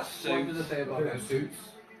 What look at that what do suit. they say about those suits?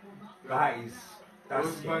 That's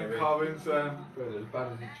Usman scary. Covington. They're as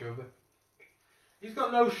bad as each other. He's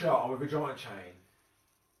got no shirt on with a giant chain,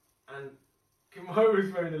 and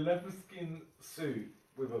Kimora's wearing a leather skin suit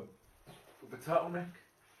with a turtleneck.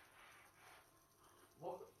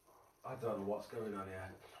 What? I don't know what's going on here.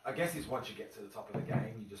 I guess it's once you get to the top of the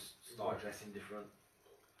game, you just start dressing different.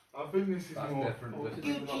 I think this is That's more different. But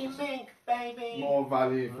Mink, baby. more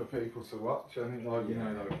value for people to watch. I think, like, you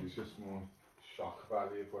know, like it's just more shock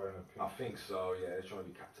value of wearing a I pink. think so. Yeah, they're trying to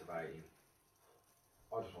be captivating.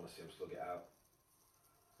 I just want to see him slug it out.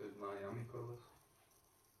 Good Miami colours.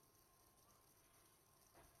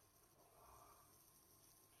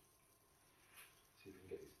 See if we can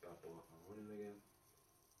get this bad boy up and running again.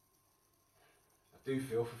 I do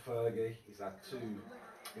feel for Fergie. He's had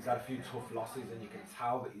a few tough losses, and you can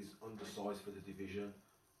tell that he's undersized for the division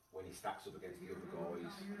when he stacks up against the other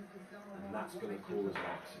guys, and that's going to cause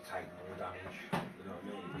him to take more damage. You know what I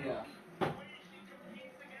mean? Yeah.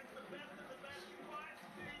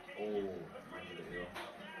 Oh, Angela Hill.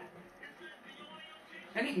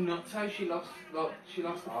 Ain't it nuts how she lost the fight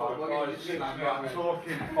Oh, while you guys, just slammed literally, I'm her?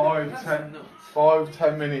 talking That's 5, nuts.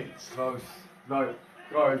 10 minutes. Close. Like,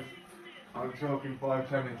 guys, I'm talking 5,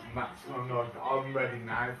 10 minutes maximum. Like, I'm ready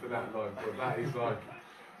now for that. Like, but that is like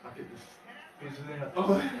at this. Isn't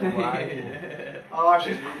it? Oh,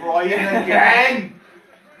 she's crying again.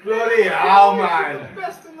 Bloody hell, man.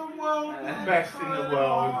 Best in the world. Best in the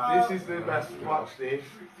world. This is the best. Watch this.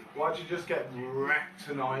 Watch you just get wrecked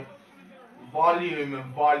tonight. Volume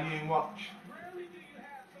and volume. Watch.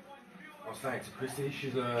 I was saying to Chrissy, she's She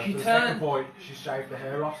for the second turned- point, she shaved the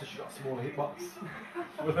hair off, so she got a smaller hitbox.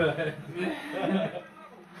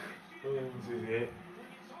 This is it.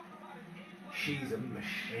 She's a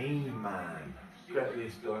machine, man. Get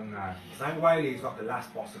this done now. Zhang Weili's like the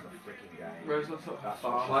last boss of the freaking game. Rose looks like That's a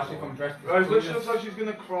what farm. Actually, come dressed. Rose, look, she looks like she's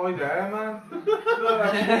gonna cry there, man. Look,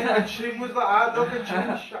 her chin was like that. Look, her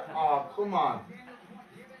chin. Oh, come on.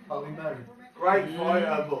 Holly Berry. Great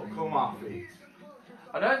fighter, but come on, please.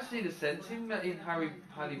 I don't see the sense in Halle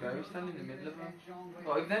Berry standing in the middle of them.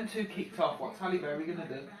 Like, if them two kicked off, what's Halle Berry gonna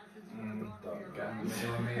do? Get in the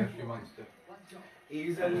middle of me if she wants to.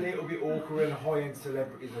 He's a little bit awkward and high-end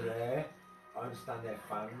celebrities are there. I understand they're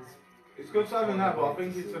fans. It's good to having that, but I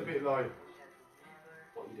think it's a bit like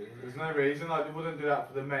What are you doing? there's no reason. Like they wouldn't do that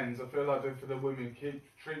for the men's. I feel like for the women,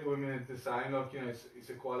 treat the women the same. Like you know, it's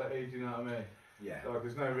equality. Do you know what I mean? Yeah. Like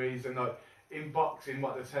there's no reason. Like in boxing,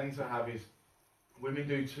 what they tend to have is women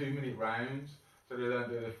do 2-minute rounds, so they don't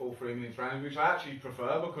do the full 3 minutes round, which I actually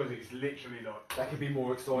prefer because it's literally like. That could be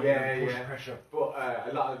more exciting Yeah, than push yeah. pressure. But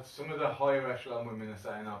a lot of some of the higher echelon women are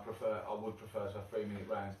saying I would prefer to have 3-minute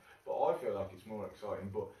rounds. But I feel like it's more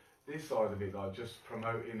exciting. But this side of it, like just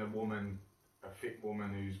promoting a woman, a fit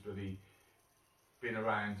woman who's bloody been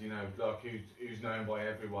around, you know, like who's known by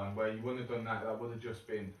everyone. Where you wouldn't have done that, that would have just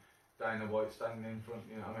been Dana White standing in front.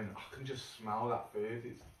 You know, what I mean, I can just smell that food.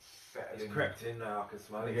 It's settling. It's crept in now, I can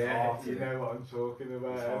smell it. Yeah, It's you know what I'm talking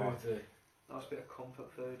about. It's innit? hearty. Nice bit of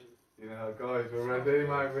comfort food. You know, guys, we're ready,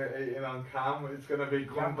 mate. We're eating on cam. It's gonna be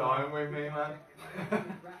come dine with me, man.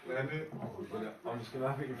 Ready? I'm just gonna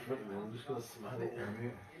have it in front of me, I'm just gonna smell it. Ready?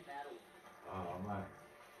 Oh, mate.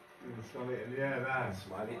 You can smell it in the air I now.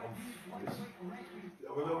 smell it.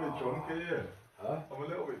 I'm a little bit drunk here. Huh? I'm a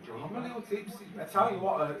little bit drunk. I'm a little tipsy. I tell you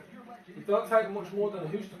what, it don't take much more than a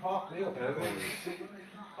Hooster Park meal.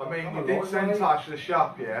 I mean, you did send Tash to the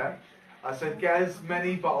shop, yeah? I said, get as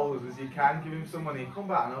many bottles as you can, give him some money. Come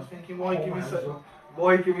back, and I was thinking, why give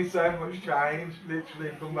me so much change?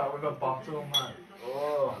 Literally, come back with a bottle, man.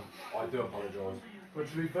 Oh. I do apologise. But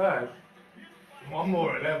to be fair, one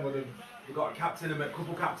more of them would have. We've got a Captain America,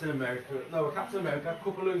 couple Captain America, no, a Captain America, a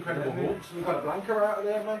couple of Incredible Hulks, and we've got a Blanca out of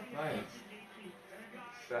there, man. Nice.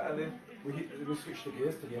 Settling. We switched the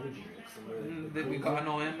gears to the energy mix. And We've got an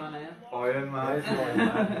Iron Man here. Iron Man. There's the Iron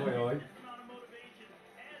Man. Oi, oi.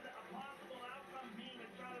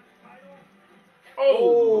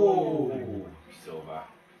 Oh! Silver.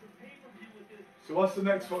 So what's the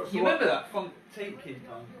next fight? So You remember that from Tape King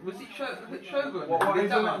time? Was it Shogun?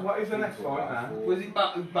 What is the next fight now? Was it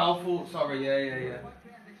Balfour? Sorry, yeah.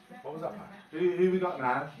 What was that, man? Who we got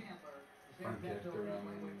now?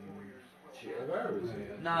 Where is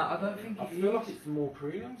it? Nah, I don't think I it feel is. like it's more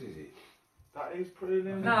prelims, is it? That is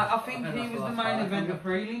prelim. Nah, I think he was the main event of the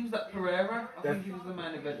prelims, that Pereira. I think he was the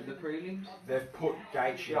main event of the prelims. They've put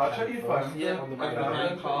Gaethje Yeah, I'll check your phone. Yeah, on the on the main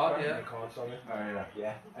main card, yeah. The card, sorry. Oh yeah.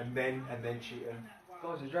 Yeah, and then Cheetah.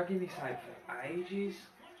 Guys, they're dragging this out for ages.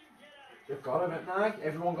 They've got him, haven't they?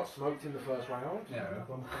 Everyone got smoked in the first round. Yeah,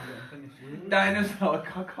 everyone can get finished. Dana's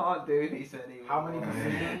like, I can't do this anymore. How many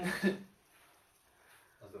decisions?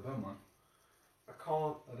 That's the fun one. I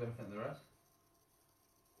can't. I don't think there is.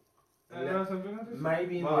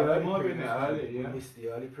 Maybe in Well, the they early might be in the prelims, early, yeah. we missed the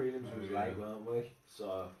early prelims, we was late, weren't we?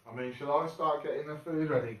 So, I mean, shall I start getting the food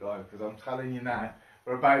ready, guys? Because I'm telling you now,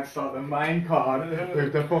 we're about to start the main card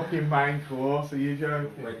with the fucking main course. Are you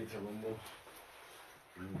joking? ready to rumble.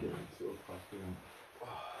 Get it sort of costume.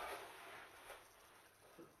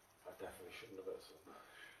 I definitely shouldn't have had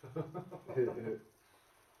some.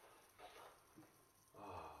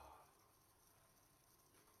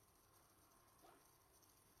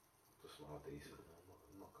 Just smell decent,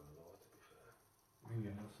 I'm not going to lie, to be fair. We can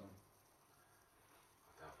get us some.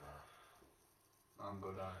 I don't know. I'm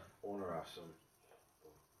good at it. I want to have some.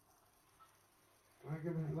 Don't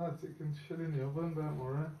give it, lads. It can chill in the oven. Don't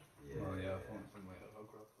worry. Yeah, Well, yeah, if I want some later, I'll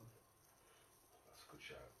grab some. that's a good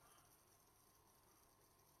shout.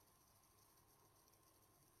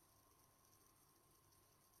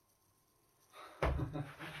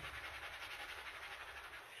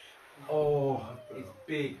 Oh, it's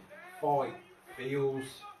big. fight feels.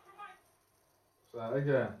 So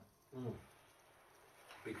again.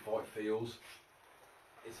 Big fight feels.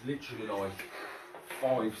 It's literally like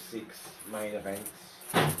 5, 6 main events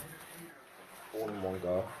all in one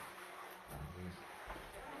go.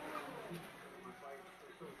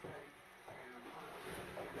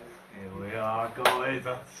 Here we are, guys.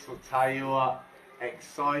 I'll tell you what,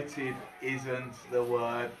 excited isn't the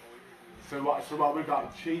word. So what we've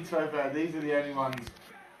got? Cheeto there. These are the only ones.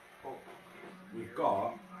 We've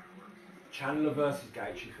got Chandler versus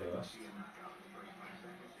Gaethje first.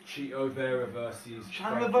 Cheeto Vera versus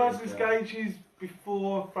Chandler Frankie versus Edgar. Gaethje's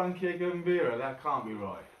before Frankie Edgar and Vera. That can't be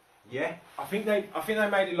right. Yeah, I think they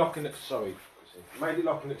made it like an exclusive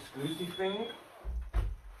thing.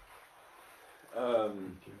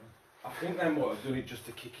 I think they might have done it just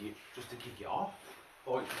to kick it off,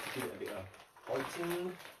 or just to give it a bit of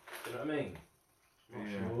fighting. Do you know what I mean? Not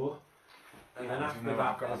sure. And then after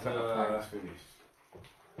that, there's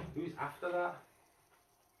who's after that?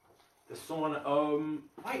 There's someone.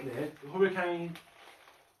 Wait there, Hurricane.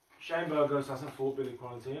 Shane Burgos hasn't fought Billy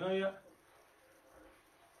Quarantino yet.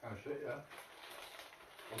 Oh shit, yeah.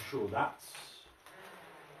 I'm sure that's.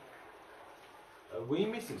 Are we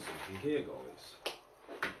missing something here, guys?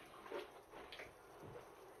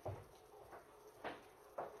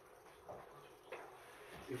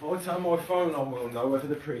 If I turn my phone on, we'll know whether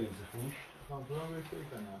the prelims are finished.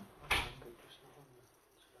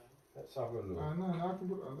 Let's have a look. No, I can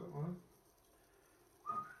put it on that one.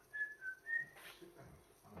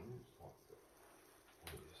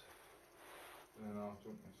 And then I'll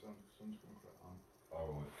jump my son's going to put it on.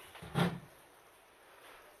 Alright.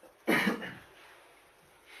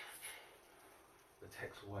 The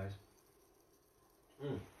text wise.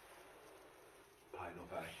 Paying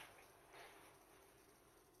up, eh?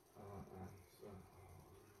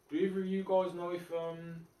 Do either of you guys know if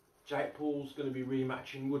Jake Paul's going to be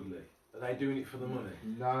rematching Woodley? Are they doing it for the money?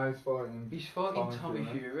 No, he's fighting. He's fighting Tommy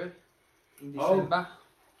Fury. Fury in Oh. December.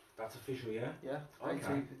 That's official, yeah? Yeah, Okay.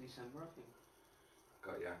 18th of December, I think.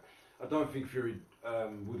 Got ya. I don't think Fury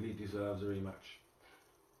Woodley deserves a rematch.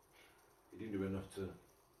 He didn't do enough to.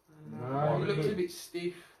 No, He looks but- a bit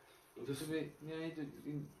stiff. Looks Just- a bit, yeah,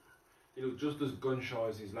 He looked just as gun shy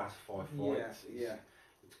as his last 5 fights. yeah.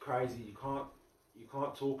 It's crazy. You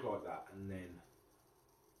can't talk like that and then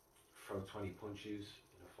throw 20 punches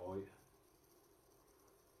in a fight.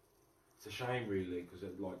 It's a shame, really, because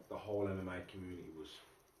like the whole MMA community was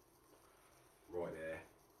right there.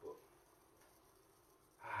 But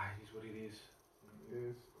it is what it is.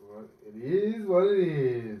 It is what it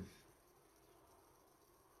is.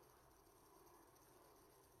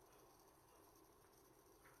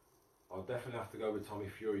 I'll definitely have to go with Tommy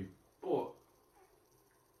Fury, but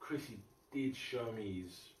Chrissy did show me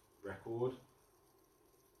his record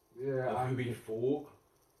Yeah, of who and, he fought.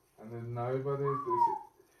 and there's nobody.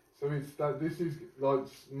 So it's that. This is like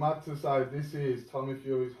mad to say. This is Tommy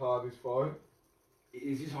Fury's hardest fight. It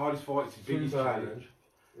is his hardest fight. It's his biggest Tuesday. challenge,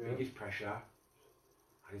 Yeah. biggest pressure,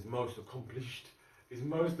 and his most accomplished. His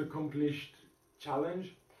most accomplished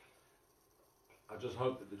challenge. I just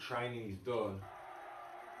hope that the training he's done.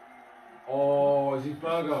 Oh, is it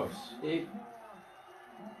Burgos?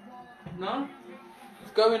 No?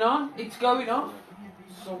 It's going on. It's going on.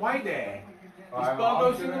 So wait there. Is I'm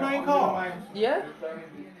Burgos in the gonna- main I'm gonna card? make- Yeah?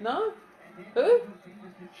 No? Who?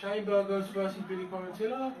 Shane Burgos versus Billy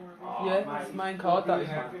Quarantino? Oh, Yeah, mate, it's main card, that is,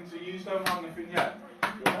 yeah, man. So you don't have anything yet?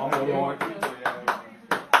 I'm alright.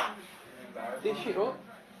 Dish it up.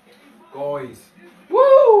 Guys,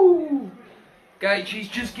 Woo! Gaethje's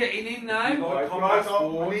just getting in now. Like combat Right, I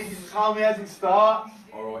sports. need you to tell me as it starts.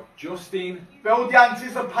 Alright, Justin. Build the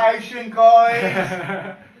anticipation,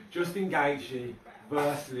 guys. Justin Gaethje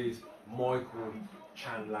versus Michael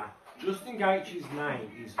Chandler. Justin Gaethje's name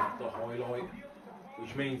is the highlight,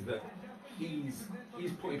 which means that he's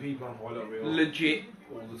putting people on highlight reel Legit.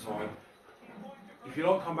 all the time. If you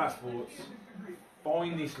like combat sports,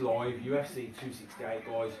 find this live, UFC 268,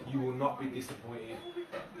 guys. You will not be disappointed.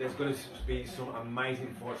 There's going to be some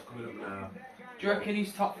amazing fights coming up now. Do you reckon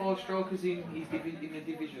he's top 5 strikers in the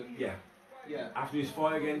division? Yeah. Yeah. After his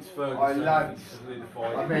fight against Ferguson, Oh, lads. this is really the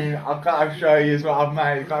fight. I mean, I've got to show you what I've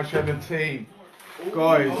made. I've got to show the team.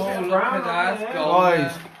 Guys. Oh, look at that. Gold.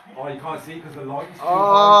 Guys. Oh, you can't see because the light is too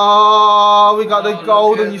Oh, we got Oh, the look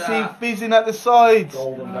golden. at You see that. fizzing at the sides.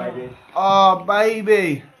 golden, baby. Oh,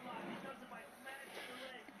 baby.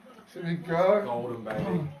 Should we go? Golden,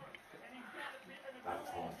 baby. That's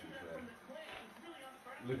nice,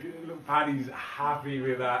 to be fair. Look, Paddy's happy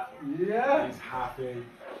with that. Yeah. He's happy.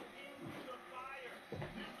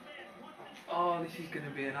 Oh, this is going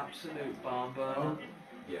to be an absolute barn burner.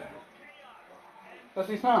 Yeah. That's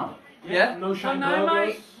his now. Yeah? No Shane no, Burgos.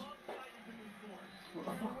 mate.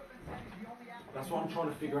 That's what I'm trying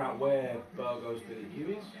to figure out where Burgos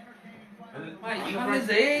debut is. And Mate, Chandler's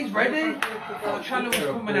here, he's ready. I thought Chandler was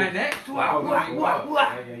coming out next. Wah, wah, wah,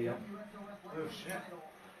 wah. Yeah. Oh shit.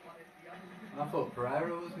 I thought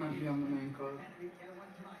Pereira was meant to be on the main card.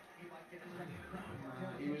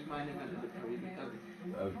 He was main event of the prelim.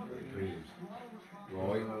 Oh, the prelims.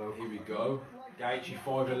 Right, here we go. Gaethje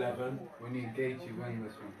 5'11". We need Gaethje win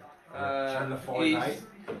this one. Chandler 5'8".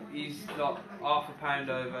 He's like half a pound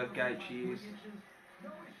over Gaethje is.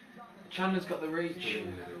 Chandler's got the reach.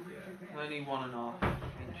 Only 1.5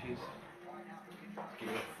 inches. Give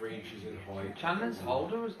it 3 inches in height. Chandler's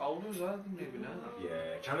older as well. I didn't even know that.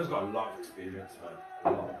 Yeah, Chandler's got a lot of experience, man.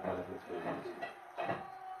 A lot of experience.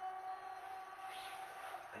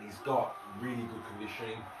 And he's got really good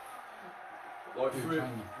conditioning. Like through,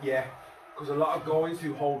 yeah, because a lot of guys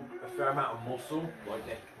who hold a fair amount of muscle, like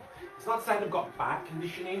they, it's not saying they've got bad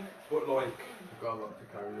conditioning, but like, We've got a lot to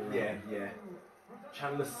carry around. yeah.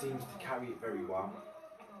 Chandler seems to carry it very well,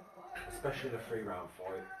 especially in a 3-round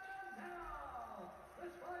fight.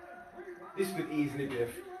 This could easily be an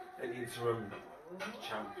interim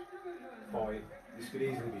champ fight. This could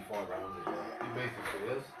easily be 5 rounds as well. He basically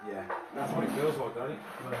is. Yeah, that's what it feels like, don't it?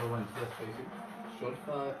 Whoever wins this basically should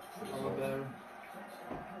fight for the bear.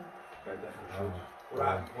 They definitely should.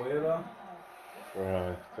 Right, Puebla.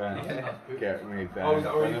 Right, then get me down. Oh, is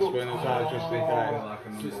that already booked? Winners are just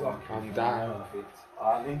So it's like I'm down. perfect. I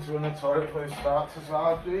need to run a title post starts as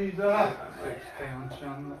well, Jesus. 6 pound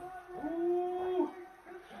Chandler. Ooh.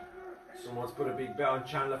 Someone's put a big bet on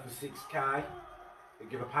Chandler for 6k. They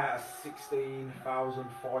give a payout of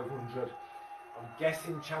 16,500. I'm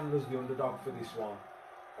guessing Chandler's the underdog for this one,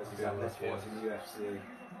 as he's had less fights in the UFC. And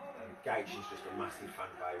Gaethje's just a massive fan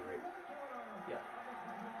favourite. Yeah.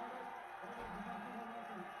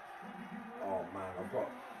 Oh man, I've got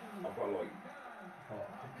like,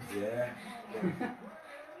 yeah. I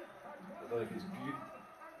don't know if it's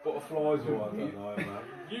butterflies or I don't know, man.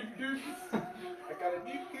 I got a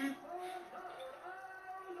doop.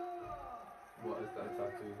 What is that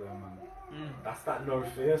tattoo there, man? That's that no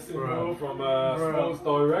fear symbol Bro. from Sports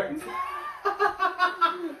Direct. I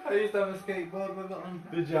used to have a skateboard with it on.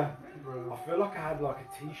 Did ya? Bro. I feel like I had like a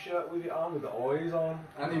t-shirt with it on, with the eyes on.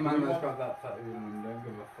 Any man that's got that tattoo in them don't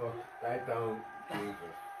give a fuck. They don't give a.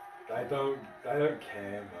 They don't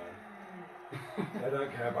care, man. They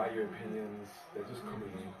don't care about your opinions. They're just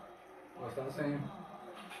coming in. What's that saying?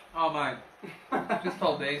 Oh, mate. Just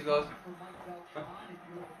told these guys.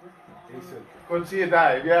 Decent Good to see you,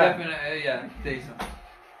 Dave, yeah. Definitely, yeah, decent.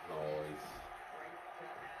 noise.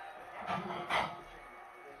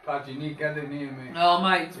 Pat, you need to get in here, mate. Oh,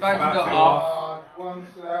 mate, it's about to go about to off. One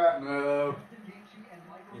sec. No.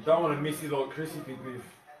 You don't want to miss it like Chrissy did with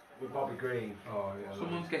Bobby Green. Oh, yeah.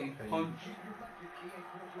 Someone's getting punched.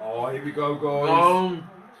 Oh, here we go, guys. Boom.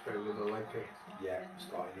 Straight with a leg kick. Yeah,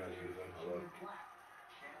 starting early with them. Hello.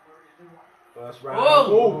 First round.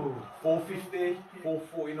 Whoa! 450,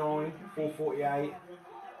 449, 448.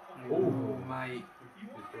 Oh, mate. He's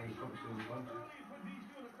throwing punches and punches.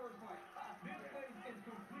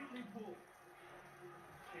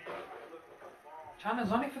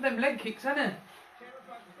 Chandler's on it for them leg kicks, isn't he?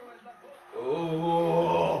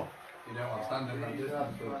 Oh! You don't want to stand in that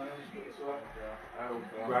distance, but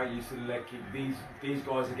Great use of the leg kick. These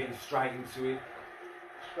guys are getting straight into it.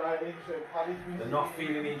 Straight into it, Paddy. They're not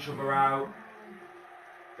feeling each other out.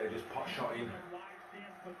 They're just pot shotting.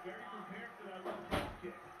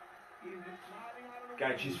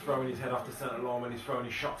 Gaethje's throwing his head off the centre line when he's throwing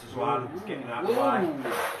his shots as well. He's getting out of the way. Whoa.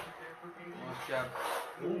 Nice jab.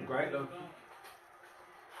 Ooh, great low kick.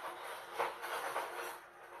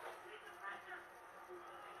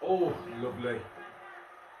 Oh, lovely.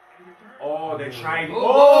 Oh, they're trading.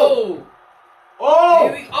 Oh! Oh! Here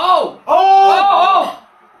Oh! we, oh! Oh! Oh!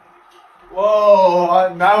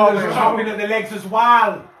 Whoa, now They're I'm chopping at the legs as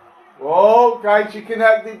well. Whoa, Gaethje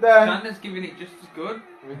connected then. Chandler's giving it just as good.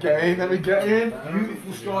 Let me get in, let me get in.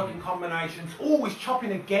 Beautiful striking combinations. Oh, he's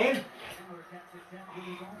chopping again.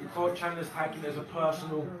 He thought Chandler's taking it as a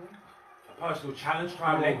personal challenge,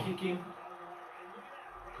 trying leg kicking.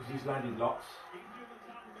 Because he's landed lots.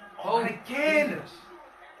 Oh, and again!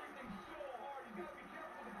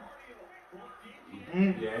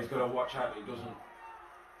 Yeah, he's got to watch out that he doesn't.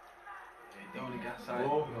 Don't want to gas out.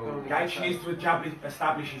 Oh, Gaethje needs to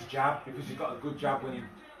establish his jab because he's got a good jab when he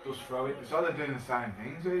does throw it. So they're doing the same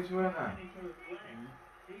things, each, weren't they?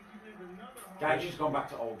 Gaethje's gone back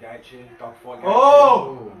to old Gaethje, dogfight Gaethje.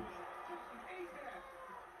 Oh!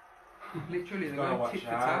 Literally, they're Gotta going watch tit for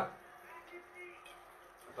out. tat.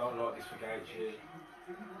 I Don't like this for Gaethje.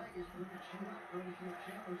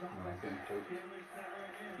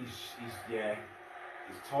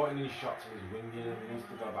 He's tightening his shots and he's winging them. He needs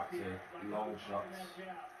to go back to long shots.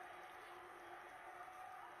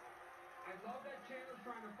 I love that Chandler's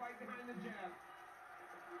trying to fight behind the jab.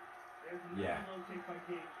 Yeah.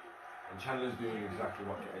 And Chandler's doing exactly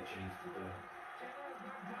what Gaethje needs to do.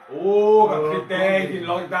 Oh, got clipped there. He didn't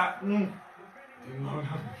like that. Did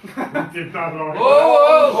that right.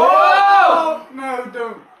 Whoa! No,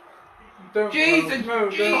 don't. Jesus,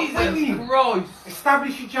 Jesus Christ!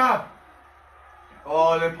 Establish your jab.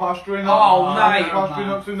 Oh, they're posturing Oh, up. mate. They're posturing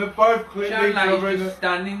up, so they're both clipping each Chandler other. is just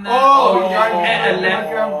standing there. Oh, he's just yeah, hit a yeah, left.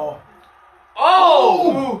 yeah.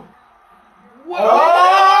 Oh! Whoa!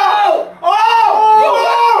 Oh!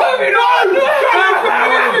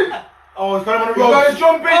 Oh, he's got him on the He's ropes. going to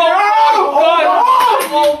jump in.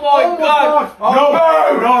 Oh my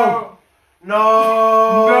God!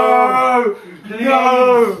 No! Please.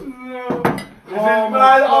 No! This is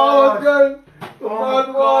mad. Oh, God. Oh my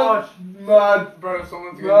God. Mad. Bro,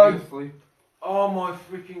 someone's Mad. going to be asleep. Oh my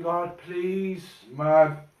freaking God, please.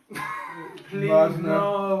 Mad. Please, Madness.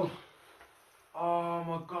 no. Oh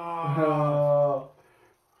my God. Oh,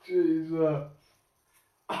 Jesus.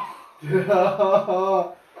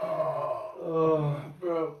 Oh,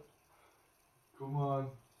 bro. Come on.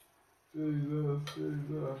 Jesus.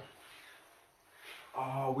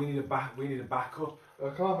 Oh, we need a backup. I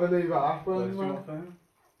can't believe it happened, man.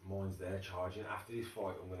 Mine's there charging. After this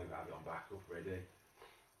fight, I'm gonna have it on backup ready.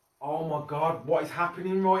 Oh my God, what is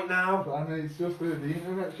happening right now? And it's just the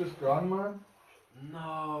internet's just gone, man.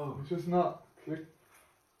 No. It's just not click.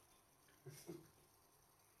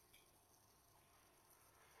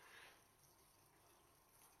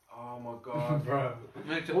 Oh my God. Bro.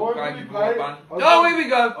 Why do we pay? Oh, here we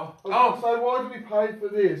go! So why do we pay for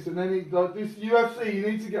this? And then like this UFC, you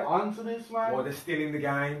need to get onto this, man. Well, they're still in the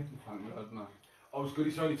game. Thank God, no. Oh, it's good.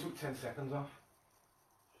 It's only took 10 seconds off.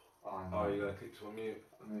 Oh, Oh, you gotta click to unmute.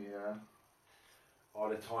 Yeah. Oh,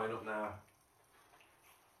 they're tying up now.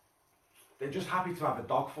 They're just happy to have a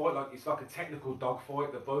dogfight. Like it's like a technical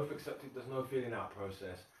dogfight. They're both accepted. There's no feeling out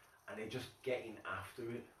process, and they're just getting after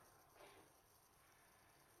it.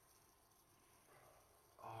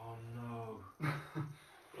 Oh no.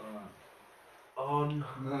 Oh no.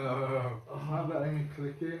 No. It's not letting me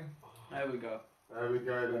click it. There we go. There we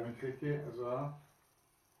go, let me click it as well.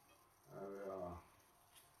 There we are.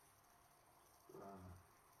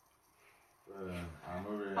 I'm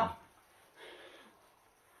over here.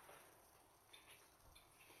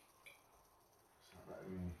 It's not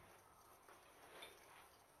letting me.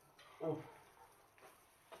 Oh.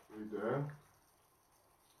 We do.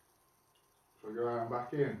 Shall I go out and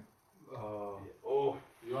back in? Oh. Oh.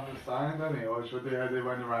 You understand, don't you? Or should we do it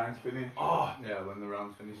when the round's finished? Oh. Yeah, when the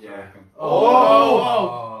round's finished, Yeah. I reckon.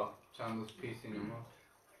 Oh. Chandler's piecing him up.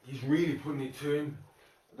 He's really putting it to him.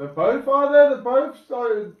 They're both are there, they're both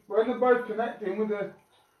started, when they're both connecting with the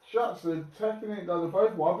shots, they're taking it, they're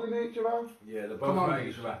both wobbling each other. Yeah, they're Come both on. making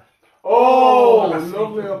each other. Oh, that's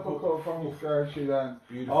lovely sneaky. uppercut from Gaethje then.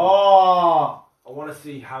 Beautiful. Oh, I want to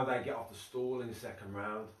see how they get off the stall in the second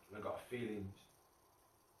round. I've got a feeling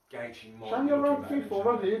Gaethje might. Chandler be looking ranked better than fifth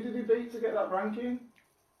already. Who did he beat to get that ranking?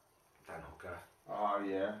 Dan Hooker. Oh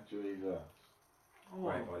yeah, Jesus.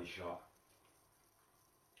 Great body shot.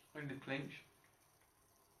 In the clinch.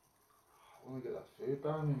 I want to get that food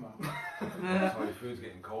down me, man. Sorry, the food's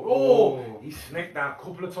getting cold. Oh, he sneaked down a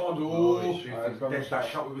couple of times. Oh, he's shooting. there's that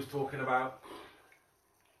shot we was talking about.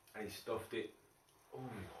 And he stuffed it. Oh,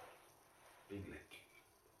 big leg.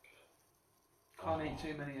 Can't eat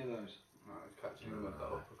too many of those. No, he's catching him with that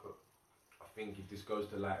uppercut. I think if this goes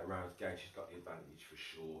to later rounds, Gaethje's got the advantage for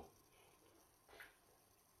sure.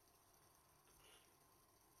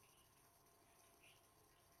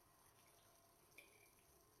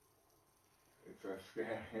 It's a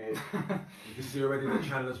scary. You can see already that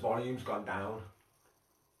Chandler's volume's gone down.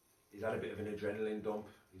 He's had a bit of an adrenaline dump.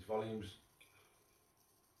 His volume's...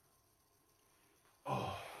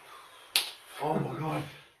 Oh. Oh my God.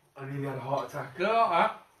 I nearly had a heart attack. Go like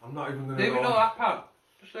that. I'm not even going to Leave it like that, pal.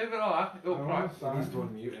 Just leave it like that. It'll I crack. understand. He needs to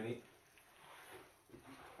unmute, innit?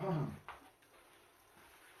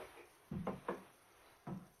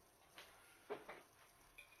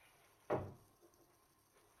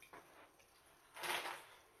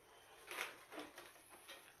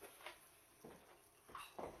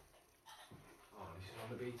 Oh, this is on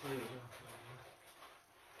the BT as well.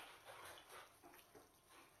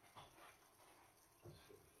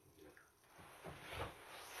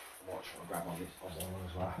 Watch, I'll grab on this other one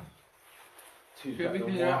as well. Two's Should we better do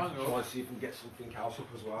than that one. one, Try and see if we can get something else up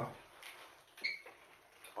as well.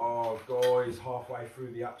 Oh, guys, halfway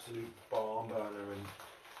through the absolute barn burner and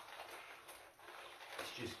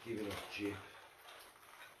it's just giving us jip.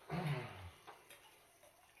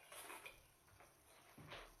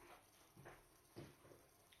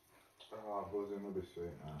 Oh, buzzing with this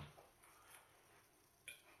sweet now.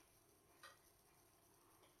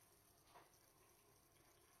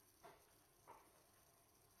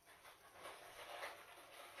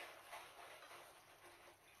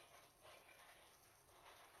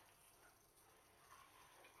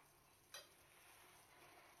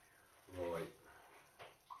 Right.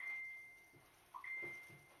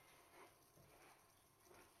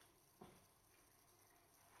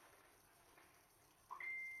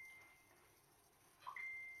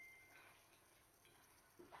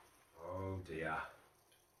 Oh dear.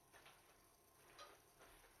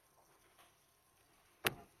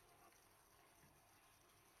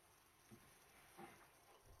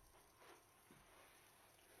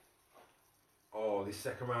 Oh, this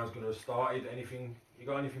second round's going to have started. Anything? You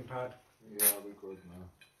got anything, Pad? Yeah, I'll be good now.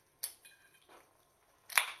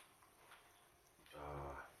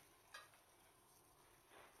 Ah.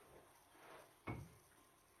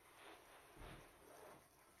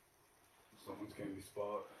 Someone's getting me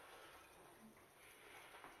spot.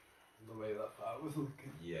 The way that fight was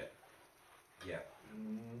looking. Yeah. Yeah.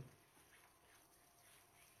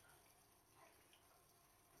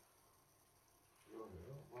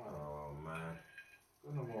 Oh man.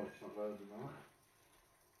 Don't know why it's not loading that.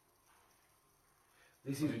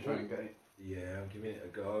 This Are is you trying to get it? Yeah, I'm giving it a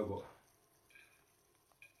go, but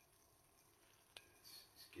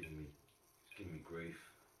it's giving me grief.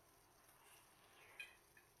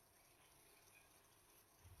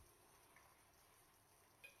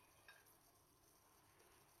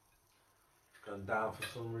 It's gone down for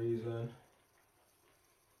some reason.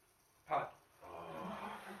 Pat. Oh.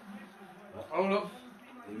 Hold up.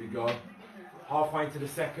 Here we go. Halfway into the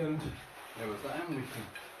second. Yeah, was that Emily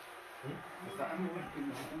thing? Was that Emily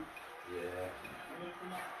thing? Yeah.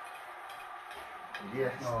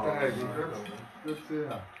 Yes, Oh, Dave, my good. God. Good to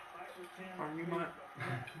hear. And you might.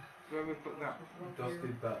 Where we put that? Just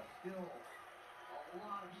did that.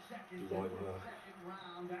 Like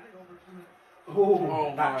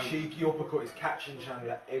Oh, that my. cheeky uppercut is catching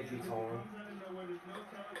Chandler every time.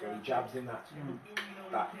 When he jabs in that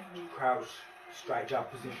crouch straight jab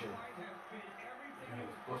position. Yeah,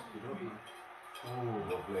 it's busted up, man.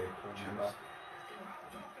 Oh, lovely. Chandler.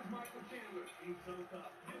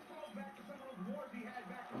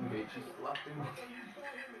 And Gaethje slapped him.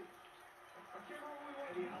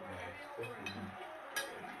 Yeah, it's busted,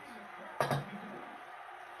 man.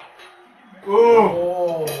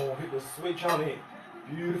 Oh, hit the switch on it.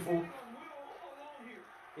 Beautiful.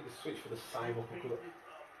 Hit the switch for the same uppercut.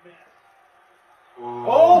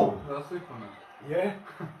 Oh! That's it on that. Yeah.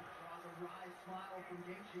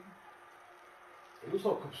 It looks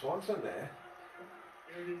like Cub Swanson there.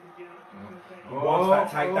 He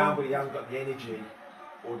wants that takedown, but he hasn't got the energy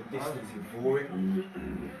or the distance in for it.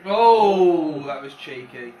 Oh, that was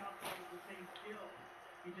cheeky.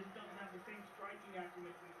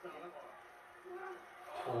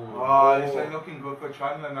 Oh, this ain't looking good for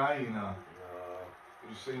Chandler now, you know. No.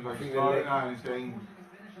 It just seems like I think he's the starting leg- now and he's getting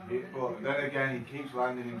hit, but then again he keeps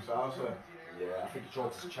landing himself, so. Yeah, I think he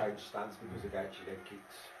tried to change stance because of Gaethje leg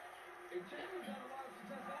kicks.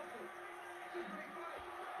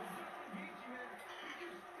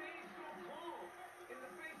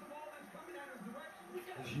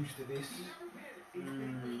 He's used to this.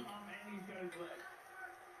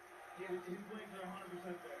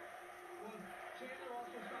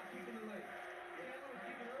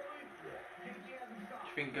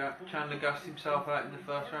 Do you think Chandler gassed himself out in the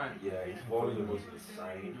first round? Yeah, his volume was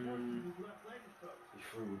insane. He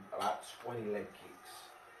threw about 20 leg kicks.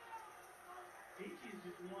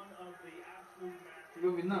 You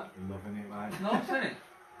loving that? Loving it, mate. It's nice, isn't it?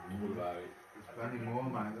 What about it? There's plenty more,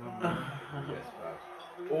 mate. Don't Yes,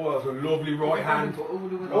 bad. Oh, that was a lovely right hand. Oh!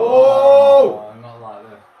 Oh! Not like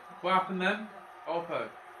this. What happened then? Oppo.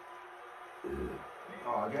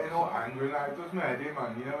 Oh, getting all angry now, it does me head in,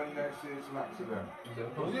 man. You know when you don't see it's an accident. Was it a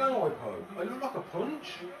Was punch? he an eye poke? It looked like a punch.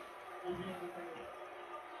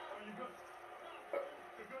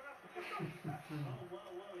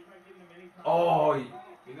 Oh,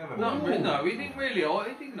 You never No, know. no, he didn't really.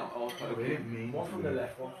 He did not Oppo. Really mean. one from the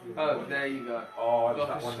left, one from the Oh, right. there you go. Oh, Like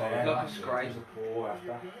that a one scrape, there. like a That's it. scrape. It was a paw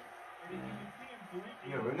after.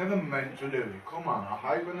 Yeah, we're never meant to do it. Come on, I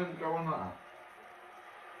hate when they go on that.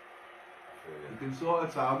 You can sort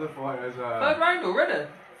of tell the fighters Third round already.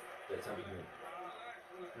 Let's have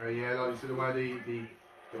it. yeah, like you see the way the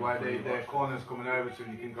The way their corners coming over to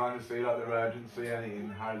him, you can kind of see like their urgency and in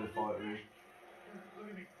how the fighter is.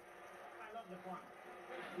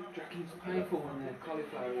 Do you reckon it's painful when their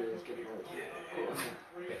cauliflower ears get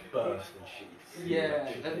like Get burst and shit. Yeah,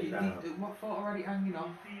 Shit what fight already hanging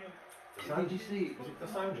on? Did you see it? Was it the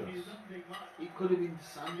Sanjos? It could have been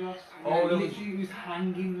Sanjos. Oh, Yeah, there was- literally he was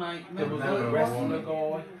hanging, mate. There was Remember a that? wrestler guy.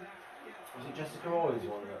 Was it Jessica Oi's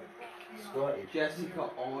one that squirted? Jessica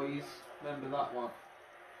Eyes. Remember that one?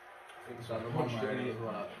 I think so. The much that he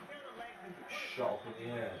was shot up in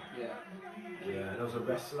the air. Yeah. Yeah, and there was a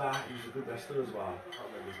wrestler. He was a good wrestler as well. I can't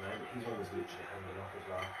remember his name, but his one was literally hanging off as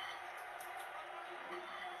well.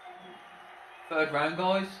 Third round,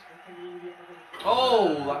 guys.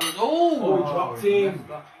 Oh, that was Oh, he dropped him.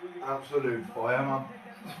 Absolute fire, man.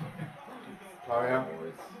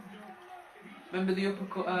 Carry Remember the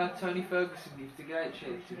uppercut Tony Ferguson used to get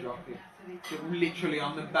to drop him? So literally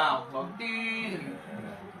on the bow, like ding.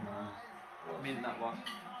 I mean that one.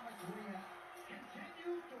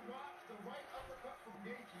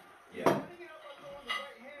 Yeah.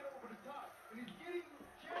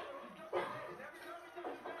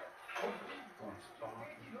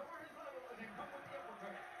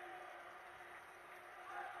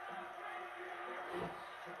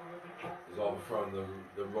 He's overthrown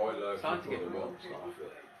the right leg Starting to before get the ropes, ropes. I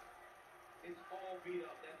feel. It's all beat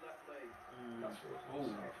up, that left leg. That's what Oh.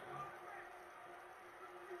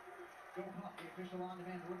 Go Puff, the official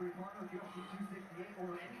on-demand delivery partner of UFC 268.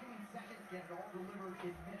 Order anything in seconds, get it all delivered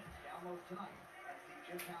in minutes. Download tonight and see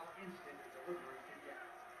just how instant delivery can get.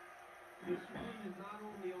 This wound is not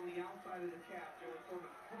only on the outside of the calf, Joe, it's on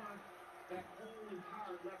the front. That whole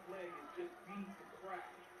entire left leg is just beat to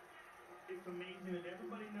crap. It's amazing that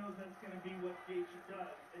everybody knows that's going to be what Gaethje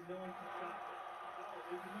does, and no one can stop it. Oh,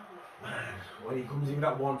 there's another one. Man, when he comes in with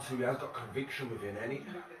that 1-2, he has got conviction within, ain't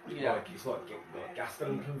he? Yeah. It's like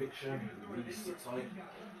Gastelum conviction. He really sits on it.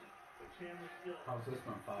 How's this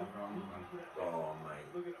one 5 rounds, man? Oh, mate.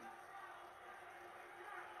 Look at him.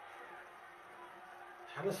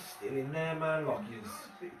 Chandler's still in there, man. Like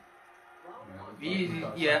Easy,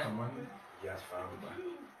 yeah. he has found it, man.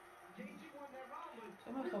 It's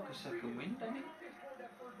almost like a second wind, isn't it?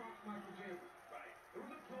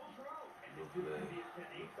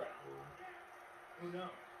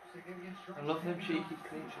 I love them cheeky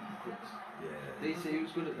clinch uppercuts. Yeah. DC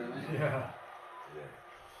was good at them, eh? Yeah.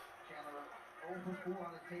 Chandler 0 for 4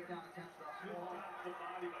 on his takedown attempts thus far.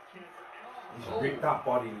 He's ripped that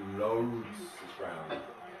body loads this round.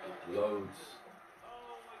 Loads.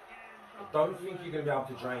 I don't think you're going to be able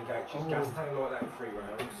to drain Gaethje's gas tank like that in 3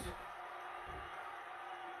 rounds.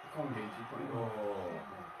 Come on, Gaethje, Oh.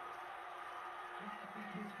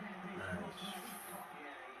 Man, he's just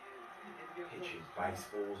pitching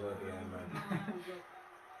baseballs over here, man.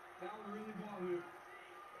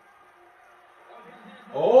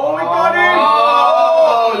 Oh, he got him!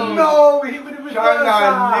 Oh, no! He would have reversed Chandler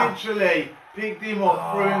that! literally picked him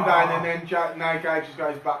up, threw him down, and then now Gage just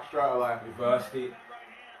goes back straight away. Reversed it.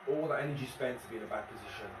 All that energy spent to be in a bad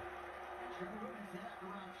position.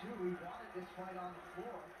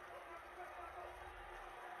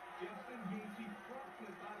 Justin Gaethje front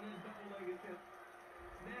flip out of that double-leg attempt.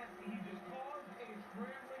 Nasty, he just caused a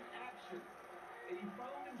scrambling action, and he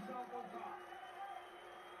found himself on top.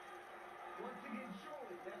 Once again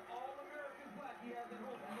showing that all-American black he has at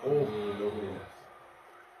home. Oh, lovely.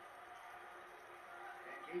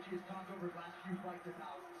 Gaethje's talked over his last few fights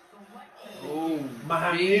about selective. Oh,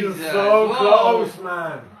 Man, he was Jesus. so Whoa. close,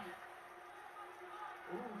 man.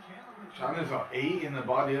 Chandler's like eating the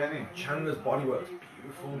body, isn't he? Chandler's body work's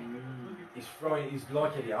beautiful. He's throwing, he's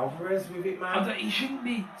like Eddie Alvarez with it, man. He shouldn't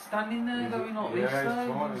be standing there going like this, Yeah, though.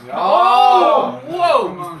 he's fine, he's Oh!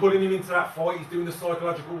 Whoa! He's pulling him into that fight, he's doing the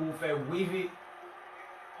psychological warfare with it.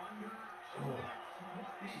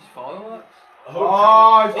 This is fireworks.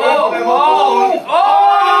 Oh, he's Oh! going for them Oh! uppercuts.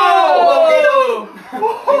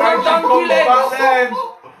 Oh! Donkey legs! Then.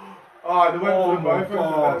 Oh, they went Oh for them my both. That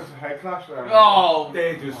God. was a head clash there. Oh!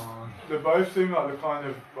 They're just, They both seem like the kind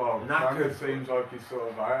of, well, Knackered. Chandler seems like he's sort of,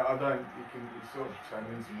 he's sort of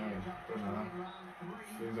pretending to me. I don't know.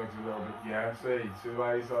 Seems like he's a little bit, yeah, see, two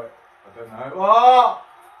ways, like, I don't know. Oh!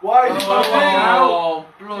 Why is he pushing out? Oh,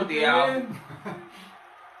 bloody hell.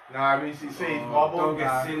 No, I mean, you see, he's wobbled. don't get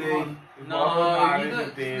now. silly. He's No, wobbled now, you he's a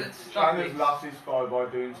don't- div. let's stop Chandler's this. lost his fight by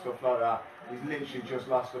doing stuff like that. He's literally just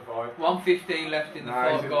lost the fight. 1:15 left in the No,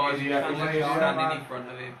 fight, he's an guys. idiot. Chandler's He's an just idiot, standing man. in front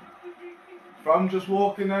of him. From just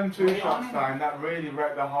walking them 2 shots down, that really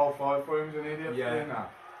wrecked the whole fight for him. He's an idiot Yeah. for doing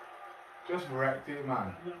that. Just wrecked it,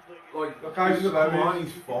 man. like, Look how he's slow he on,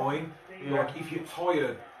 is. he's fine. Yeah. Like, if you're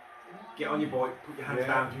tired, get on your bike, put your hands Yeah.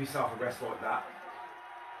 down, give yourself a rest like that.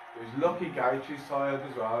 He's lucky Gaethje's tired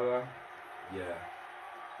as well, though. Yeah.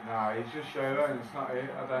 No, he's just showing it's not it.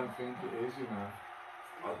 I don't think it is, you know.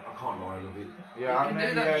 I can't lie, I love it. Yeah, You I can mean,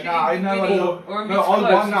 do that yeah, shit, no, I you know. can I win it, love. or if No, it's I close,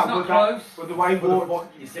 won it's that, not but that, close. but the way he But the walked,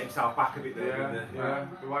 fight, you set himself back a bit there, yeah, didn't he? yeah,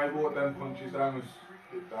 the way he walked them punches down was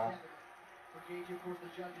good. That. For Gaethje, of course,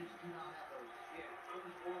 the judges do not have those. Yeah, I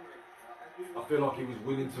was wondering. I feel like he was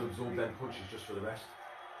willing to absorb them punches just for the rest.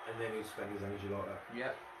 And then he'd spend his energy like that.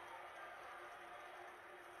 Yep.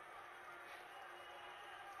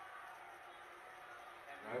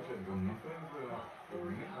 I shouldn't done nothing for that.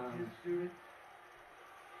 His student.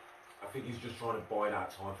 I think he's just trying to bide out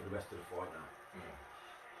time for the rest of the fight now. Yeah.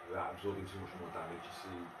 Without absorbing too much more damage, you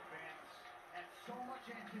see. And so much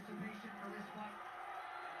anticipation for this fight.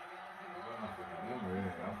 I've got nothing on him,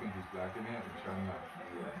 really. I think he's blacking it and showing that.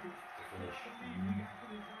 Yeah, the finish.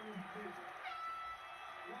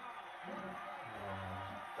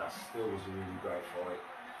 That still was a really great fight.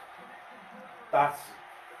 That's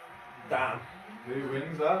damn. Who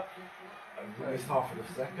wins that? It's half of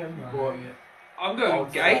the second, but I'm going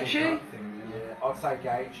Gaethje. yeah, I'd say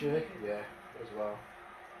Gaethje, yeah, as well.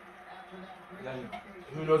 Then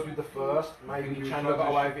who knows with the first? Maybe Think he Chandler tried got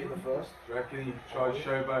to away with it in the first. Do you reckon he tried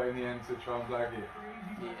showboat in the end to try and blag it?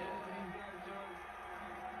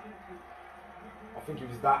 I think he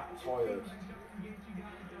was that tired.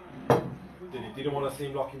 He didn't want to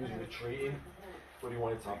seem like he was retreating, but he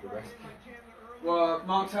wanted to have the rest. Well,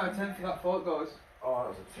 marked out of 10 for that fight, guys. Oh, that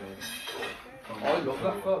was a 10. I love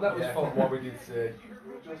that fight. That was Yeah, fun. what we did see.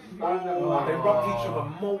 Oh, They rocked each other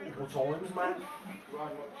multiple times, man.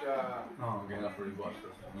 Right much, Oh, okay, I've already watched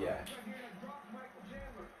this. Yeah.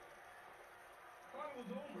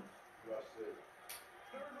 that's it.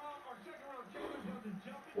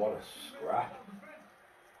 What a scrap.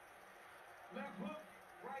 Left hook,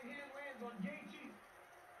 right hand lands on Gaethje.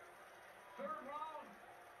 Third round.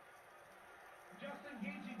 Justin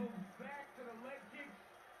Gaethje goes back to the leg kicks.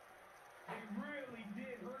 They really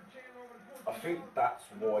did hurt Chandler over the course. I think that's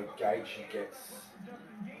why Gaethje gets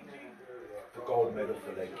the gold medal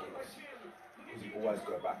for leg kicks. Because he always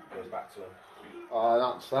goes back to him. Oh,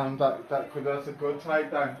 that could, that's a good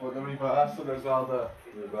takedown for the reversal as well. The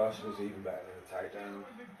The reversal was even better than the takedown.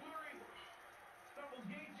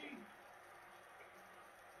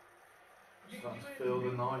 starting to feel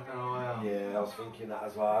the night now. I am. Yeah, I was thinking that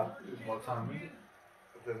as well. What time is it?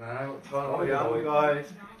 I don't know. What time Oh, are we yeah. on,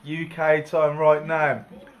 guys? UK time right now.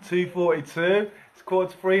 2:42. It's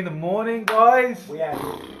 2:45 in the morning, guys. We had.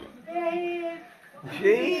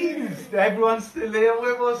 Jeez, everyone's still here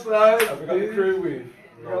with us, though. Have we got the crew with?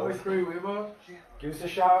 We got the crew with us. Give us a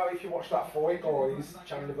shout out if you watched that fight, guys.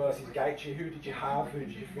 Chandler versus Gaethje. Who did you have? Who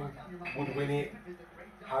did you think would win it?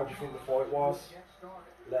 How do you think the fight was?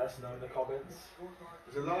 Let us know in the comments.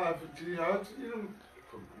 There's a lot of. Did you know? You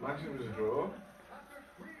don't imagine it was a draw.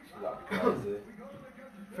 That'd be crazy.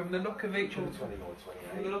 From the look of each other, 29, from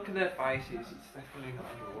 28. the look of their faces, it's definitely not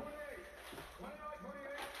a draw.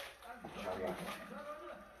 Chandler.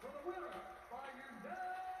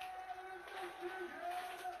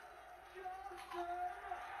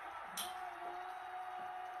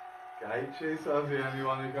 Gaethje, so I was the only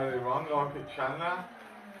one who got it wrong. I picked Chandler.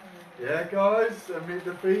 Yeah, guys, admit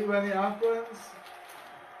defeat when it happens.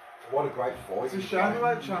 What a great fight. It's a shame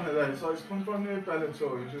about Chandler though. So he's come from the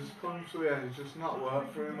Bellator. He just comes to it and it's just not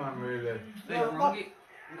worked for him, man. Really. They No, wrong it.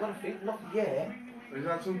 You gotta think, not yet. He's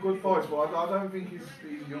had some good fights, but I don't think he's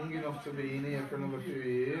young enough to be in here for another few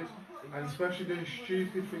years, and especially doing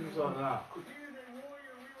stupid things like that.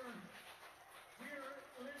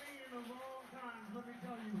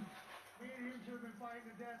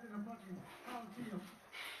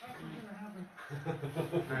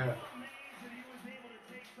 Yeah.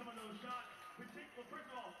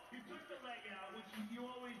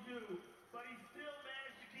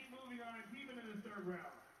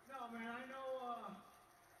 No, man, I know,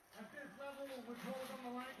 at this level, with gold on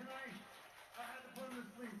the line tonight, I had to put him to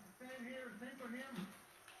sleep. Same here, same for him.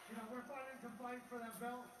 You know, we're fighting to fight for that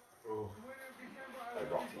belt. Oh. The winner of December, I They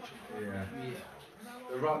will rocked be each fucking Yeah.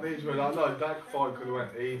 Yeah. The rock these were like that fight could have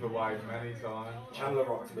went either way many times. Chandler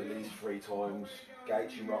rocked him at least 3 times.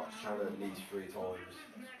 Gaethje rocked Chandler at least 3 times.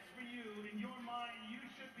 Next for you, in your mind, you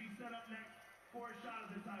should be set up next for a shot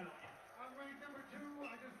at the title. I'm ranked number 2.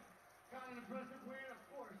 I just got an impressive win, of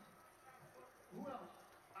course. Who else?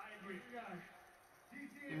 I agree. Guys.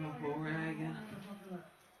 Give him a ball ring again.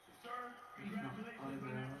 Sir, congratulations.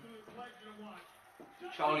 An absolute pleasure to watch.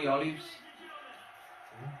 Charlie Olives.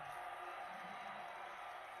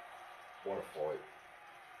 What a fight.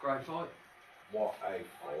 Great fight. What a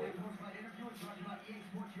fight.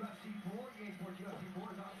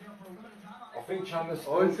 I think Chandler's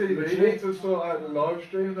still ITV legit. need to sort out the live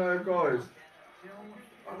stream though, guys.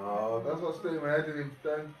 That's what's doing my head in. If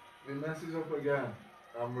then it messes up again,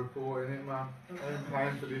 I'm reporting it, man. I'm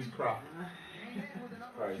paying for this crap.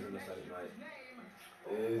 Crazy in the Senate, mate.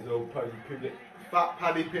 There's little Paddy Pimlet. Fat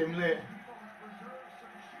Paddy Pimlet.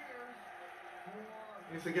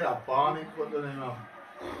 He needs to get a Barney cut, doesn't he, man?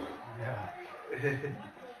 Yeah.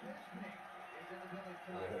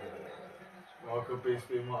 Michael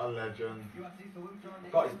Bisping, what a legend.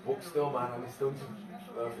 Got his book still, man, and he's still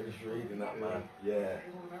to finish reading that, man. Yeah.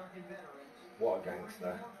 What a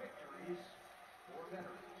gangster.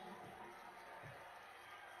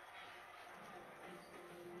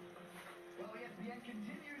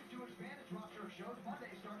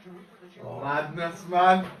 Oh. Madness,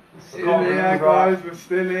 man. Still here, guys. We're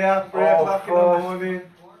still here. 3 o'clock in the morning.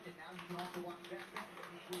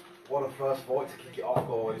 What a first fight to kick it off,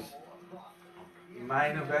 boys.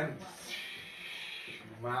 Main event.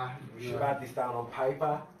 Man. We should add this down on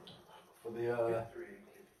paper for the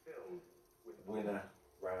winner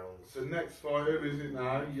round. So next fight, who is it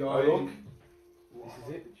now? Oh, look. This is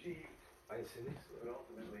it. I ain't seen this.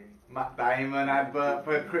 Matt Damon advert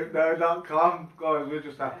for Crypto.com. Guys, we're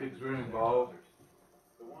just happy because we're involved.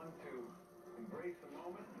 The one to embrace the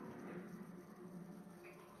moment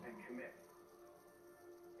and commit.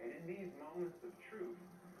 And in these moments of truth,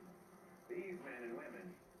 these men and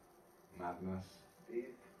women, Madness.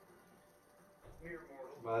 these mere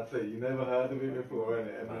mortals, But I'd say you never heard of it before,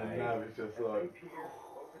 innit? And then now it's just like.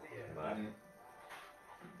 Man.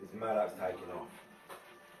 It's mad that's taking off.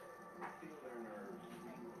 feel their nerves.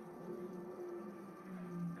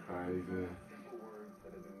 Crazy. Simple words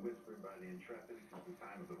that have been whispered by the intrepid since the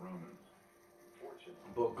time of the Romans. Fortune.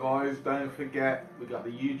 But guys, don't forget, we got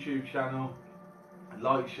the YouTube channel.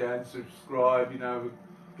 Like, share, and subscribe. You know,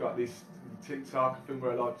 we've got this TikTok. I think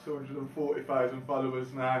we're at like 240,000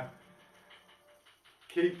 followers now.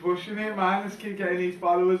 Keep pushing it, man. Let's keep getting these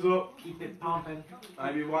followers up. Keep it pumping.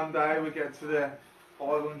 Maybe one day we get to the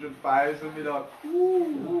 500,000. Be like,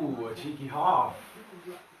 Ooh, a cheeky half.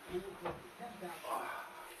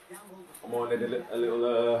 I might need a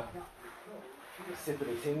little sip of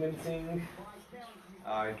the ting.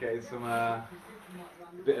 I get some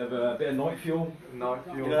Bit of night fuel. night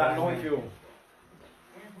fuel. You know that night fuel.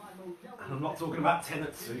 And I'm not talking about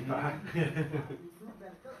Tenet Super.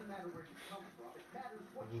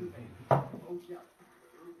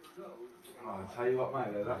 Oh, I tell you what,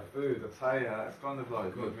 mate, that food, I tell you, that's kind of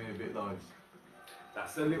like got me a bit like.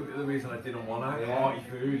 That's a little bit of the reason I didn't want to. Yeah. Party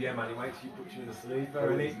food, yeah, man. It makes you put you in the sleep, It's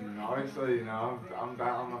really. nice, so, you know. I'm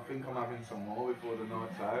down. I think I'm having some more before the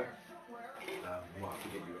night's out. We'll have to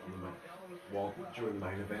get you on the during the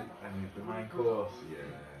main event. And the main course.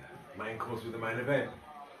 Yeah. Main course with the main event.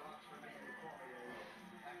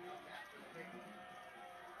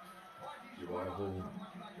 Your rival.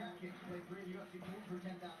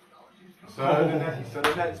 So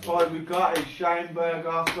the next fight we've got is Shane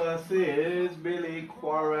Burgos versus Billy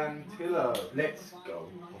Quarantillo. Let's go.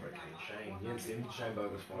 Hurricane Shane. You haven't seen Shane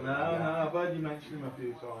Burgos fight. No, I've heard you mention him a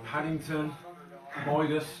few times. Paddington,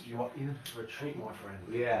 Midas, you are in for a treat, my friend.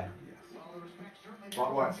 Yeah.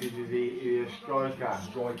 What's he? Is he a striker?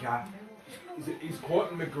 Striker. He's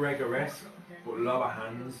quite McGregor-esque, but lower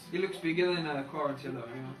hands. He looks bigger than Quarantillo.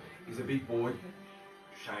 He's a big boy.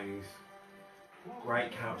 Shane's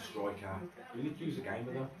great counter striker. Really accused the game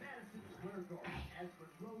with him.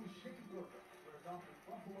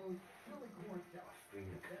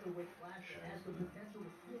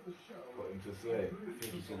 Put him to sleep. I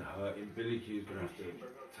think he's going to hurt him. Billy Q's going to have to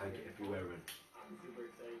take it everywhere and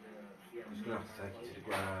he's going to have to take it to the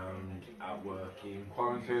ground, outwork him.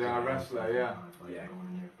 Quarantillo, a wrestler, yeah. Yeah.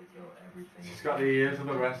 He's got the ears of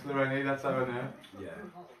a wrestler, ain't he? That's how I know. Yeah.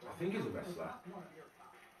 I think he's a wrestler.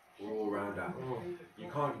 We're all rounder. You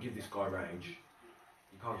can't give this guy range.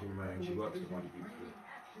 You can't give him range. He works the body beautifully.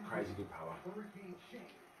 Crazy good power.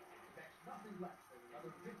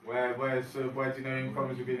 Where do you know him from?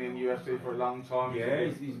 Has he been in UFC for a long time? Yeah,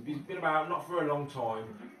 he's been about, not for a long time,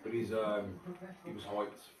 but he was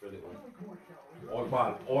hyped for a little. I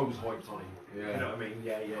was hyped on him. Yeah. You know what I mean?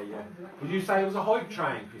 Yeah. Would you say it was a hype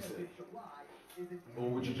train, Chrissy? Or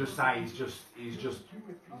would you just say he's just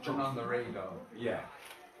Jumping on the radar. Yeah.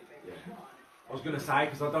 I was gonna say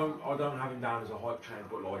because I don't have him down as a hype train,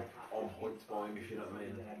 but like I'm hyped by him, if you know what I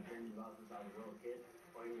mean.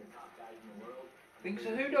 Think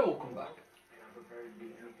so? Who will come back?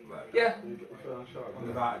 But, Yeah.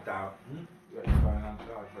 without a doubt. Yeah, he's going on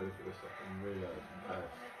charge ready for the second reload. I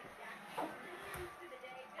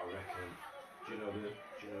reckon. Do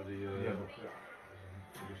Yeah,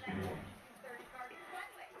 but-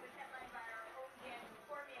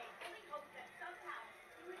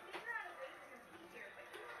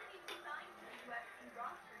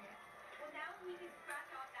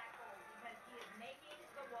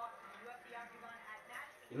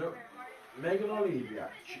 You know, Megan Olivia,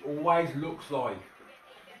 she always looks like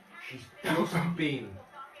she's just been,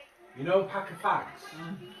 you know, a pack of fags.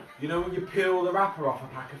 You know when you peel the wrapper off a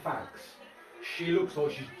pack of fags? She looks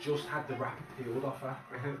like she's just had the wrapper peeled off her.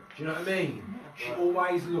 Do you know what I mean? She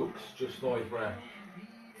always looks just like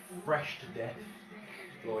fresh to death.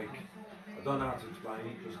 Like, I don't know how to explain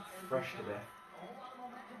it, just fresh to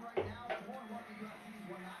death.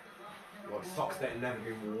 Like socks that have never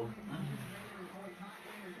been worn.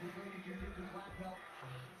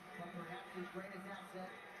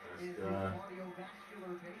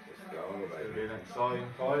 Let's go, baby. Be an exciting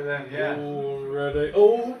fight then, yeah. Already.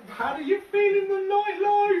 Oh, how do you feel in the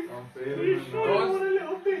nightlife? I'm feeling You it, sure man. you want a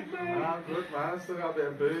little bit, man? Nah, I'm good, man. Still got a bit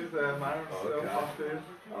of booze there, man. I'm still Okay. popping.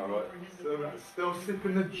 Alright. Still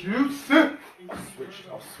sipping the juice. I've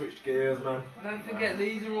switched gears, man. Don't forget,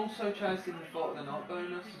 these are also chasing the fight of the night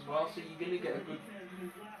bonus as well, so you're going to get a good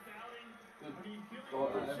fight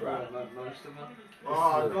out of everyone, like most of them.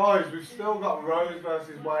 Oh, guys, we've still got Rose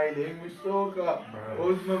versus Wailing. We've still got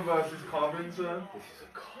Usman versus Covington. This is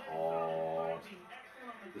a card.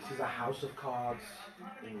 This is a house of cards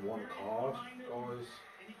in one card, guys.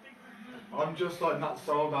 I'm just like not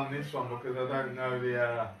sold on this one because I don't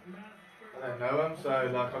know I don't know him, so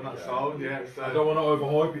like I'm not sold yet. So I don't want to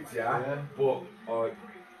overhype it, yeah. But like,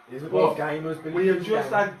 these are both gamers. we have just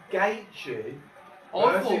had Gaethje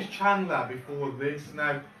I versus thought- Chandler before this.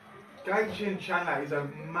 Now, Gaethje and Chandler is a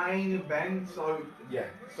main event, so yeah.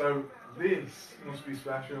 So this must be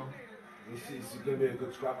special. This is going to be a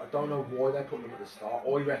good scrap. I don't know why they put them at the start. I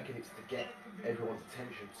reckon it's to get everyone's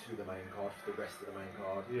attention to the main card for the rest of the main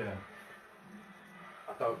card. Yeah.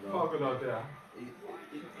 I don't know. Not a good idea.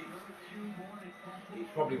 It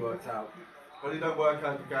probably worked out. But it don't work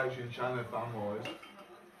out for Gaethje and Chandler fan-wise.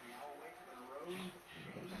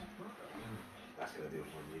 That's going to be up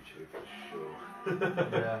on YouTube for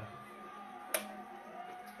sure. Yeah.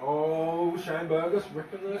 Oh, Shane Burgos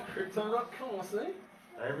ripping the crypto.com, I see.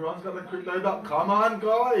 Everyone's got the crypto.com on,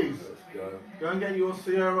 guys. Let's go. Go and get your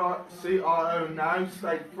CRO now.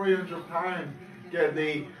 Stake £300. Get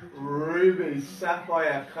the Ruby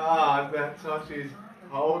Sapphire card that touches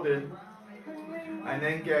holding. And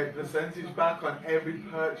then get percentage back on every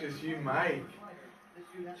purchase you make.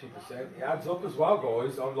 2%. It adds up as well,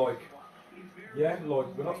 guys. I'm like, yeah,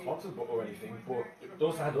 like, we're not sponsored or anything, but it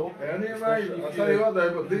does add up. Anyway, Especially I'll if tell you you- what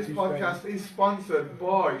though, but this if you podcast spend- is sponsored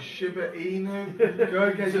by Shiba Inu.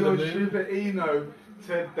 Go get To the your moon. Shiba Inu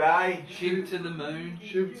today. Shoot to the moon.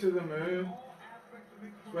 Shoot to the moon.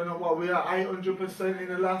 We're not what we are 800% in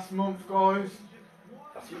the last month, guys.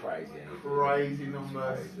 That's crazy. Isn't it? Crazy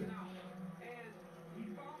numbers. Crazy.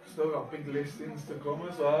 Still got big listings to come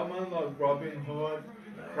as well, man. Like Robin Hood,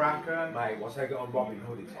 Kraken. Mate, once I get on Robin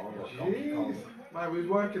Hood, it's on like Donkey Jeez. Kong. Mate, we was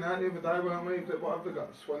working out the other day, weren't we? That what have they got?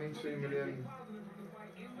 22 million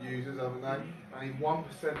users, haven't they? And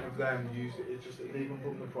 1% of them use it. It's just even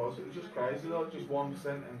putting the price. It was just crazy, like just 1%.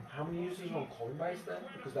 And How many users are on Coinbase then?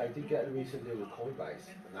 Because they did get a recent deal with Coinbase,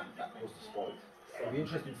 and that caused a spike. It'll be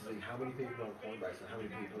interesting to see how many people are on Coinbase and how many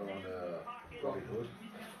people are on Robin Hood.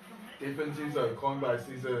 difference is though, Coinbase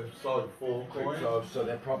is a site for coins. So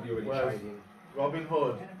they're probably already Whereas trading Robin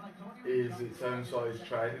Hood is its own size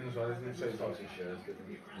trading as well, isn't it? So it's stocks like, and shares.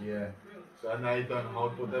 Didn't it? yeah. So and they don't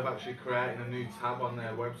hold, but they've actually created a new tab on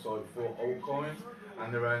their website for altcoins,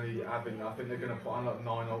 and they're only having, I think they're going to put on like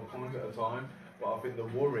 9 altcoins at a time. But I think they're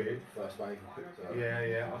worried. First wave of crypto.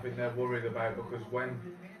 Yeah. I think they're worried about because when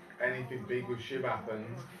anything big with SHIB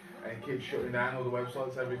happens, and it keeps shutting down all the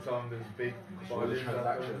websites every time there's big All the filings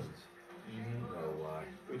transactions. Mhm. No way.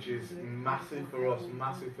 Which is massive for us,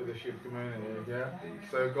 massive for the SHIB community, yeah?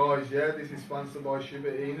 So guys, yeah, this is sponsored by Shiba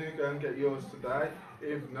Inu, go and get yours today.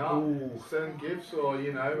 If not, Ooh. send gifts or,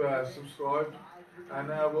 subscribe. And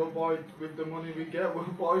we'll buy, with the money we get, we'll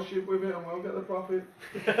buy SHIB with it and we'll get the profit.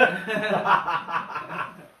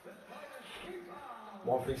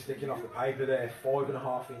 One thing sticking off the paper there,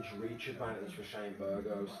 5.5-inch reach advantage for Shane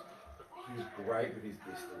Burgos. He's great with his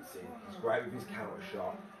distancing, he's great with his counter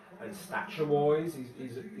shot. And stature-wise,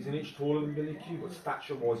 he's an inch taller than Billy Q, but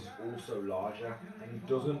stature-wise he's also larger, and he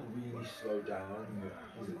doesn't really slow down.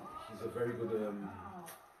 He's a very good, there's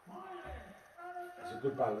a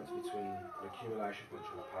good balance between an accumulation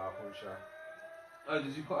puncher and a power puncher. Oh,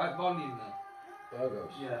 does he put out volume then?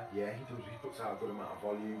 Burgos. Yeah. Yeah, he does. He puts out a good amount of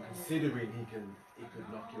volume, considering he could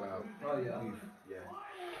knock you out. Oh yeah. With, yeah.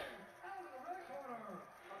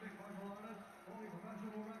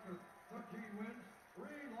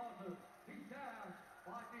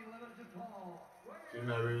 Do you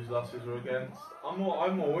know whose losses were against? I'm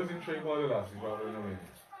always intrigued by the losses rather than the wins.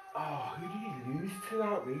 Oh, who did he lose to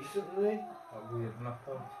out recently? That weird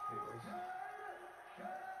knockout. It was.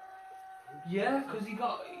 Yeah, because he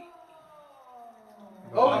got.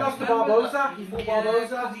 Oh, he lost to Barboza. He fought Barboza.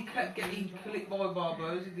 Because he kept getting clipped by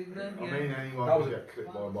Barboza, didn't he? I mean, anyone That can was get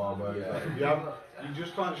clipped by Barboza. Yeah. You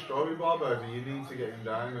just can't strike with Barboza. You need to get him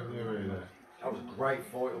down, don't you, really? That was a great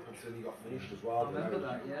fight up until he got finished as well. I remember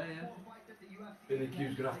that, yeah. Billy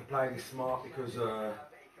Q's gonna have to play this smart because I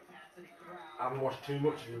haven't watched too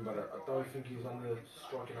much of him, but I don't think he's on the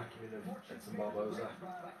striking acumen of Edson Barboza.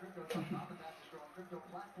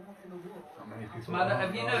 Not many people. It's mad,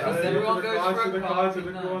 have you know. noticed everyone goes for a the guy card to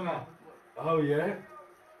the now? corner. Oh yeah.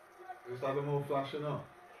 Just had them all flashing up.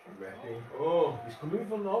 Reckon. Oh, He's coming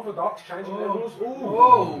from Orthodox, changing Oh. levels.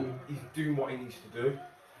 Oh. He's doing what he needs to do.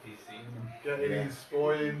 He's seen him. getting Yeah. in,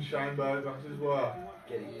 spoiling Shane Burgos' work.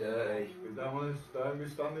 Getting dirty. We don't be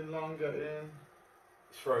standing long, get in.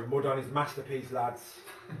 He's throwing mud on his masterpiece, lads.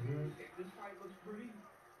 If this fight looks pretty,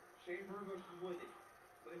 Shane Burgos will win it.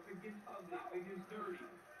 But if it gets ugly, if it gets dirty,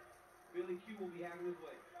 Billy Q will be having his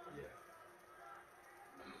way.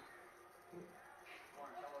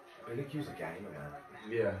 Billy Q's a gamer, man.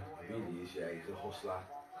 Yeah. He really is, yeah. He's a hustler.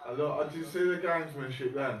 I did you see the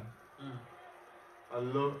gamesmanship then? Mm. I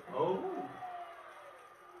love. Oh.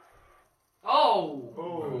 Oh! Oh.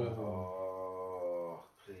 Oh,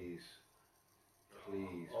 please.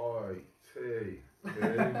 Please. Oi, T.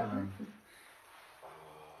 Man.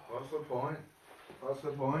 What's the point? What's the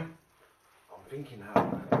point? I'm thinking how,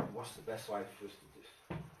 what's the best way for us to do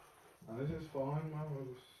this? And this is fine, man. We'll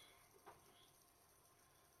just.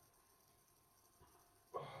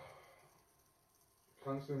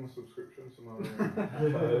 Cancel my subscription tomorrow.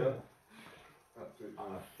 That's it.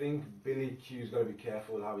 And I think Billy Q's got to be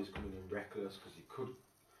careful how he's coming in reckless because he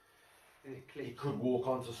could walk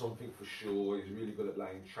onto something for sure. He's really good at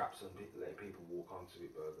laying traps and letting people walk onto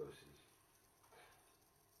it. Burgos is.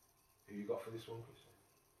 Who you got for this one, Chris?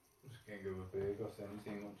 I'm just gonna go with Burgos. I haven't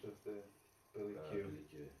seen much of the Billy Q. Billy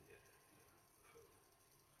Q. Yeah.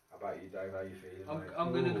 How about you, Dave? How you feeling? mate?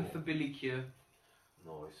 I'm gonna go Ooh, for Billy Q.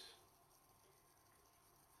 Nice.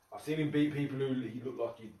 I've seen him beat people who he looked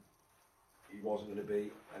like he wasn't going to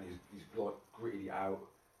beat, and he's like gritted it out.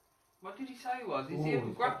 What did he say he was? Is he a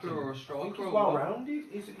Ooh, grappler or a I think striker? he's or well what? rounded.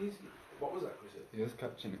 He's what was that, Chris? He is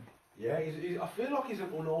catching it. Yeah, I feel like he's an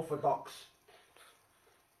unorthodox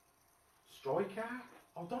striker.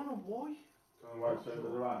 I don't know why. Don't wait till the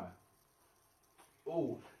round.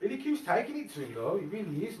 Oh, Billy Q's taking it to him though. He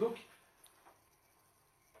really is. Look,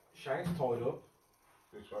 Shane's tied up.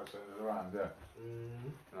 Just wait till the round, yeah.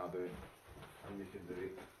 And And I'll do it. you can do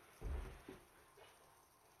it.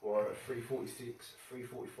 Or at 346,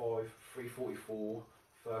 345, 344,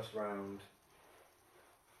 first round.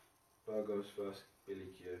 Burgos first, Billy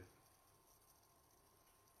Q.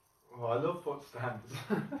 Oh, I love foot stands.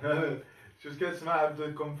 Just gets them out of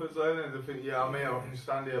the comfort zone and they think, yeah, I'm here, I can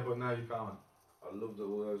stand here, but no, you can't. I love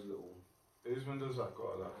all those little, Usman does that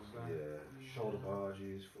quite a lot, doesn't he? yeah, shoulder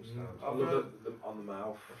barges, foot stands. I I love feel- them on the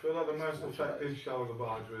mouth. I feel like the most Small effective fighters. shoulder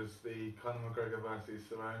barge was the Conor McGregor versus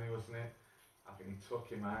Cerrone, wasn't it? I think he took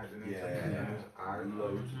him out, didn't he? Yeah, Took him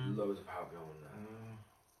out. loads of power behind that.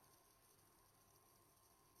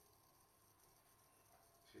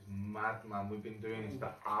 This is mad, man. We've been doing this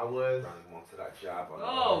for hours. Ran him onto that jab on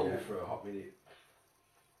Oh. yeah, for a hot minute.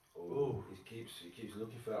 Oh, he keeps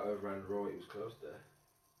looking for that overhand right. It was close there.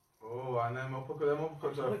 Oh, and them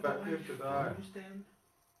uppercuts are effective today.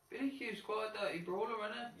 Billy Q's quite a dirty brawler,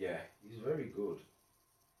 isn't Yeah, he's very good.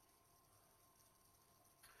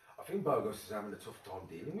 I think Burgos is having a tough time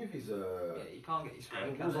dealing with his he? Yeah, you can't get your strike,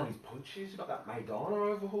 angles can on you? his punches. He's got that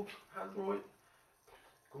Maidana overhook hand right.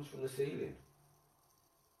 Comes from the ceiling.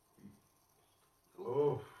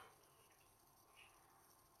 Oh,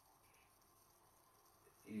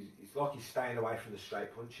 It's like he's staying away from the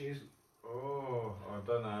straight punches. oh, I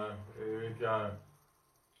don't know. Here we go.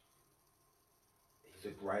 He's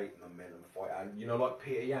a great momentum fighter. And you know, like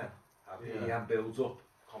Peter Yan, how Peter Yeah. Yan builds up,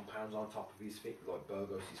 compounds on top of his feet. Like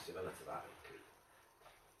Burgos is similar to that.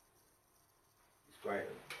 He's great.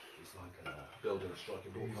 He's like building a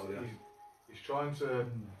striking portfolio. He's trying to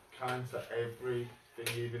counter everything,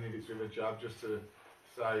 even if it's with a jab, just to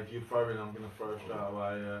say, if you throw in, I'm going to throw straight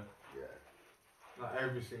away. Yeah. Not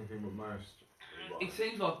every single thing, but most. It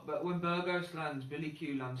seems like but when Burgos lands, Billy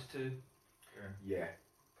Q lands too. Yeah.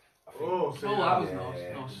 I think- Oh, see, Oh, that was Yeah,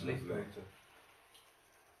 nice. Nice slip. lovely.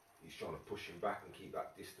 He's trying to push him back and keep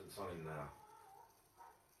that distance on him now.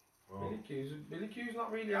 Oh. Billy Q's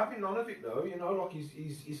not really having none of it though, you know, like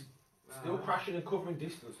he's still crashing and covering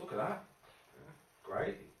distance. Look at that. Yeah.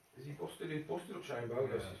 Great. He busted up Shane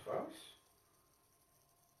Burgos' face.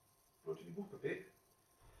 Bludgeoned him up a bit.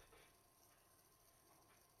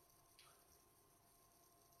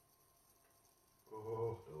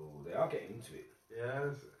 Oh. Oh, they are getting into it.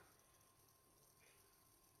 Yes.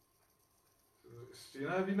 You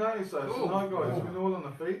know, have you noticed that Oh. tonight, guys? It's been all on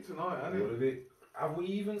the feet tonight, hasn't All it? of it. Have we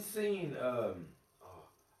even seen? I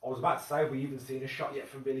was about to say, have we even seen a shot yet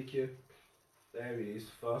from Billy Q? There he is,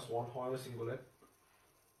 first one, high on a single leg.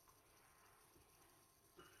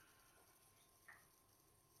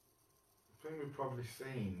 I think we've probably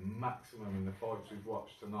seen maximum in the fights we've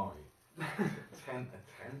watched tonight. 10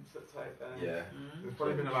 attempts at takedowns. Yeah. There's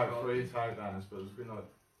probably been about 3 takedowns, but there's been like,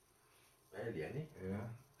 Barely any. yeah.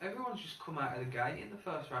 Everyone's just come out of the gate in the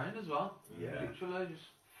first round as well. Yeah. Literally just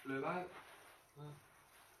flew out.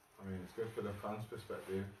 I mean, it's good for the fans'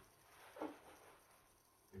 perspective.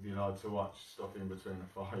 If you like to watch stuff in between the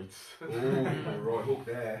fights. Oh, right hook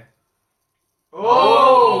there.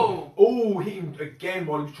 Oh! Oh, hit him again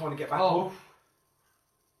while he was trying to get back Oh. up.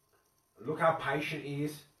 Look how patient he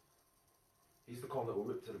is. He's the con that will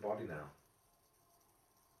rip to the body now.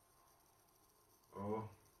 Oh.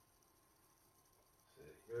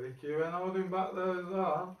 Really cute and holding back there as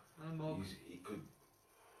well. He could. Do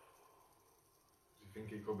you think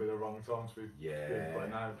it could be the wrong time to be Yeah.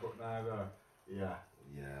 put now though? Yeah.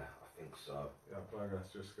 Yeah, I think so. Yeah, Burgos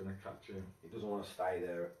just gonna catch him. He doesn't want to stay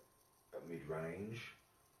there at mid range.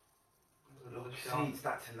 Another See, shot. it's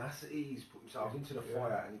that tenacity. He's put himself into the Yeah.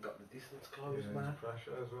 fire and he got the distance closed, Yeah, man. it's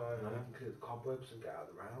pressure as well. You know, Yeah. he can clear the cobwebs and get out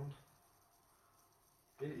of the round.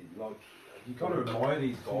 Really, like, you got to admire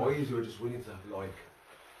these guys who are just willing to, like,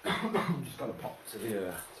 just got to pop to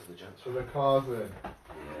the gents. So the cars then.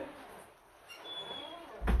 Yeah.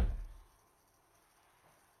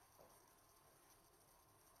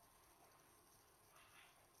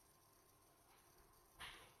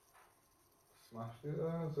 Smashed it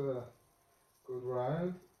there. It was a good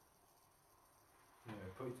round. Yeah,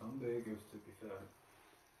 put it on Burgos to be fair.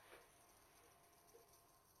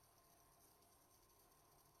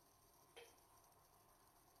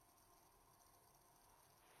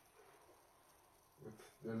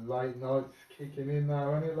 The late nights kicking in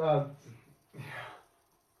now, isn't it, lads?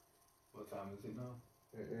 What time is it now?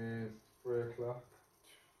 It is 3 o'clock.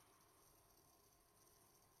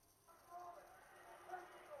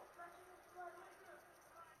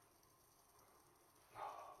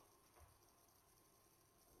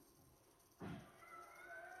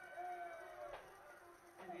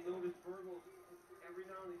 And you notice Burgos every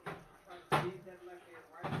now and then tries to dig that left hand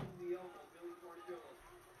right through the elbow, Billy Quartiolo.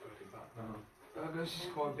 Burgos is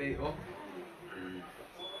quite beat up.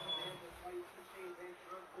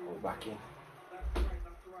 Oh, back in.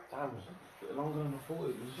 Damn, it was a bit longer than I thought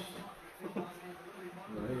it was.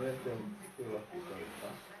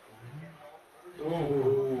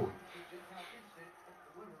 Oh.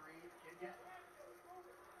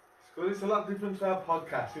 It's good, it's a lot different to our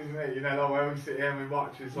podcast, isn't it? You know, like where we sit here and we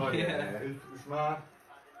watch, it's like, Yeah. it's mad.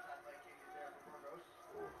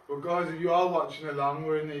 But guys, if you are watching along,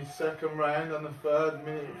 we're in the second round on the 3rd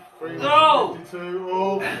minute, 3 minutes No! 52.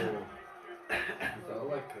 Oh! Is that a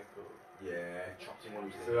leg kick or? Yeah, chopped him while he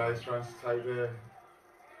was So there. he's trying to take the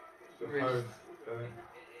Wrist. pose.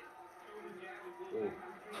 Oh.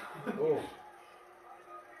 Oh.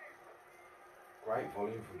 Great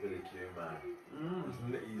volume from Billy Q, man.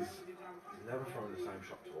 He's never thrown the same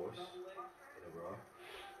shot twice in a row.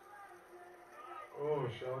 Oh,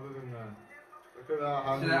 shoulders in there. Look at that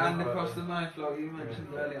hand. So that hand across the mouth like you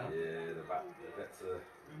mentioned earlier. Yeah, the vets are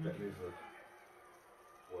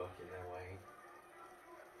working their way in.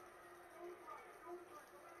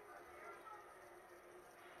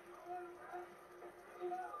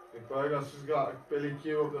 If Burgos has got Billy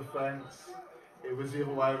Q up the fence, it was the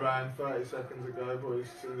other way around 30 seconds ago, but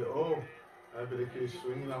he's seen it. Oh, Billy Q's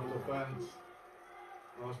swinging off the fence.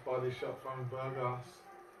 Nice body shot from Burgos.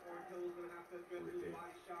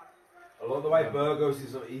 I love the way Burgos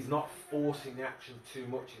he's not forcing the action too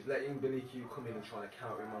much. He's letting Billy Q come in and trying to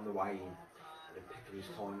counter him on the way in, and then picking his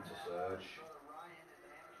time to surge.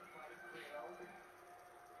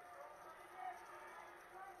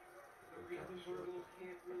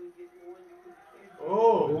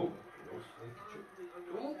 Oh!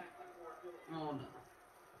 Oh no.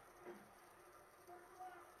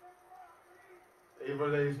 Either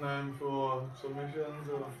of these known for submissions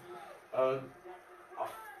or?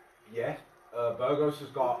 Yeah. Burgos has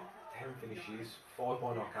got 10 finishes, 5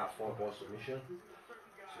 by knockouts, 5 by submission.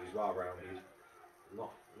 So he's well rounded.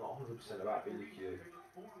 Not 100% about Billy Q.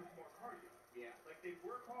 Yeah, like they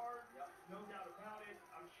work hard, no doubt about it.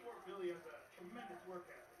 I'm sure Billy has a tremendous work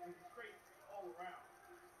ethic. He's great all around.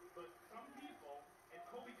 But some people, and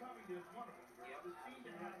Kobe Covington is one of them, the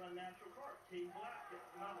season has unnatural cards. Cain Velasquez,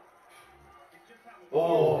 another one. It's just how it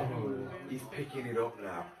Oh, goes. he's picking it up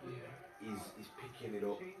now. He's picking it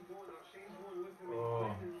up.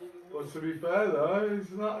 Oh. But to be fair though,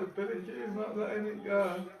 it's not a Billy Q, he's not letting it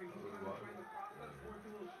go.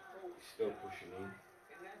 He's still pushing in.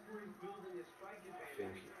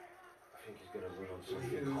 I think he's going to run on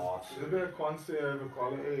something hard. There's a bit of quantity over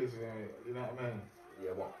quality, isn't it? You know what I mean?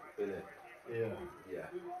 Yeah, what? Billy? Yeah. Yeah.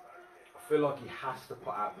 I feel like he has to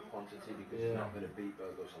put out the quantity because he's not going to beat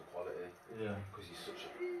Burgos on quality. Yeah. Because he's such a...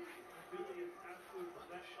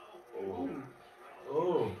 Oh.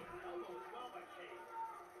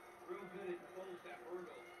 Real good at close that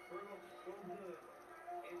Burgos. Burgos is so good.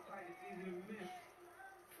 Inside the season and missed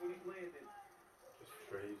when he landed. Just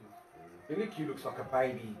freezing. Billy Q looks like a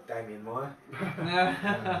baby Damien Meyer.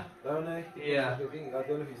 Don't he? Yeah. I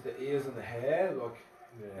don't know if it's the ears and the hair. Like,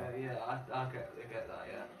 Yeah, I get that,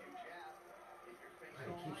 yeah. Man,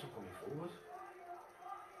 he keeps on coming forward.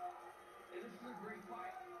 And this is a great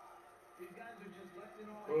fight. These guys are just left in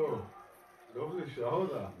all. Oh. Lovely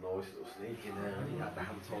shoulder. Nice little sneak in there, and he had the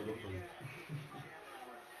hand tied up. And...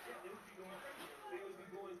 They would be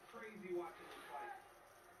going crazy watching this fight.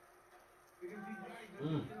 Because these guys are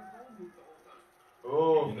just in a phone booth the whole time.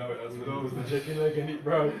 Oh. You know it as Love the the chicken leg in it,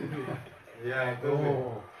 bro. Yeah, does it?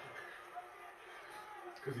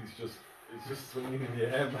 Because he's just swinging in the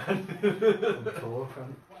air, man.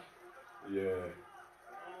 Yeah.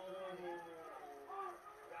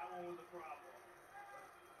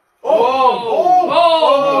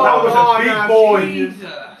 Oh! That was a big now, boy.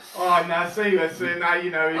 Jesus. Oh, now see, now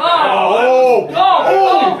you know. Oh!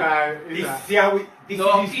 See how this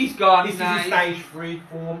No, is his, he's gone this now. is his stage 3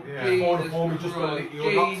 form. Yeah. Final form, he just got Jesus he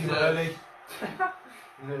unlocked him Christ. early.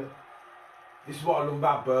 This is what I love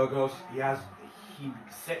about Burgos. He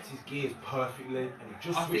sets his gears perfectly, and he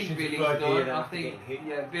just I switches think into Billy's third gear done. and I think, hit.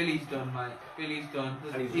 yeah, Billy's done, mate. Billy's done.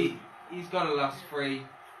 And He's got to last 3,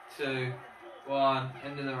 2, 1,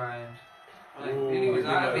 end of the round. I think Billy was Ooh,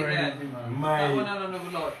 out of it crazy, then. man. That Mate, went on another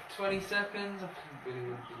like 20 seconds. I think Billy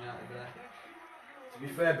would have been out of there. to be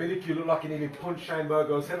fair, Billy Q looked like he nearly punched Shane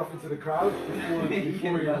Burgos' head off into the crowd before he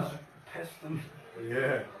was Pest them.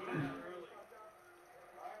 yeah.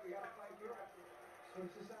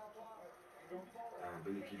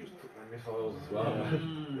 Billy Q just took my missiles as well.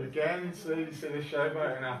 Again, you see the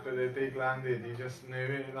showboating after the big landed, you just knew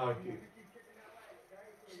it, like,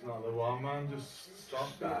 it's not the one, man, just stop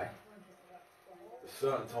it. There's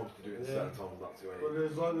certain times to do it and certain times not to. But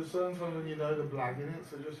there's certain times when you know the blagging it,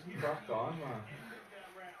 so just crack on, man.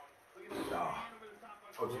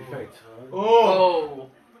 Oh, to be fair, turn. Oh!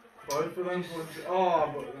 Both of them punches.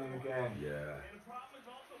 Oh, but then again. Yeah.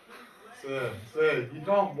 See, you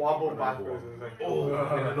can't wobble backwards and think, Oh,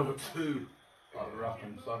 and another 2. Like rock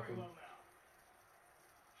and sock him.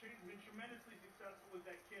 Shane's been tremendously successful with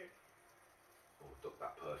that kick. Oh, ducked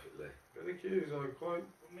that perfectly. Billy Q's like quite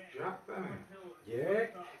jacked, isn't Yeah,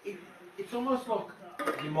 it's almost like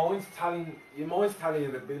your mind's telling you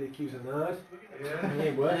that Billy Q's a nerd. he? And he Yeah.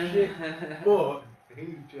 ain't worth shit. But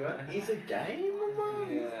He's jacked. it's a game,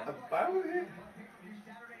 man. Yeah. About it.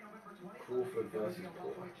 Crawford versus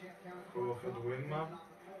Porter. Crawford win, man.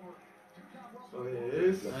 So it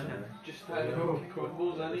is. Just had a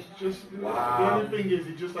couple, hasn't he? It's just, Wow. the only thing is,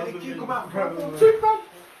 he just Billy hasn't Q been come out massive from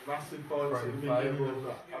fights at the beginning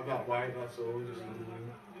of that weight, that's all. Just,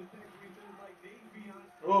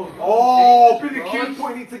 Oh, Billy Q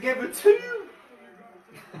putting it together too.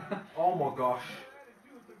 Oh my gosh.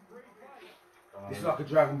 This is like a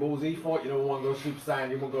Dragon Ball Z fight. You know, one goes Super Saiyan,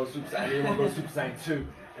 the other one goes Super Saiyan, the other one goes Super Saiyan 2,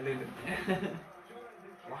 and then.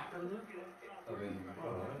 What happened there?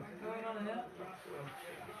 Going on here?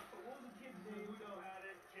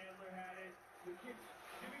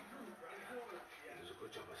 He does a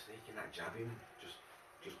good job of sneaking that jab in.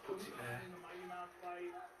 Just puts it there.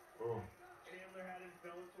 oh. Chandler had his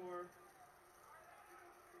Bellator.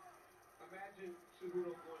 Imagine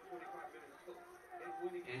Cejudo going 45 minutes and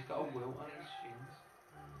winning. He's got a wilt on his shins.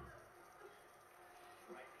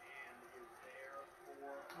 Right hand is there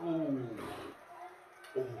for. Ooh.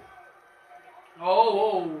 Oh.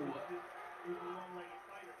 Oh!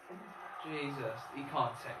 Jesus, he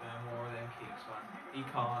can't take no more of them kicks, man. He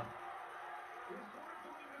can't.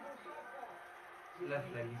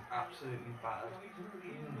 left leg is absolutely battered.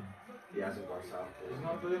 He hasn't gone south. He's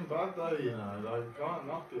not doing bad though, you know. Like, you can't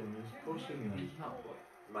knock him. He's pushing you. He's not.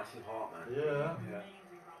 Massive heart, man. Yeah. Yeah.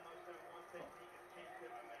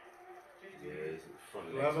 Yeah, he's front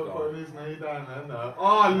leg's Clever gone. putting his knee down there now.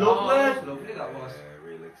 Oh, Oh, that's lovely! lovely that was. Yeah,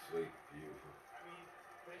 real leg sweep, beautiful.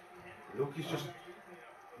 Look, he's just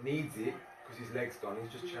needs it because his leg's gone. He's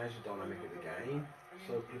just changed the dynamic of the game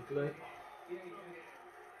so quickly. When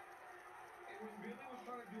Billy was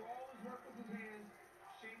trying to do all his work with his hands,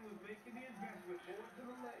 Shane was making the investment, going to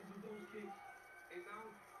the legs with those kicks, and now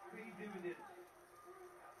pay dividends.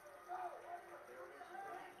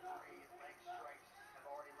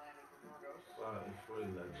 Right, it's really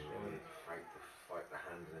legs, He right? fight the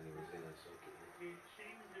hand and then he was in and so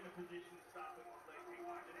Shane is in a position to stop him with leg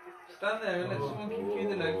kicks. Stand there and let someone kick you in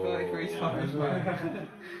the leg 33 times, man.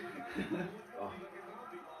 Oh,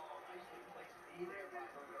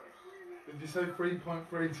 Did you say 3.3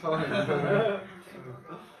 times?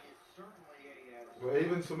 Well,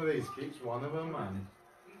 even some of these kicks, one of them, man.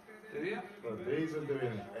 Do you? But these are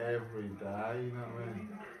doing it every day, you know what I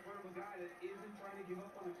mean? A guy that isn't trying to give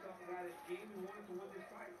up on himself, a guy that came and wanted to win this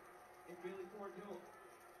fight. And Billy Cornhill.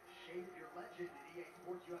 Shape your legend at EA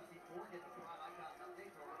Sports UFC 4. Get the Prime Icons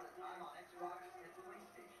update for a limited time on Xbox and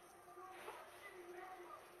PlayStation.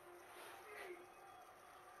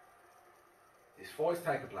 his fights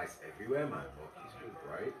taking place everywhere, man. Look, he's doing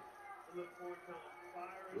great.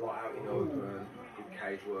 Light out in open, good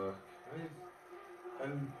cage work.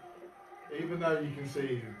 And even though you can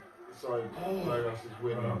see Lagos is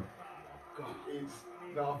winning, God. it's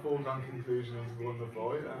not a foregone conclusion he's won the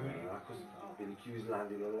fight. I mean, Because Billy Q's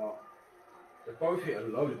landing a lot. They both hit a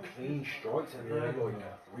load of clean strikes and they're like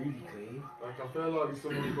really clean. like I feel like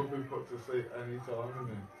someone could be put to sleep any time,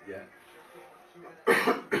 isn't it? Yeah.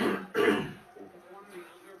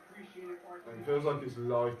 And it feels like it's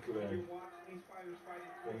likely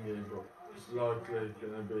thingy, but it's likely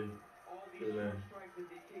gonna be Billy.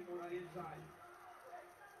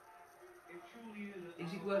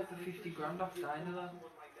 Is it worth the 50 grand off Dana though?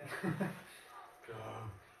 God.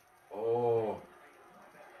 Oh.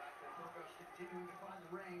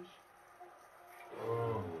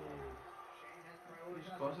 Oh.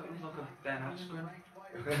 God, that looks like a Ben Askren.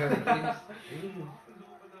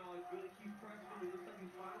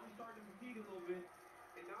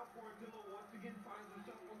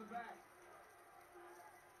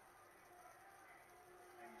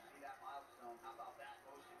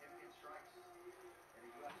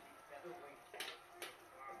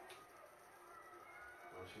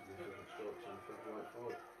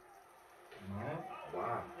 No.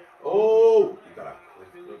 Wow. Oh! You got a quick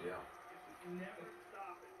look, yeah. Never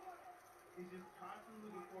stopping. He's just constantly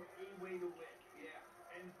looking for a way to win. Yeah.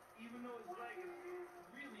 And even though his leg is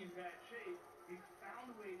really in bad shape, he's found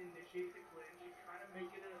a way to initiate the clinch and kind of make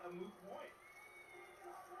it a moot point.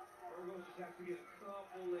 Burgos just has to get a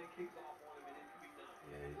couple leg kicks off on him and it can be done.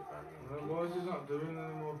 Yeah, he's a bad Well, one. why is he not doing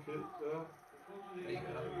any more kicks there? He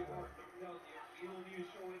don't need to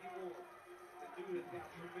show anymore. The dude has got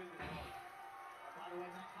tremendous heart. By the way,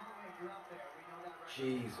 Matt Holloway, if you're out there, we know that right.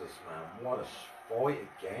 Jesus, man. What a fight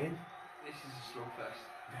again. This is a slugfest.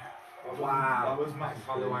 Wow. That was Max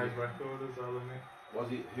Holloway's record as well, isn't it? Was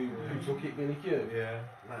it who took it, Billy Q? Yeah.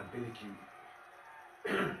 Man, Billy Q.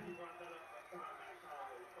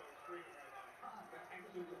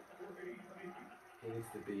 He needs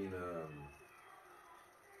to be in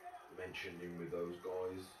mentioned in with those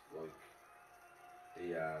guys like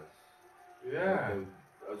Diaz. Yeah.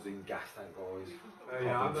 As in gas tank guys.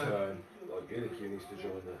 Yeah, Covington. Like Billy Q needs to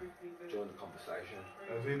join the conversation.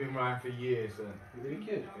 Has he been around for years then? Billy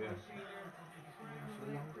Q? Yeah. For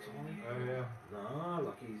a long time. Oh yeah. No,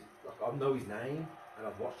 like I know his name and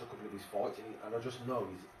I've watched a couple of his fights and I just know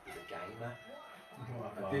he's a gamer.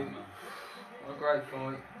 I didn't. What a great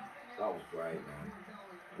fight. That was great, man.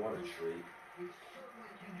 What a treat.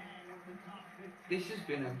 This has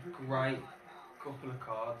been a great couple of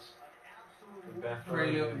cards.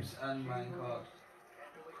 Definitely. Prelims and main card.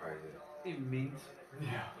 Crazy. In mint.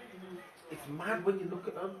 Yeah. It's mad when you look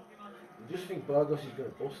at them. You just think Burgos is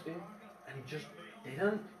going to bust him, and he just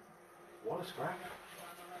didn't. What a scrap.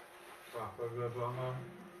 Crap over the bomber.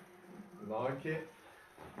 Like it.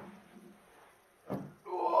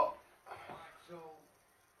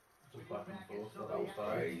 Just back and forth. That was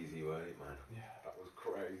crazy, wasn't it, man? Yeah. That was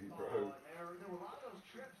crazy, bro. There were a lot of those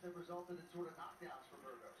trips that resulted in sort of knockdowns for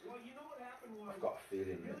Burgos. Well, you know what happened was I've got a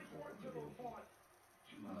feeling Billy next one will Cornhill be fought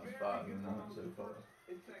two No, it's very five good minutes rounds so in far. first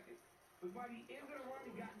and second. But by the end of the round,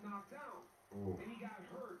 he got knocked down. Ooh. And he got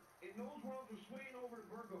hurt. And those rounds were swaying over to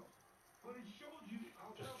Burgos. But it showed you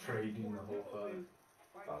how Just tough trading the whole Cornhill fight. is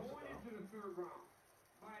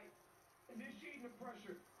taking the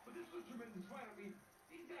pressure. But this was a tremendous fight. I mean,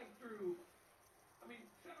 these guys threw,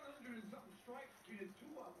 700 and something strikes between the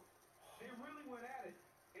two of them. They really went at it.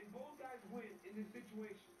 And both guys win in this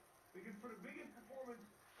situation. Because for the biggest performance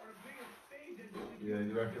or the biggest stage that Yeah,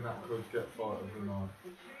 you reckon that could get fight of the night?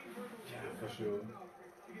 Yeah, For sure.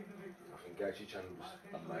 I think Gaethje Chan was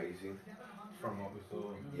amazing. From what we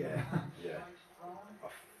saw. Yeah, yeah.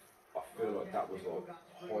 I feel like that was like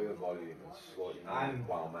higher volume and slightly more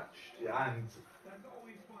well matched. Yeah, and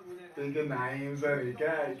bigger names, and you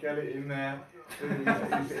get it in there.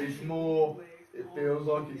 It's more. It feels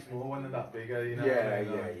like it's more when they're that bigger, you know.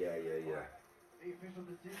 Yeah.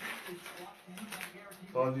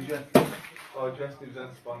 Digestive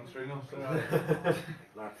and sponsoring us.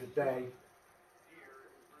 Like today.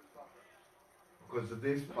 Because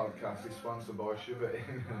this podcast is sponsored by Shivet.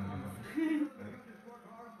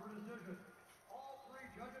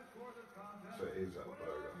 So it is that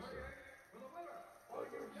burger.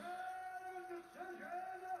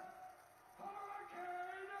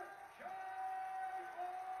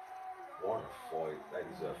 What a fight. They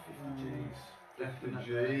deserve 50 G's. 50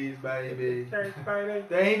 G's, baby.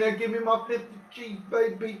 They ain't gonna give me my 50 G's,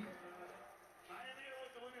 baby.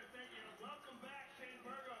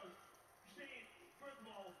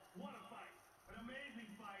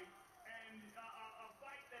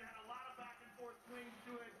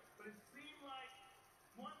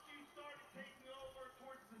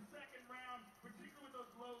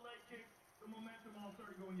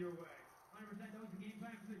 Going your way. 100%, that was the game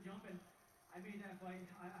plan from the jump, and I made that fight.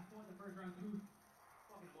 I fought the first round too.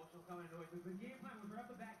 Fucking emotional, coming annoyed. But the game plan was right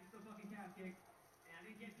off the back, it's still fucking calf kick. And I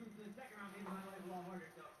didn't get through to the second round, made my life a lot harder.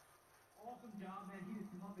 So, awesome job, man. He was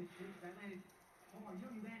tough as shit. That landed hard. You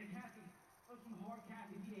know, he landed calf kick. That was some hard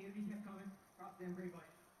calf kick. He ate him, he kept coming. Props to him, great fight.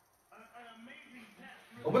 An amazing test.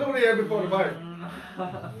 I wonder what he had before the fight.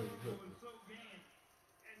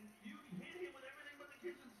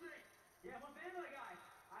 Yeah, I'm a family guy.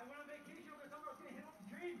 I went on vacation over the summer. I was gonna hit off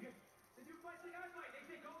the train because the dude fights like I fight. They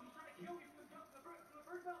say, "Oh, he's trying to kill me from the first belt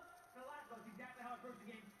to the last belt." That's exactly how I approached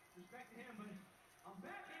the game. Respect to him, but I'm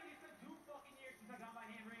back, baby. It's been 2 fucking years since I got my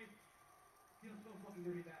hand raised. Feels so fucking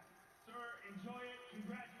good to be back. Sir, enjoy it.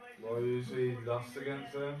 Congratulations. Why is he lost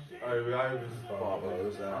against them? Oh, yeah, it was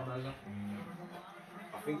Barboza.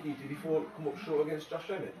 I think he come up short against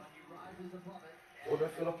Josh Emmett. Or do I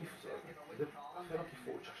feel like he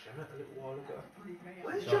fought Josh Emmett a little while ago.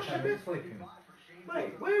 Where's Josh Emmett sleeping?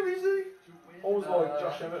 Mate, where is he? I was like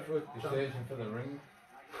Josh Emmett for You're searching for the ring.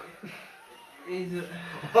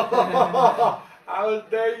 How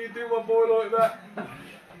dare you do my boy like that?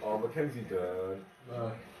 Oh, Mackenzie Dern.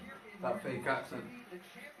 That fake accent.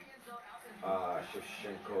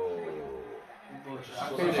 Shevchenko.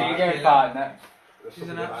 She get fired next. She's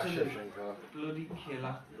an absolute bloody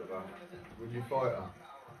killer. Would you fight her?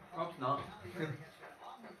 Perhaps not.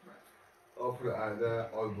 I'll put it out there,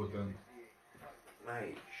 I wouldn't.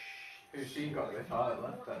 Mate. Who's she got the title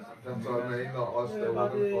left? That's what I mean, like, I still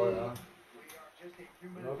wouldn't fight her.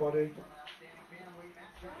 Nobody.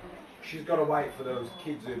 She's got to wait for those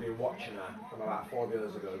kids who've been watching her from about 5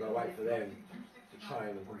 years ago. Got to wait for them to train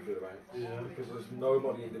and come through the ranks. Yeah. Because there's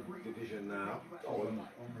nobody in the division now.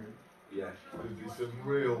 Yeah. There's some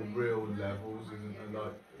real levels, isn't there?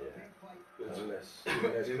 Like, Unless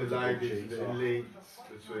in the ladies, the elites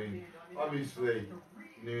between, obviously,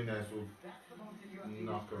 Nunes will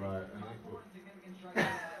knock her out, I think,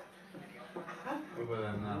 but other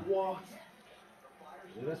than that. What?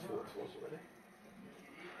 Nunes fought twice already.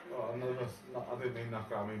 Well, I didn't mean knock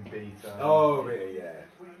her, I mean beat her. Oh, really? Yeah.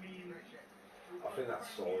 I think that's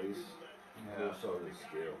size, more so than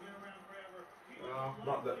skill.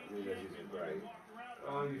 Not that Nunes isn't great.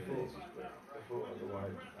 Oh, you thought they fought at the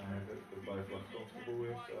weight they're both uncomfortable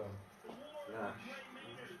with, so. Nah.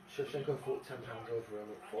 Shevchenko fought 10 pounds over him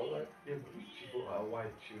at flyweight. Yeah, but she fought at a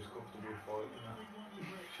weight she was comfortable fighting that.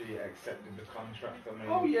 She accepted the contract, I mean.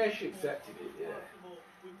 Oh yeah, she accepted it, yeah.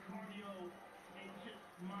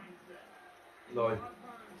 Like,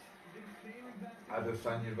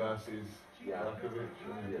 Adesanya versus Rakovic.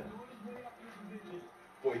 Yeah.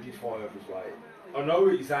 But he did fight over his weight. I know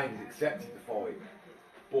what you're saying, he's accepted the fight,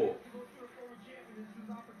 but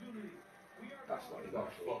that's not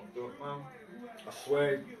enough. Fucked up, man. I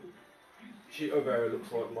swear, Chito Vera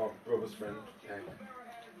looks like my brother's friend. Okay.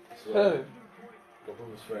 So, my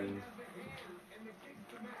brother's friend.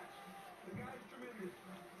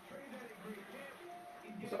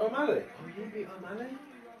 Is it O'Malley? Oh, you beat O'Malley?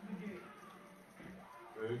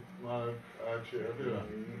 Who? No, Chito Vera.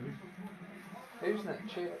 Who's that?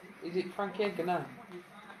 Is it Frank Edgar now?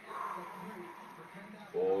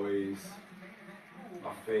 Boys, I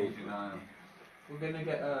think We're gonna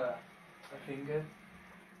get a finger.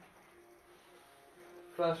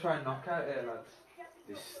 First round knockout here, lads.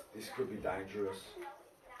 This could be dangerous.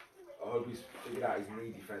 I hope he's figured out his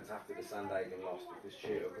knee defence after the Sandhagen loss, because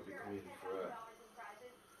Cheetah could be coming for her.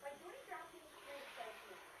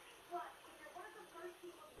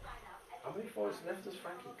 How many fights left has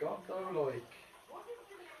Frankie got though? Like,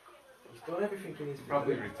 he's done everything in his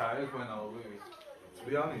Probably retires when I'll lose. To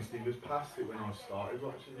be honest, he was past it when I started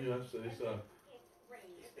watching UFC, so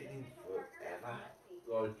He's been in forever.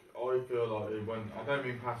 like I feel like he went. I don't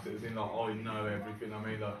mean past it as in like I know everything. I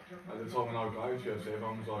mean like at the time when I got into UFC,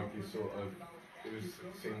 everyone was like he's sort of.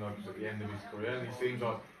 Seemed like he was at the end of his career, and he seems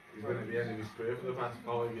like he's been at the end of his career for the past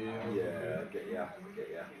 5 years. Yeah, I get ya.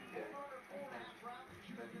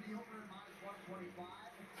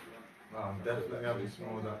 No, I'm definitely having some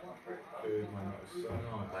more of that food, man. That was so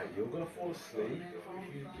nice. Mate, you're gonna fall asleep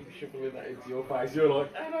if you keep shoveling that into your face. You're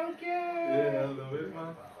like, I don't care. Yeah, I love it,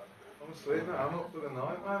 man. I'm asleep now. I'm up for the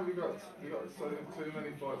night, man. We got so too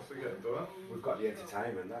many fights to get done. We've got the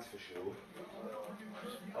entertainment, that's for sure.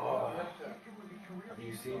 Oh, have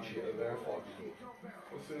you seen Cheetah Verified before?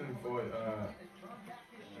 I've seen him fight.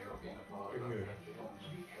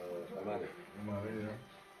 Amadi. Yeah.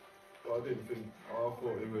 But I didn't think. I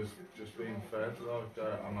thought he was just being fair to like.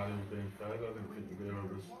 Amadi was being fair. I didn't think Vera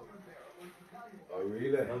was. Oh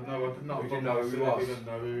really? No, I did not. You didn't know who he was? I didn't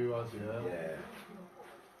know who he was. Yeah.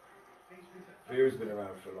 Vera's been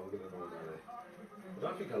around for longer than Amadi. I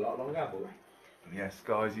don't think a lot longer, but. Yes,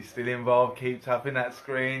 guys, he's still involved. Keep tapping that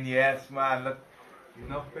screen. Yes, man. Look,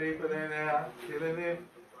 enough people in there killing it.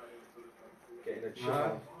 Getting a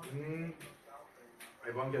chill.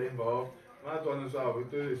 Everyone get involved. Mad one as well. We'll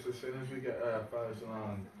do this as soon as we get 1,000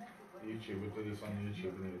 on YouTube. We'll do this on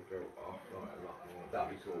YouTube and it'll go off like a lot more.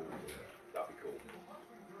 That'd be cool. That'd be cool.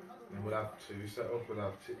 And we'll have two set up. We'll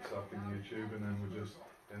have TikTok and YouTube, and then we'll just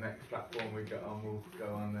the next platform we get on, we'll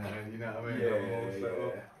go on there. You know what I mean? Yeah, Set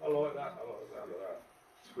up. I like that. I like that.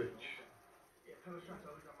 Twitch. Yeah, Pillar Shot's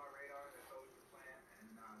always on my radar. That's always the plan,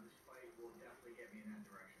 and this fight will definitely get me in that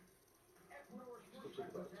direction. Still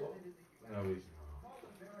talking about the top. No, he's not.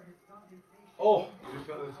 Oh! Who's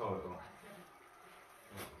got the title?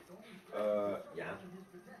 Jan.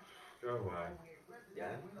 Go away.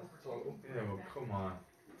 Jan, that's the title. Yeah, well, come on.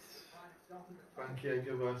 Frankie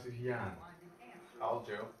Edgar versus Jan.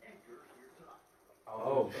 Aljo.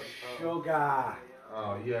 Oh, sugar!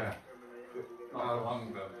 Oh, yeah. Not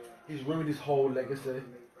long though. He's ruined his whole legacy.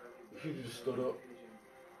 He should have just stood up.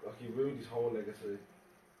 Like, he ruined his whole legacy.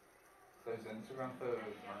 Those Instagram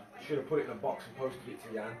photos, man. He should have put it in a box and posted it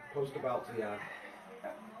to Jan. Post the belt to Jan.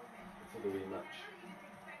 For the rematch.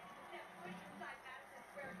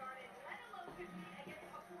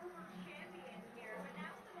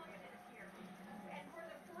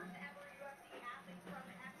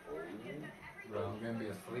 Bro, I'm gonna be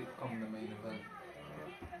asleep come the main event.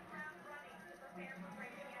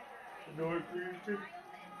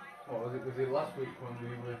 What was it? Was it last week when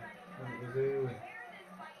it was early?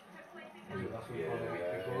 Was it last week or the week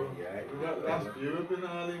before? Yeah. Last few have been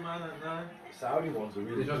early, man, at night. The Saudi ones are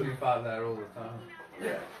really They just good. been fight there all the time. Yeah,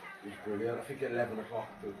 it was brilliant. I think at 11 o'clock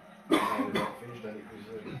the main event finished and it was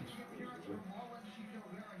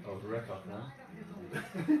That was a record now.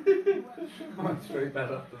 Went straight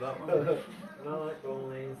bed after that one. Night,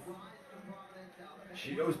 boys.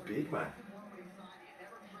 Cheeto's big, man.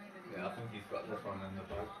 Yeah, I think he's got this one in the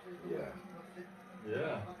bag. Yeah.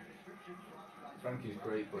 Yeah. Frankie's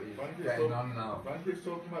great, but he's Frankie's getting talk- on now. Frankie's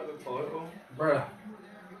talking about the title. Bruh.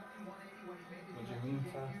 What do you mean,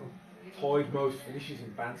 title? Tied most finishes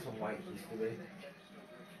in bantamweight history.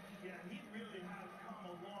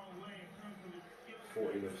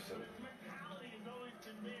 14 of 7.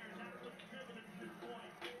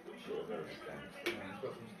 Cheetah very gangster. Yeah, he's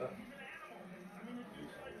got some stuff.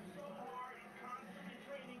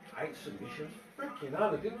 8 submissions. Freaking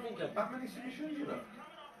hell, I didn't think he had that many submissions, you know.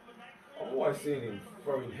 I've always seen him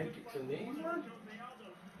throwing head kicks and knees, man.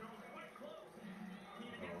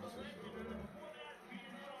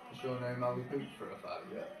 You sure know Ali Boots for a fight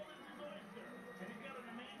yet?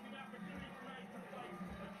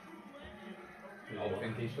 Who do you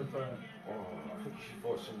think he should fight? Oh, I think he should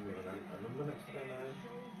fight someone with a number next to their name.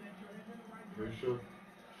 Who should?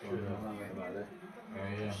 About it.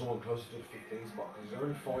 Yeah. Someone closer to the 15 spot, because he's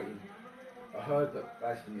only fighting. I heard that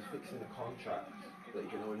basically he's fixing the contract that you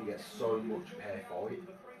can only get so much per fight.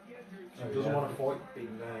 So he doesn't want to fight big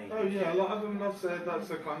names. Oh yeah, a lot of them have said that's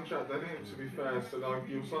a contract, they didn't, to be fair, so like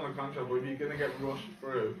you sign a contract, but if you're going to get rushed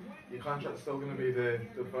through, your contract's still going to be the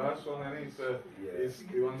first one, and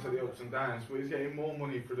he wants the ups and downs, but he's getting more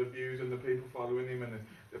money for the views and the people following him and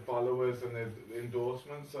the followers and the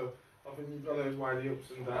endorsements, so I think you've got to weigh the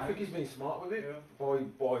ups and downs. I think he's been smart with it,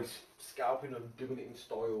 by scalping and doing it in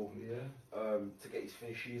style, to get his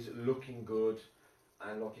finishes, looking good.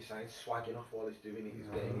 And like you're saying, swagging off while he's doing it, he's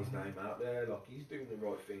getting his name out there, like he's doing the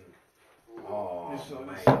right thing. Oh,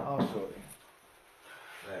 mate. Oh, sorry.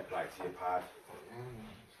 There, play to your pad.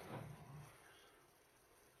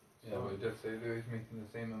 Yeah, but he does say though he's making the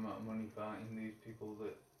same amount of money fighting these people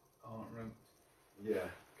that aren't ranked. Yeah.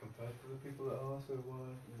 Compared to the people that are, so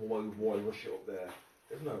why? Why rush it up there?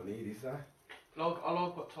 There's no need, is there? I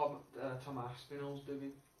like what Tom Aspinall's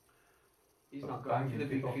doing. He's not going for the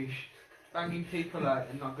big fish. Banging people out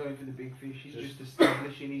and not going for the big fish. He's just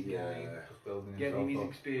establishing his game, getting his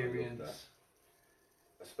experience.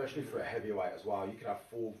 Especially for a heavyweight as well. You could have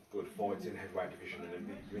 4 good fights in heavyweight division and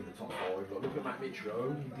then you're in the top 5. Like, look at Matt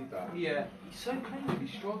Mitrione, he did that. Yeah, he's so clean with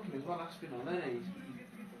his striking as well, Aspinall, isn't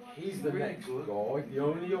he? He's the really next good guy. The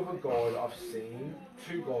only other guy that I've seen,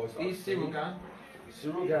 2 guys that He's I've Cyril seen. Gane.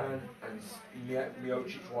 Cyril Gane and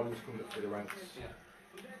Miocic while he was coming up through the ranks. Yeah.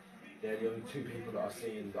 They're the only 2 people that I've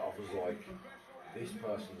seen that I was like, this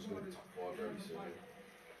person's going to be top 5 very soon.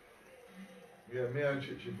 Yeah,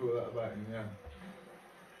 Miocic, you thought that about him, yeah.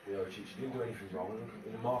 Miocic didn't do anything wrong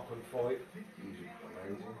in the Mark Hunt fight. He was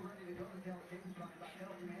amazing.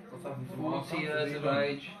 What's happened to Mark? 40 years of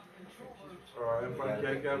age. Alright, and Frank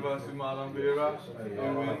Edgar versus Marlon Vera.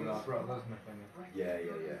 Who wins? Brock Lesnar thing. Yeah.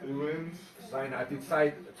 Who wins? Saying, I did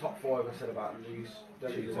say the top 5 I said about Luis.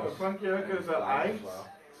 Frank Edgar's at 8.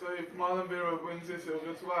 So if Marlon Vera wins this, he'll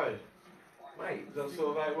go to 8. Mate, That's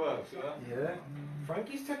sort of how it works, yeah? yeah.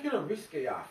 Frankie's taking a risk here